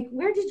happened. Like,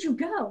 where did you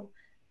go?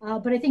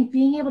 But I think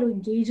being able to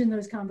engage in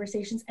those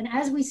conversations, and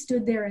as we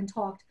stood there and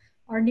talked,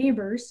 our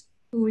neighbors,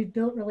 who we've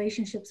built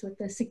relationships with,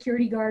 the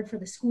security guard for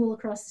the school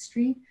across the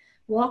street,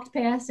 walked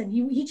past and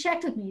he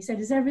checked with me. He said,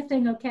 "Is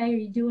everything okay? Are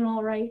you doing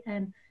all right?"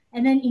 And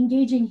then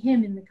engaging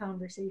him in the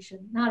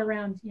conversation, not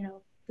around, you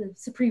know, the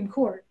Supreme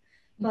Court,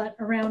 but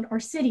around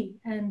our city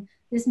and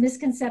this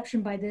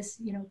misconception by this,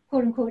 you know,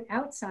 quote unquote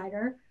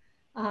outsider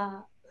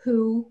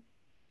who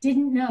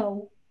didn't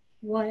know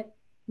what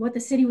the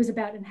city was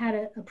about and had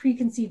a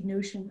preconceived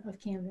notion of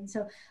Camden.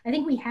 So I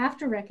think we have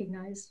to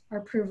recognize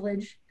our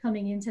privilege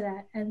coming into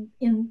that. And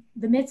in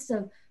the midst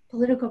of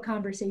political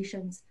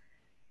conversations,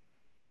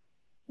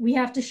 we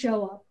have to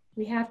show up.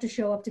 We have to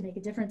show up to make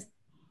a difference.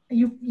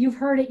 You've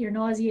heard it, you're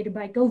nauseated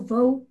by it. Go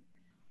vote,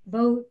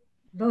 vote,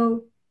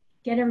 vote,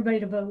 get everybody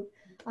to vote.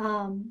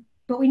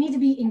 But we need to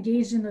be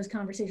engaged in those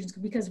conversations,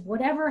 because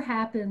whatever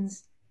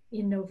happens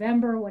in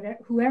November,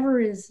 whoever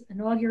is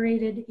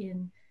inaugurated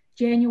in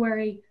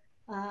January,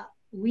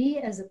 we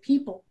as a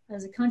people,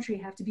 as a country,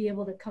 have to be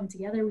able to come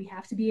together. We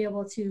have to be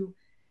able to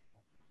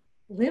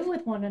live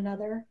with one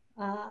another,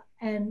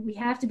 and we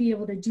have to be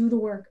able to do the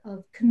work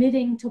of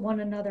committing to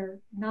one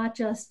another, not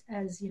just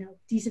as, you know,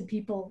 decent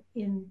people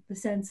in the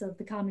sense of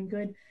the common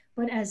good,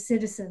 but as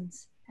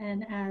citizens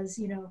and as,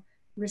 you know,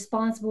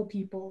 responsible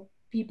people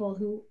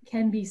who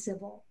can be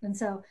civil. And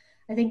so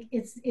I think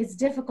it's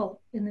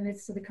difficult in the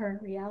midst of the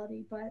current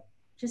reality, but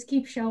just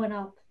keep showing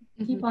up,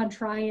 keep on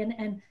trying,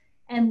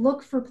 and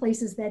look for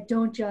places that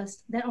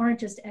aren't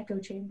just echo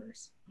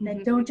chambers,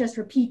 that don't just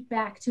repeat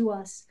back to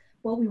us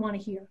what we want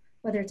to hear,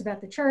 whether it's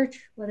about the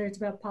church, whether it's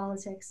about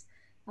politics.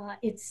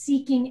 It's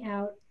seeking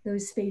out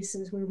those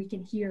spaces where we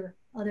can hear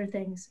other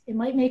things. It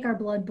might make our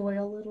blood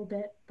boil a little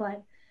bit,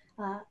 but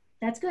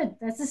that's good.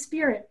 That's the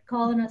Spirit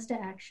calling us to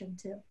action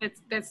too.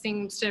 That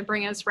seems to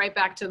bring us right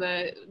back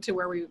to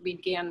where we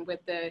began, with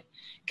the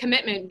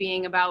commitment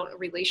being about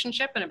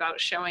relationship and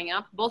about showing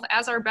up, both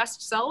as our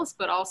best selves,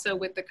 but also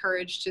with the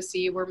courage to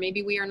see where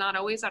maybe we are not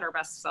always at our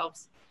best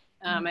selves.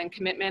 and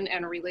commitment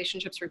and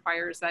relationships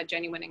requires that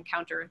genuine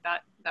encounter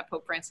that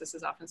Pope Francis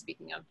is often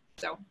speaking of.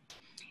 So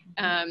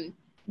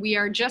we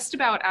are just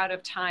about out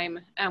of time.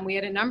 We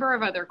had a number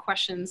of other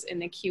questions in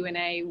the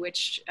Q&A,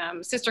 which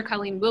Sister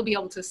Colleen will be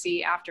able to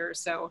see after.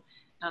 So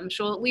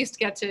she'll at least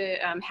get to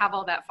have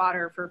all that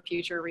fodder for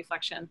future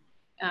reflection.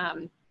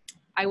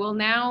 I will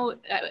now,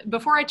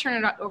 before I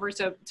turn it over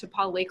to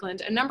Paul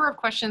Lakeland, a number of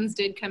questions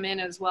did come in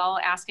as well,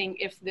 asking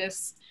if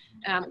this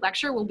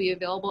lecture will be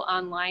available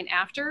online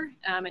after,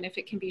 and if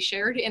it can be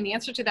shared. And the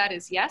answer to that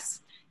is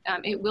yes.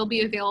 It will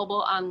be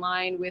available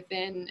online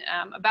within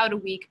about a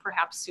week,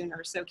 perhaps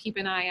sooner. So keep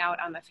an eye out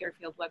on the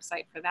Fairfield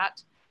website for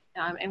that.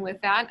 And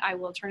with that, I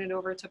will turn it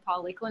over to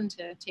Paul Lakeland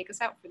to take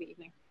us out for the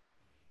evening.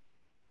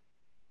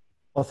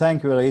 Well,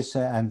 thank you,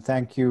 Elisa, and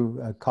thank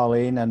you,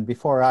 Colleen. And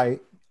before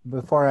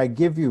I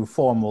give you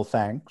formal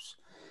thanks,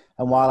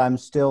 and while I'm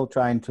still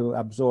trying to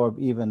absorb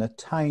even a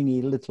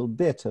tiny little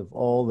bit of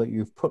all that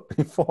you've put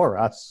before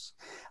us,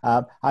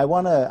 I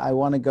want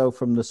to go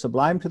from the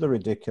sublime to the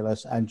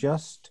ridiculous and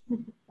just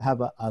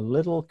have a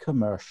little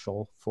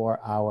commercial for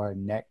our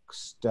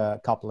next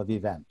couple of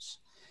events.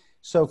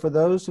 So for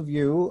those of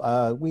you,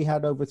 we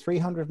had over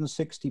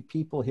 360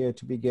 people here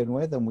to begin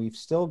with, and we've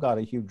still got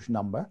a huge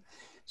number.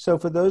 So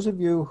for those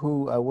of you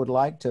who would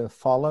like to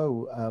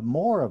follow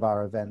more of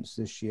our events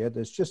this year,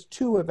 there's just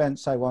two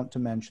events I want to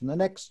mention, the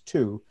next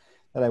two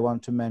that I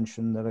want to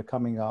mention that are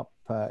coming up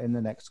in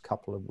the next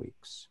couple of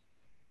weeks.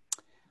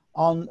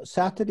 On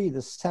Saturday, the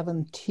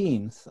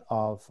 17th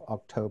of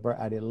October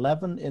at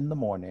 11 in the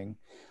morning,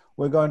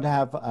 we're going to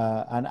have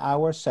an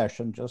hour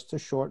session, just a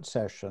short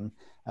session,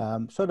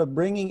 sort of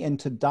bringing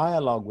into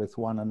dialogue with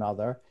one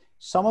another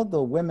some of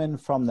the women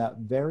from that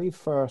very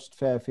first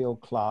Fairfield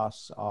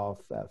class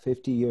of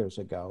 50 years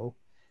ago,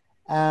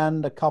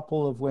 and a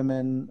couple of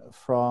women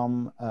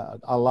from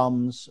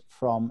alums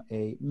from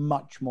a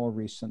much more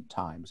recent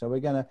time. So we're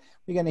gonna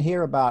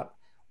hear about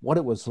what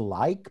it was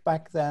like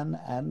back then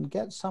and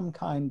get some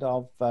kind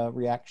of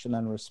reaction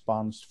and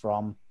response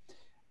from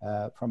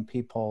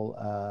people,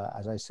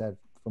 as I said,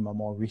 from a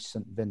more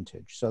recent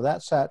vintage. So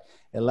that's at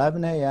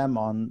 11 a.m.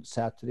 on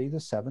Saturday the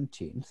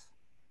 17th.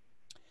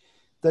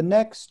 The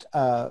next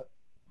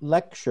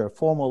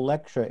formal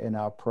lecture in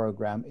our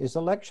program is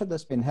a lecture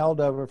that's been held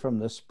over from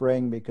the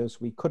spring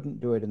because we couldn't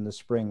do it in the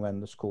spring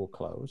when the school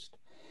closed.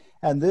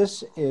 And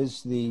this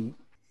is the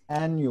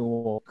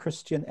annual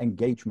Christian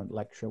Engagement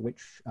Lecture,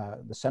 which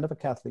the Center for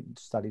Catholic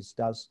Studies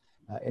does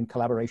in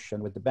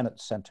collaboration with the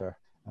Bennett Center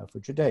for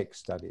Judaic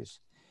Studies.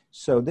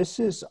 So this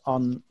is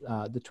on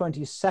the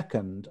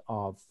 22nd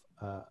of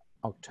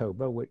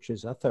October, which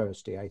is a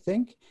Thursday, I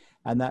think,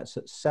 and that's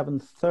at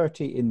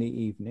 7:30 in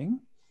the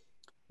evening.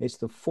 It's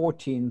the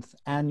 14th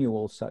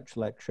annual such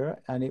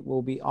lecture, and it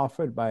will be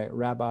offered by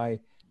Rabbi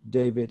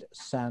David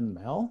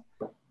Sandmel.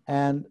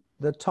 And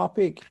the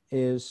topic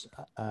is,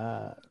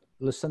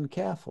 listen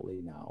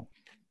carefully now,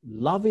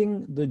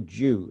 Loving the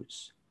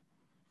Jews,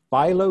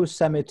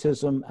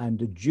 Philo-Semitism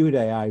and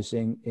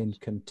Judaizing in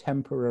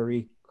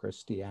Contemporary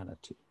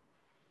Christianity.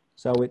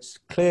 So it's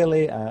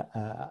clearly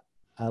a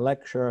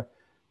lecture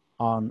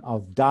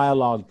of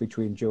dialogue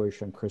between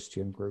Jewish and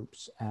Christian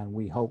groups, and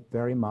we hope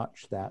very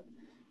much that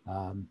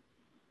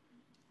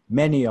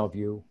many of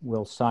you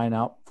will sign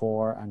up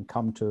for and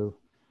come to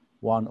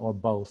one or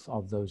both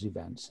of those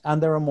events.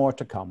 And there are more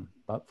to come,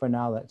 but for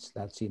now,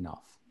 that's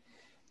enough.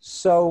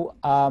 So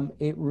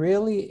it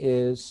really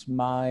is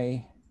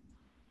my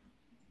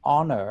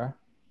honor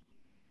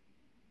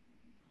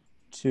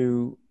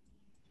to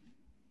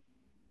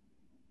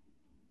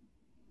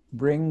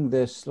bring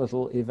this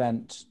little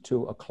event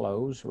to a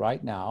close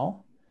right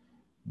now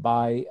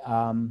by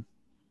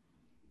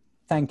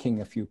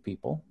thanking a few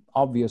people.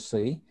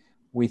 Obviously,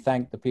 we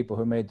thank the people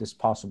who made this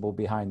possible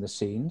behind the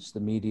scenes, the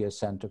media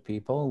center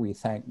people. We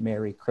thank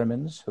Mary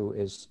Crimmins, who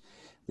is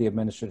the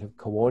administrative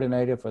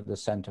coordinator for the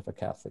Center for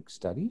Catholic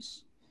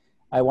Studies.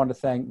 I want to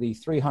thank the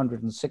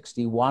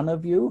 361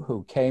 of you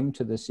who came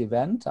to this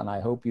event, and I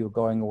hope you're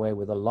going away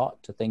with a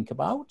lot to think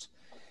about.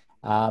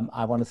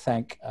 I want to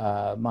thank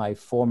my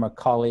former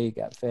colleague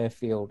at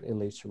Fairfield,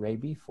 Elise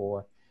Raby,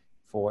 for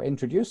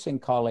introducing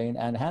Colleen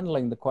and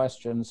handling the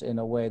questions in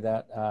a way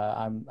that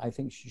I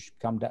think she should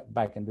come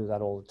back and do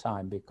that all the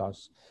time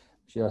because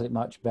she does it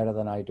much better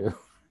than I do.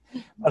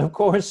 But of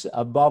course,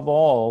 above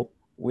all,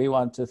 we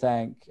want to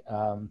thank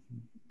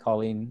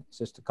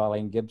Sister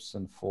Colleen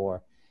Gibson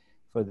for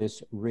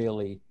this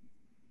really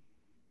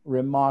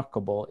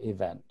remarkable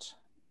event.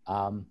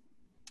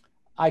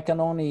 I can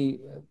only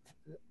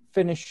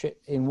finish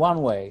it in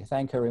one way,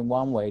 thank her in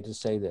one way to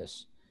say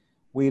this.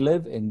 We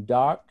live in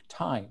dark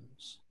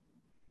times,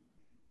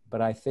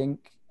 but I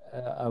think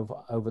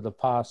over the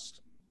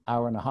past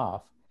hour and a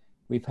half,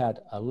 we've had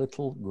a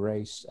little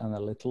grace and a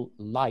little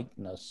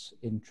lightness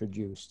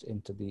introduced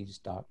into these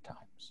dark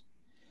times.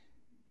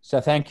 So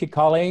thank you,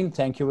 Colleen.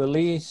 Thank you,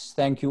 Elise.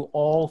 Thank you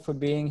all for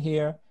being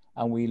here.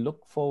 And we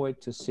look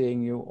forward to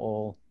seeing you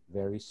all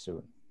very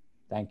soon.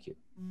 Thank you.